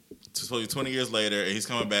supposedly 20 years later, and he's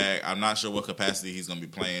coming back. I'm not sure what capacity he's gonna be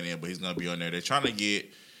playing in, but he's gonna be on there. They're trying to get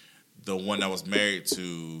the one that was married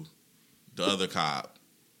to the other cop.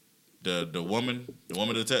 The woman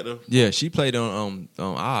detective. Yeah, she played on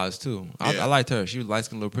Oz too. I Yeah. liked her. She was light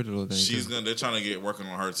skinned, little pretty little thing. They're trying to get working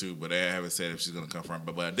on her too, but they haven't said if she's gonna come from.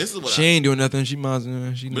 But this is what She ain't doing nothing. She might.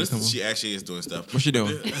 she actually is doing stuff. What's she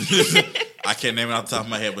doing? I can't name it off the top of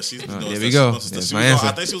my head, but she's doing there stuff. we go. She That's was my on- answer.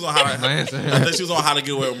 I think she was on how My answer. I think she was on How to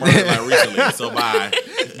Get Away with Murder like recently. So bye.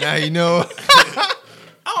 Now you know.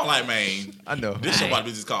 I don't like Maine. I know. This show about to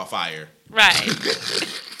be just called Fire. Right.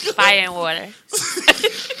 Fire and water.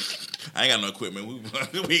 I ain't got no equipment.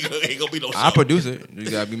 We ain't gonna be no show. I produce it. You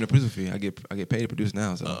gotta give me the producer fee. I get paid to produce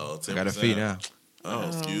now, so I got a 10%. fee now. Oh,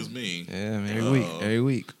 excuse me. Yeah, man, every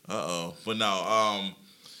week. But no,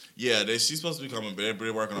 she's supposed to be coming, but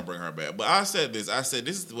they're working on bringing her back. But I said this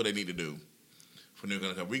is what they need to do for New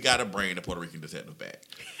York. We got to bring the Puerto Rican detective back.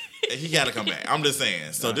 He got to come back. I'm just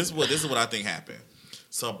saying. So this is what I think happened.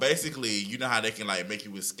 So basically, you know how they can like make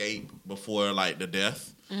you escape before like the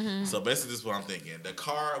death. Mm-hmm. So basically, this is what I'm thinking. The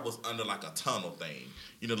car was under like a tunnel thing.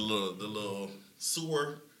 You know, the little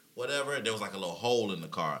sewer. Whatever, there was like a little hole in the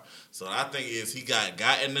car. So I think is he got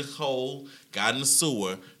in the hole, got in the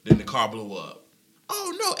sewer, then the car blew up.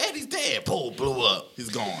 Oh no, Eddie's dead. Pull blew up. He's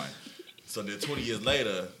gone. So then 20 years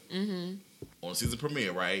later, on season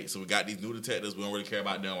premiere, right? So we got these new detectives. We don't really care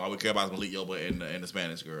about them. All we care about is Malik Yoba and the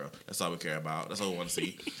Spanish girl. That's all we care about. That's all we want to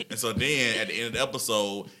see. And so then at the end of the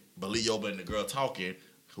episode, Malik Yoba and the girl talking.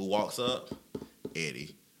 Who walks up?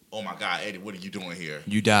 Eddie. Oh my God, Eddie, what are you doing here?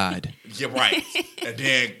 You died. Yeah, right. And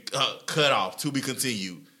then cut off. To be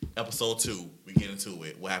continued. Episode 2. We get into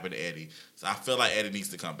it. What happened to Eddie? So I feel like Eddie needs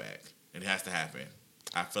to come back. It has to happen.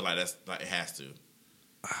 I feel like it has to.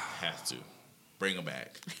 Has to. Bring him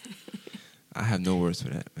back. I have no words for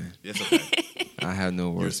that, man. It's okay. I have no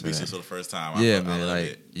You're words for speechless that. for the first time. Yeah, I man. love Like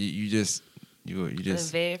it. you just The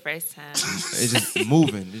very first time. it's just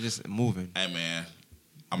moving. It's just moving. Hey, man.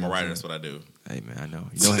 I'm a writer. That's what I do. Hey, man, I know.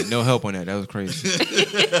 No help on that. That was crazy.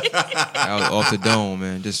 That was off the dome,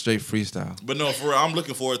 man. Just straight freestyle. But no, for real, I'm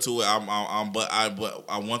looking forward to it.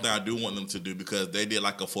 But one thing I do want them to do, because they did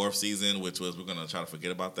like a 4th season, which was, we're gonna try to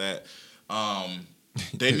forget about that.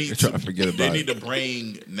 They need Try to forget about They it. need to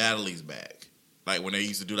bring Natalie's back. Like when they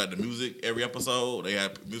used to do like the music every episode, they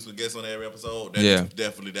had musical guests on every episode.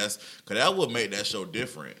 Definitely because that would make that show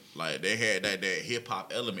different. Like they had that hip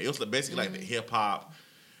hop element. It was basically like the hip hop.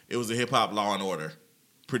 It was a hip hop Law and Order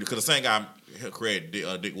pretty because the same guy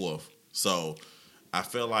created Dick Wolf. So I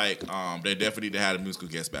feel like they definitely need to have a musical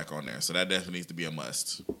guest back on there. So that definitely needs to be a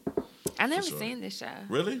must. I never sure. seen this show.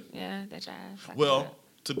 Really? Yeah, that y'all talking Well,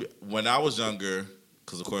 about. when I was younger,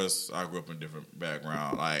 because of course I grew up in a different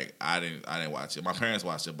background. Like I didn't watch it. My parents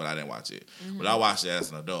watched it, but I didn't watch it. Mm-hmm. But I watched it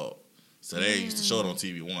as an adult. So they used to show it on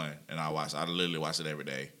TV One, and I literally watch it every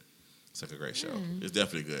day. It's like a great show. Mm. It's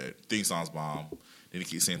definitely good. Theme song's bomb. Then you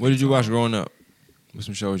keep saying. What did you watch growing up? What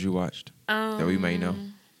some shows you watched that we may know?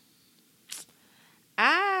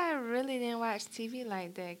 I really didn't watch TV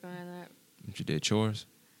like that growing up. You did chores.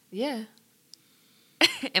 Yeah.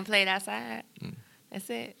 And played outside. That's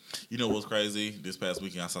it. You know what's crazy? This past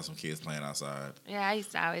weekend, I saw some kids playing outside. Yeah, I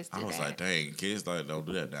used to always do that. I was like, dang, kids don't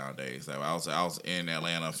do that nowadays. Like, I was in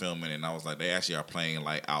Atlanta filming, and I was like, they actually are playing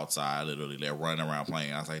like outside. Literally, they're running around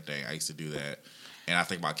playing. I was like, dang, I used to do that. And I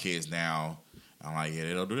think about kids now. I'm like, yeah,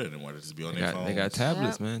 they don't do that anymore. They just be on their phones. They got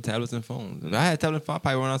tablets, man. Tablets and phones. If I had a tablet and phone, I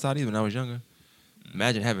probably went outside even when I was younger.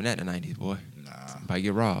 Imagine having that in the 90s, boy. Nah. Probably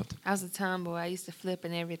get robbed. I was a tomboy. I used to flip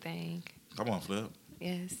and everything. Come on, Flip.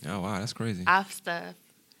 Yes. Oh, wow, that's crazy. Off stuff.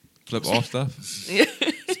 Flip off stuff?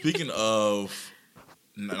 Speaking of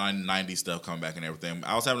 90s stuff coming back and everything,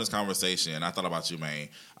 I was having this conversation, and I thought about you, man.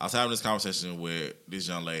 I was having this conversation with this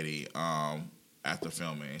young lady after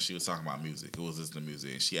filming, and she was talking about music. Who was listening to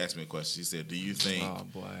music? And she asked me a question. She said, do you think... Oh,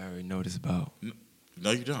 boy, I already know this about.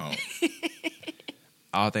 No, you don't.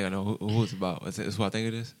 I don't think I know who it's about. Is who I think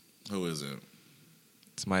it is? Who is it?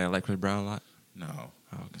 Somebody that like Chris Brown a lot? No.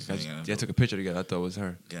 Oh, okay. I took a picture together. I thought it was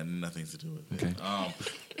her. Got nothing to do with it.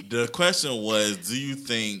 Okay. The question was, do you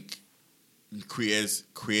think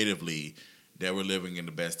creatively that we're living in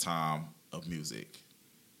the best time of music?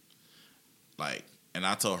 Like, and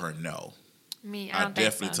I told her no. I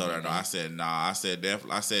definitely told her no. I said nah. I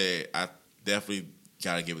definitely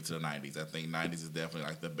gotta give it to the 90s. I think 90s is definitely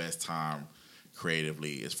like the best time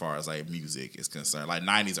creatively as far as like music is concerned. Like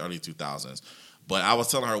 90s, early 2000s. But I was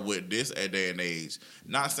telling her with this day and age,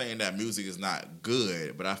 not saying that music is not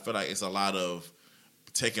good, but I feel like it's a lot of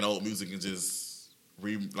taking old music and just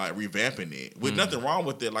revamping it. With nothing wrong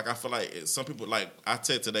with it. Like I feel like some people, like I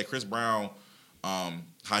said today, Chris Brown,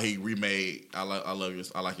 how he remade I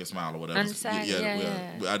Like Your Smile or whatever. Undecided,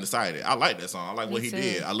 yeah. Undecided. I like that song. I like what he too.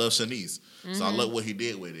 did. I love Shanice. So I love what he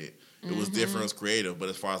did with it. It was different, it was creative, but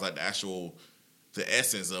as far as like the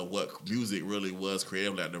essence of what music really was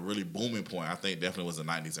creatively, like the really booming point, I think definitely was the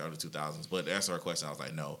 90s, early 2000s. But to answer her question, I was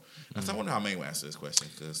like, no. I wonder how May would answer this question.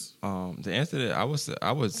 Cause the answer to that,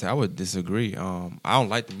 I would disagree. I don't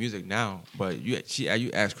like the music now, but you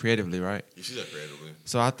asked creatively, right? Yeah, she said creatively.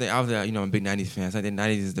 So I think I was I'm a big 90s fan. So I think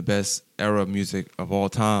 90s is the best era of music of all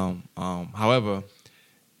time. However,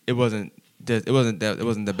 it wasn't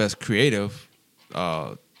the best creative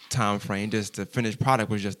time frame. Just the finished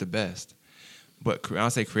product was just the best. But I don't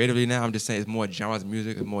say creatively now. I'm just saying it's more genres of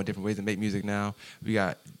music. There's more different ways to make music now. We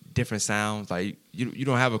got different sounds. Like you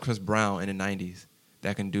don't have a Chris Brown in the 90s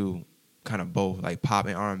that can do kind of both, like pop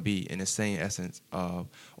and R&B in the same essence of,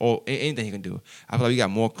 or anything he can do. I feel like we got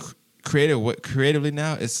more creatively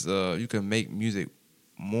now. It's you can make music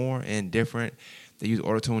more and different. They use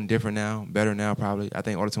autotune different now, better now probably. I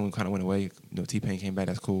think autotune kind of went away. T-Pain came back.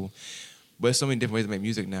 That's cool. But there's so many different ways to make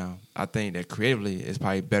music now. I think that creatively it's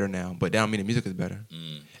probably better now, but that don't mean the music is better.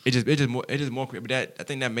 It's just more creative. But I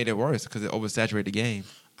think that made it worse because it oversaturated the game.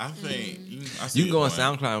 I think you can go on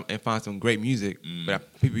SoundCloud and find some great music,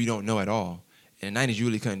 but people you don't know at all. In the 90s, you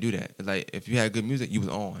really couldn't do that. It's like if you had good music, you was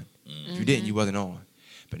on. If you didn't, you wasn't on.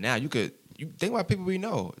 But now you think about people we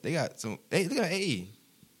know. They got some. Hey, look at AE.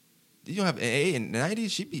 You don't have AE in the 90s.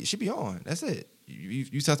 She be on. That's it.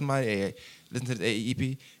 You tell somebody, hey, listen to the AE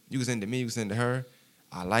EP. You can send it to me. You can send it to her.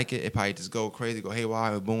 I like it. It probably just go crazy, go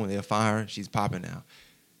haywire, boom. They'll find her. She's popping now.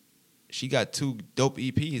 She got 2 dope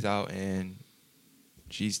EPs out, and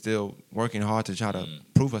she's still working hard to try to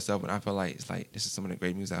prove herself. And I feel like this is some of the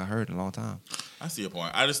great music I heard in a long time. I see your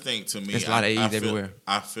point. I just think to me, there's a lot of AEs everywhere.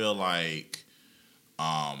 I feel like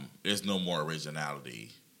there's no more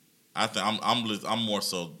originality. I think I'm more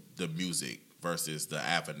so the music versus the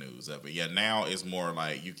avenues of it. Yeah, now it's more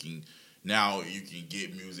like you can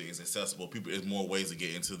get music. It's accessible. There's more ways to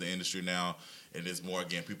get into the industry now, and there's more.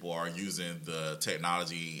 Again, people are using the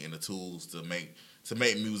technology and the tools to make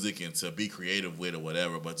music and to be creative with or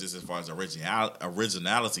whatever. But just as far as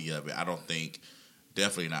originality of it, I don't think.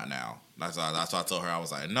 Definitely not now. That's why I told her. I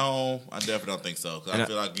was like, no, I definitely don't think so. Because I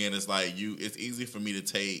feel like, again, it's like it's easy for me to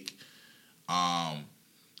take. I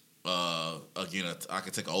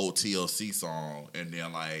could take an old TLC song and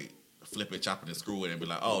then like flip it, chop it, and screw it, and be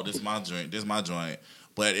like, oh, this my joint.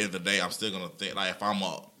 But at the end of the day, I'm still gonna think like if I'm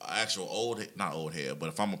a actual not old head, but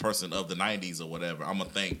if I'm a person of the '90s or whatever, I'm gonna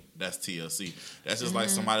think that's TLC. That's just like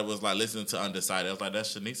somebody was like listening to Undecided. I was like,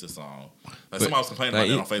 that's Shanice's song. Like somebody was complaining about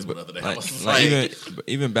that on Facebook the other day. I was like,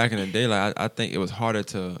 even back in the day, like I think it was harder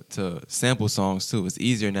to sample songs too. It's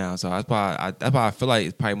easier now, so that's why I feel like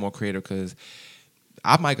it's probably more creative because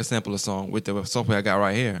I might could sample a song with the software I got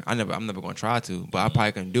right here. I'm never gonna try to, but I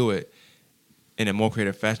probably can do it in a more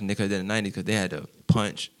creative fashion they could have done in the 90s because they had to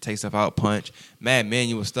punch, take stuff out, punch, mad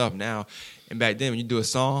manual stuff now. And back then, when you do a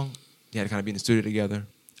song, you had to kind of be in the studio together.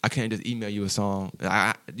 I can't just email you a song.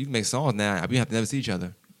 You can make songs now. We have to never see each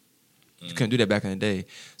other. You couldn't do that back in the day.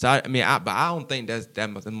 So, but I don't think that's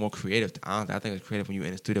much more creative. I think it's creative when you're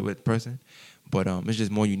in the studio with a person. But it's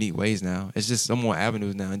just more unique ways now. It's just some more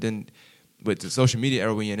avenues now. And then with the social media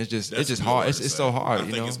era we're in, it's just hard. It's so hard. I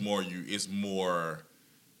think it's more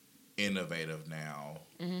innovative now,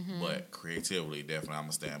 but creatively, definitely, I'm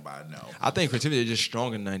gonna stand by no. I think creativity is just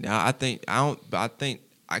stronger than 90s. I think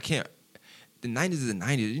I can't. The 90s is the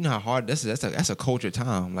 90s. You know how hard that's a culture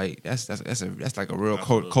time. Like that's like a real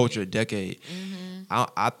culture decade.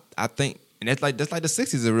 I think, and that's like the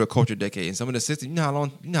 60s is a real culture decade. And some of the 60s, you know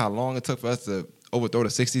how long it took for us to overthrow the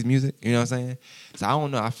 60s music. You know what I'm saying? So I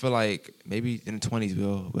don't know. I feel like maybe in the 20s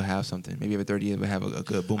we'll have something. Maybe every 30 years we'll have a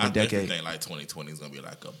good booming decade. I think like 2020 is gonna be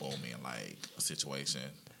like a booming like situation.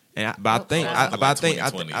 I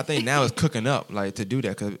think now it's cooking up like to do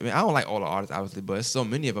that because I don't like all the artists obviously, but it's so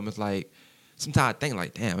many of them. It's like sometimes I think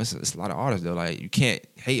like damn, it's a lot of artists though. Like you can't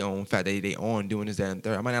hate on the fact that they on doing this, that, and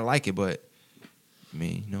third. I might not like it, but I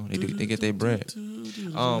mean, you know, they get their bread.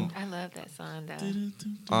 I love that song though.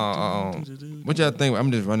 What y'all think?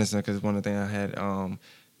 I'm just running some because one of the things I had.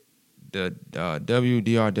 The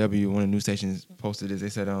WDRW, one of the news stations, posted this. They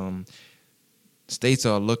said states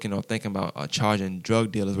are looking or thinking about charging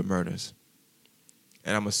drug dealers with murders,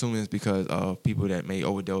 and I'm assuming it's because of people that may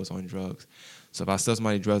overdose on drugs. So if I sell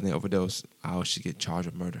somebody drugs and they overdose, I should get charged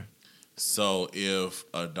with murder. So if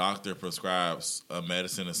a doctor prescribes a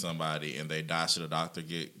medicine to somebody and they die, should a doctor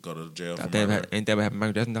go to jail for murder? Ain't that what happened to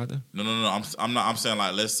Michael Jackson, doctor? No. I'm saying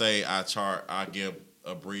like let's say I give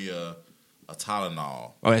Abria a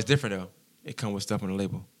Tylenol. Oh, it's different though. It comes with stuff on the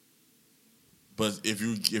label. But if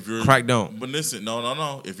you're crack don't. But listen,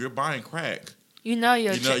 no. If you're buying crack, you know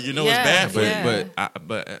it's bad for you.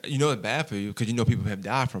 But you know it's bad for you because you know people have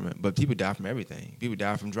died from it. But people die from everything. People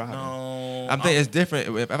die from driving. No, I'm thinking it's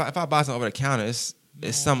different. If I buy something over the counter, it's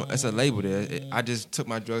a label there. I just took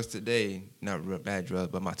my drugs today, not real bad drugs,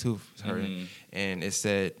 but my tooth is hurting, and it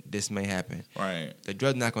said this may happen. Right. The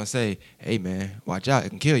drug's not gonna say, "Hey man, watch out, it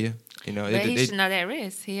can kill you." You know, but he should know that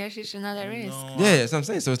risk. He or she should know that risk. Yeah, that's what I'm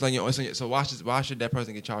saying. So it's like, so why should that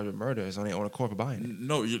person get charged with murder? It's on their own accord for buying it.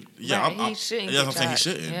 No, he shouldn't. I'm saying he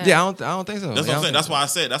shouldn't. Yeah, I don't think so. That's what I'm saying. That's why I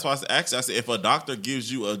said. That's why I asked. I said, if a doctor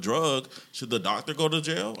gives you a drug, should the doctor go to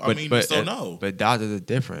jail? No. But doctors are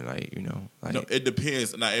different. Like you know, like, no, it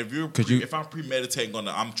depends. Now, if I'm premeditating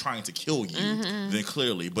I'm trying to kill you, then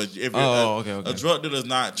clearly. But if a drug dealer is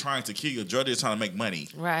not trying to kill you, a drug dealer is trying to make money.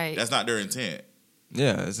 Right. That's not their intent.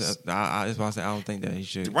 Yeah, that's why I say I don't think that he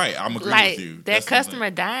should. Right, I'm agreeing with you. That customer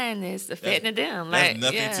dying is affecting them. That's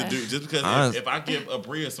nothing to do. Just because if I give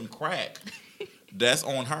Abria some crack, that's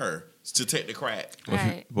on her to take the crack.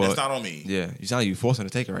 Right. That's not on me. Yeah, you sound like you forcing her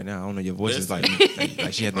to take it right now. I don't know. Your voice is like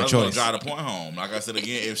she had no choice. I'm going to drive the point home. Like I said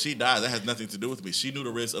again, if she dies, that has nothing to do with me. She knew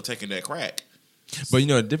the risk of taking that crack. But you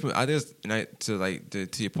know, different.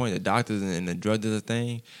 To your point, the doctors and the drug dealer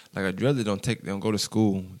thing. Like a drug dealer don't go to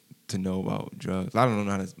school to know about drugs. A lot of them don't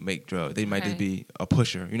know how to make drugs. They might just be a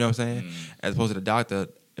pusher. You know what I'm saying? As opposed to the doctor,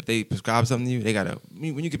 if they prescribe something to you, they gotta.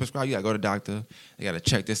 When you get prescribed, you gotta go to the doctor. They gotta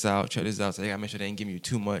check this out. So they gotta make sure they ain't giving you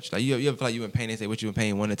too much. Like you ever feel like you in pain? They say what you in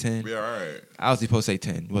pain 1 to 10. Yeah, right. I was supposed to say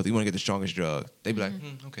 10. Well, you want to get the strongest drug. They be like,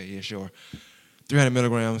 okay, yeah, sure. 300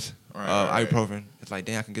 milligrams ibuprofen. It's like,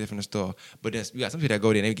 damn, I can get it from the store. But then we got some people that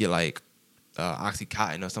go there and they get like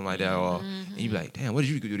Oxycontin or something like that, and you be like, damn, what did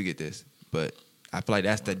you do to get this? But I feel like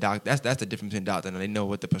that's the that's the difference between doctor and they know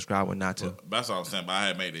what to prescribe or not to. Well, that's what I'm saying. But I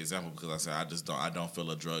had made the example because I said I don't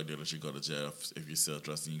feel a drug dealer should go to jail if you sell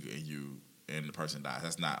drugs and the person dies.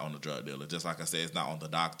 That's not on the drug dealer. Just like I said, it's not on the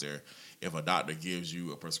doctor. If a doctor gives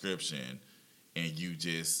you a prescription and you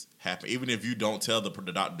just happen, even if you don't tell the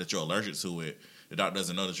doctor that you're allergic to it, the doctor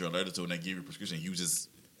doesn't know that you're allergic to it, and they give you a prescription, you just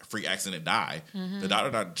freak accident die. The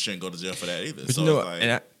doctor shouldn't go to jail for that either. But so you know, it's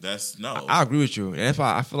like, that's no. I agree with you, and that's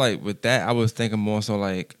why I feel like with that I was thinking more so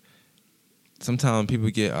like sometimes people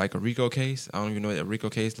get like a RICO case. I don't even know what a RICO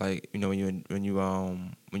case, like, you know, when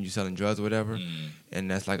you selling drugs or whatever, and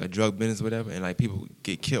that's like a drug business or whatever, and like people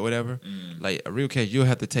get killed or whatever. Like a RICO case, you'll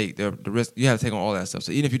have to take the risk. You have to take on all that stuff.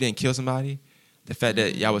 So even if you didn't kill somebody, the fact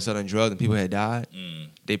that y'all was selling drugs and people had died,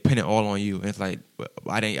 they pin it all on you. And it's like,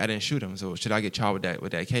 I didn't shoot them, so should I get charged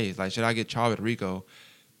with that case? Like, should I get charged with RICO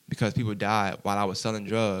because people died while I was selling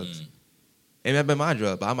drugs? It may have been my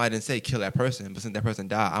drug, but I might didn't say kill that person. But since that person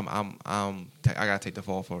died, I gotta take the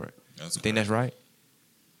fall for it. You think that's right?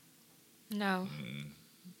 No.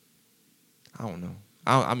 I don't know.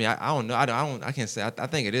 I don't know. I can't say. I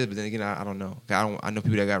think it is, but then again, I don't know. I know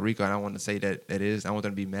people that got RICO, and I don't want to say that it is. I want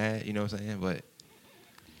them to be mad. You know what I'm saying? But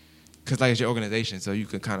because like it's your organization, so you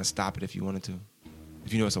can kind of stop it if you wanted to.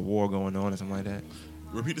 If you know it's a war going on or something like that.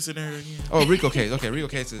 Repeat the scenario again. Oh, RICO case. Okay, RICO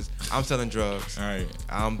case is I'm selling drugs. All right.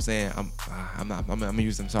 I'm saying I'm gonna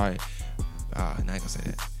use them. Sorry, not gonna say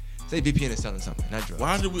that. Say VPN is selling something, not drugs.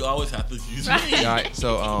 Why do we always have to use Right. it? All right,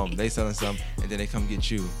 so they selling something, and then they come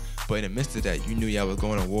get you. But in the midst of that, you knew y'all was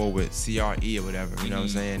going to war with CRE or whatever. You know what I'm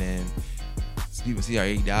saying? And people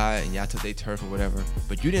CRE died, and y'all took their turf or whatever.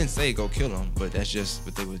 But you didn't say go kill them. But that's just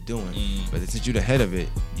what they was doing. But since you the head of it,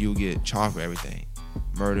 you get charged for everything.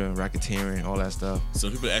 Murder, racketeering, all that stuff. So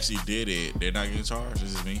people that actually did it, they're not getting charged.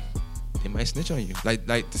 This is me. They might snitch on you, like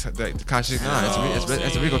the Tekashi 6ix9.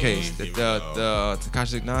 That's a RICO case. The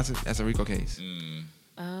Tekashi 6ix9, that's a RICO case.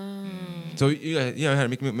 So you ever had a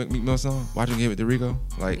Meek Mill song? Watch him give it to RICO.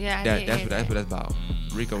 Like Yeah, that's what that's about.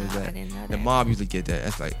 RICO is I that. didn't know The that. mob usually get that.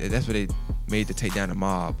 That's what they made to take down the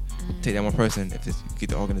mob. Take down one person. If it's, get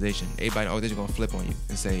the organization, everybody in the organization gonna flip on you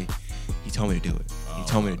and say, "He told me to do it. He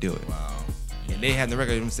told me to do it." Wow. And they have the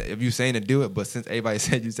record of you saying to do it, but since everybody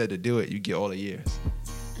said you said to do it, you get all the years.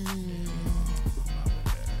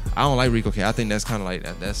 I don't like RICO case. I think that's kind of like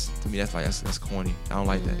that. That's to me. That's corny. I don't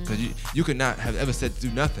like that because you could not have ever said to do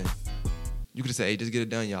nothing. You could have said, "Hey, just get it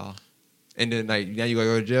done, y'all," and then like now you gotta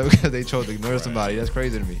go to jail because they chose to murder somebody. That's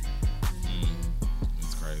crazy to me.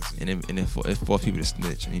 It's crazy. And then it forced people to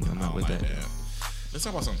snitch. And, I'm not with that. Let's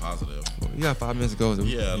talk about something positive. Well, you got 5 minutes to go. So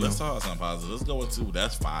Yeah, let's talk about something positive. Let's go into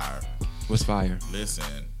That's Fire. What's fire? Listen,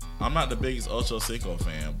 I'm not the biggest Ocho Cinco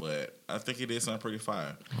fan, but I think he did something pretty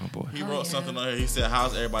fire. Oh boy. He wrote something on here. He said,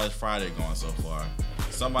 "How's everybody's Friday going so far?"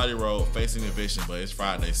 Somebody wrote, "Facing eviction, but it's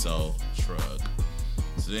Friday, so shrug."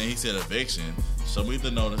 So then he said, "Eviction, show me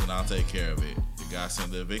the notice and I'll take care of it." The guy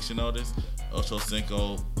sent the eviction notice. Ocho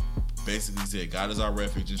Cinco basically said, "God is our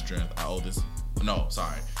refuge and strength. I owe this." No,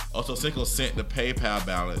 sorry. Ocho Cinco sent the PayPal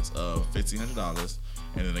balance of $1,500,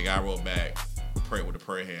 and then the guy wrote back, pray with the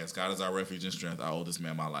prayer hands, "God is our refuge and strength. I owe this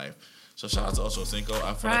man my life." So shout out to Ocho Cinco.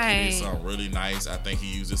 I feel like he did something really nice. I think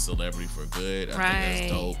he used his celebrity for good. I think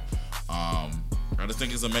that's dope. I just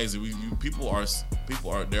think it's amazing. People are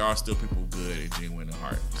there are still people good and genuine in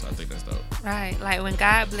heart. So I think that's dope. Right. Like when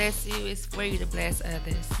God bless you, it's for you to bless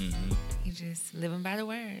others. You just living by the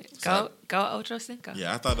word. Go Ocho Cinco.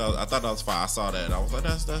 Yeah, I thought that was fine. I saw that and I was like,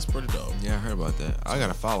 that's pretty dope. Yeah, I heard about that. I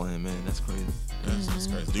gotta follow him, man. That's crazy. That's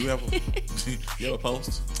crazy. Do you have a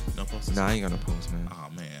post? No post? Nah, I ain't got no post, man. Oh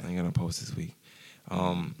man. I ain't got no post this week.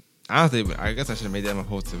 Honestly, I guess I should have made that my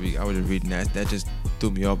post this week. I was just reading that. That just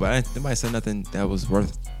threw me off. But nobody said nothing that was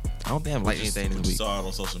worth. I don't think I've liked anything this You week. saw it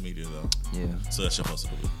on social media though. Yeah. So that's your post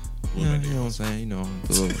of the week. Yeah, you know what I'm saying? A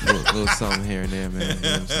little something here and there, man. You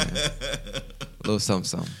know what I'm saying? A little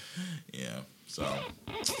something. Yeah. So.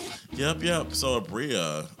 Yep. So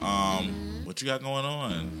Abria, what you got going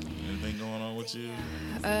on? Anything going on with you?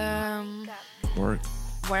 Work.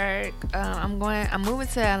 I'm moving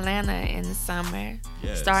to Atlanta in the summer.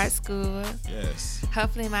 Yes. Start school. Yes.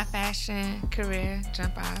 Hopefully my fashion career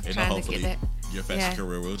jump off. And Trying hopefully to get that. your fashion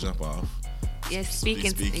career will jump off. Yes, Speak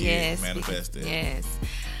it, manifest it. Yes.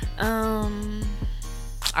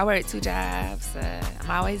 I work 2 jobs. I'm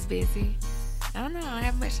always busy. I don't know. I don't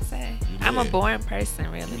have much to say. I'm a boring person,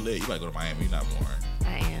 You really. lit. You might go to Miami. You're not boring.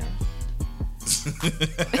 I am.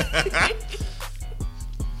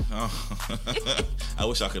 I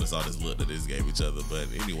wish I could have saw this look that they just gave each other. But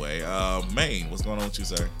anyway, Maine, what's going on with you,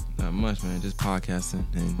 sir? Not much, man. Just podcasting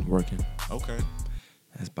and working. Okay.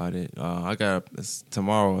 That's about it. I got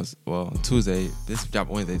Tuesday. This job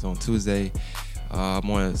Wednesday's on Tuesday. I'm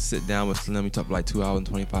gonna sit down with Slim. We talk for like 2 hours and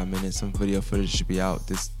 25 minutes. Some video footage should be out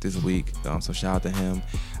this week. So shout out to him.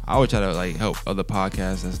 I always try to like help other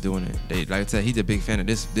podcasts that's doing it. They, like I said, he's a big fan of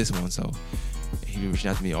this one. So he be reaching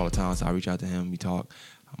out to me all the time. So I reach out to him. We talk.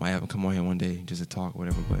 I might have him come on here one day just to talk,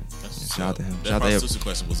 whatever. But shout out to him. That prostitution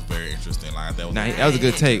question was very interesting. Like that was a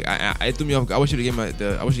good take. It threw me off. I wish you gave me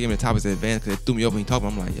the topics in advance because it threw me off when he talked.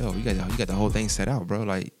 I'm like, yo, you got the whole thing set out, bro.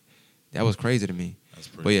 Like that was crazy to me. That's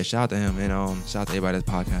pretty. But yeah, shout out to him and shout out to everybody that's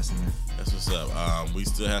podcasting, man. That's what's up. We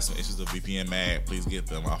still have some issues with VPN Mag. Please get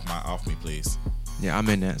them off me, please. Yeah, I'm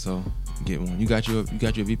in that, so get one. You got your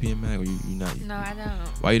VPN Mag or you not? No, I don't.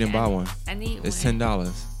 Why you didn't buy one? I need It's one.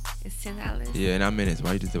 $10. It's $10. Yeah, and I'm in it. So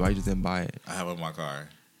why you just didn't buy it? I have it in my car.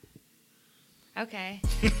 Okay.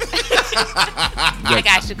 I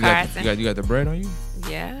got you, Carson. You got the bread on you?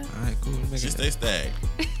 Yeah. All right, cool. She stay stacked.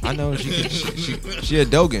 I know she a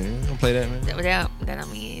Dogan. Don't play that, man. That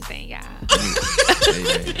don't mean anything, y'all.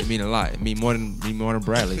 Hey, it mean a lot. It mean more than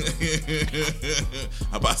Bradley.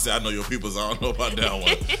 I'm about to say I know your peoples. I don't know about that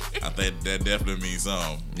one. I think that definitely means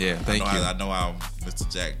something. Yeah, thank you. I know how Mr.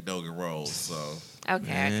 Jack Dogan rolls. So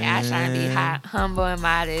Okay. I try to be humble and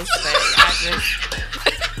modest, but I just.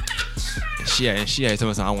 She had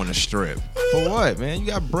told me I want to strip. For what, man? You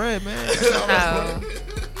got bread, man. No.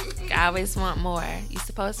 I always want more. You're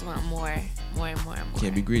supposed to want more and more and more.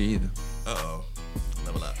 Can't be greedy either.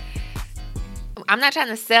 Level up. I'm not trying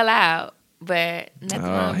to sell out, but nothing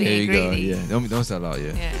wrong with here being you greedy. go. Yeah, don't sell out.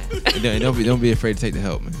 Yeah. Yeah. And don't be afraid to take the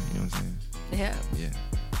help, man. You know what I'm saying? The help. Yeah.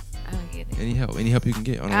 I don't get it. Any help you can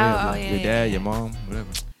get on the way up. Like your dad, your mom, whatever.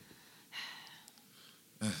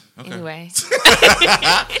 Okay. Anyway.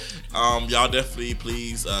 Y'all definitely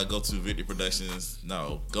please go to Victory Productions.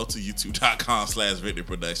 No, go to youtube.com/Victory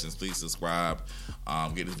Productions. Please subscribe.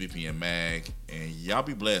 Get this VPN Mag. And y'all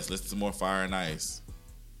be blessed. Listen to more Fire and Ice.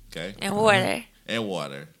 Okay? And water. And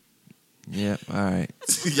water. Yeah, all right.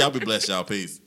 Y'all be blessed, y'all. Peace.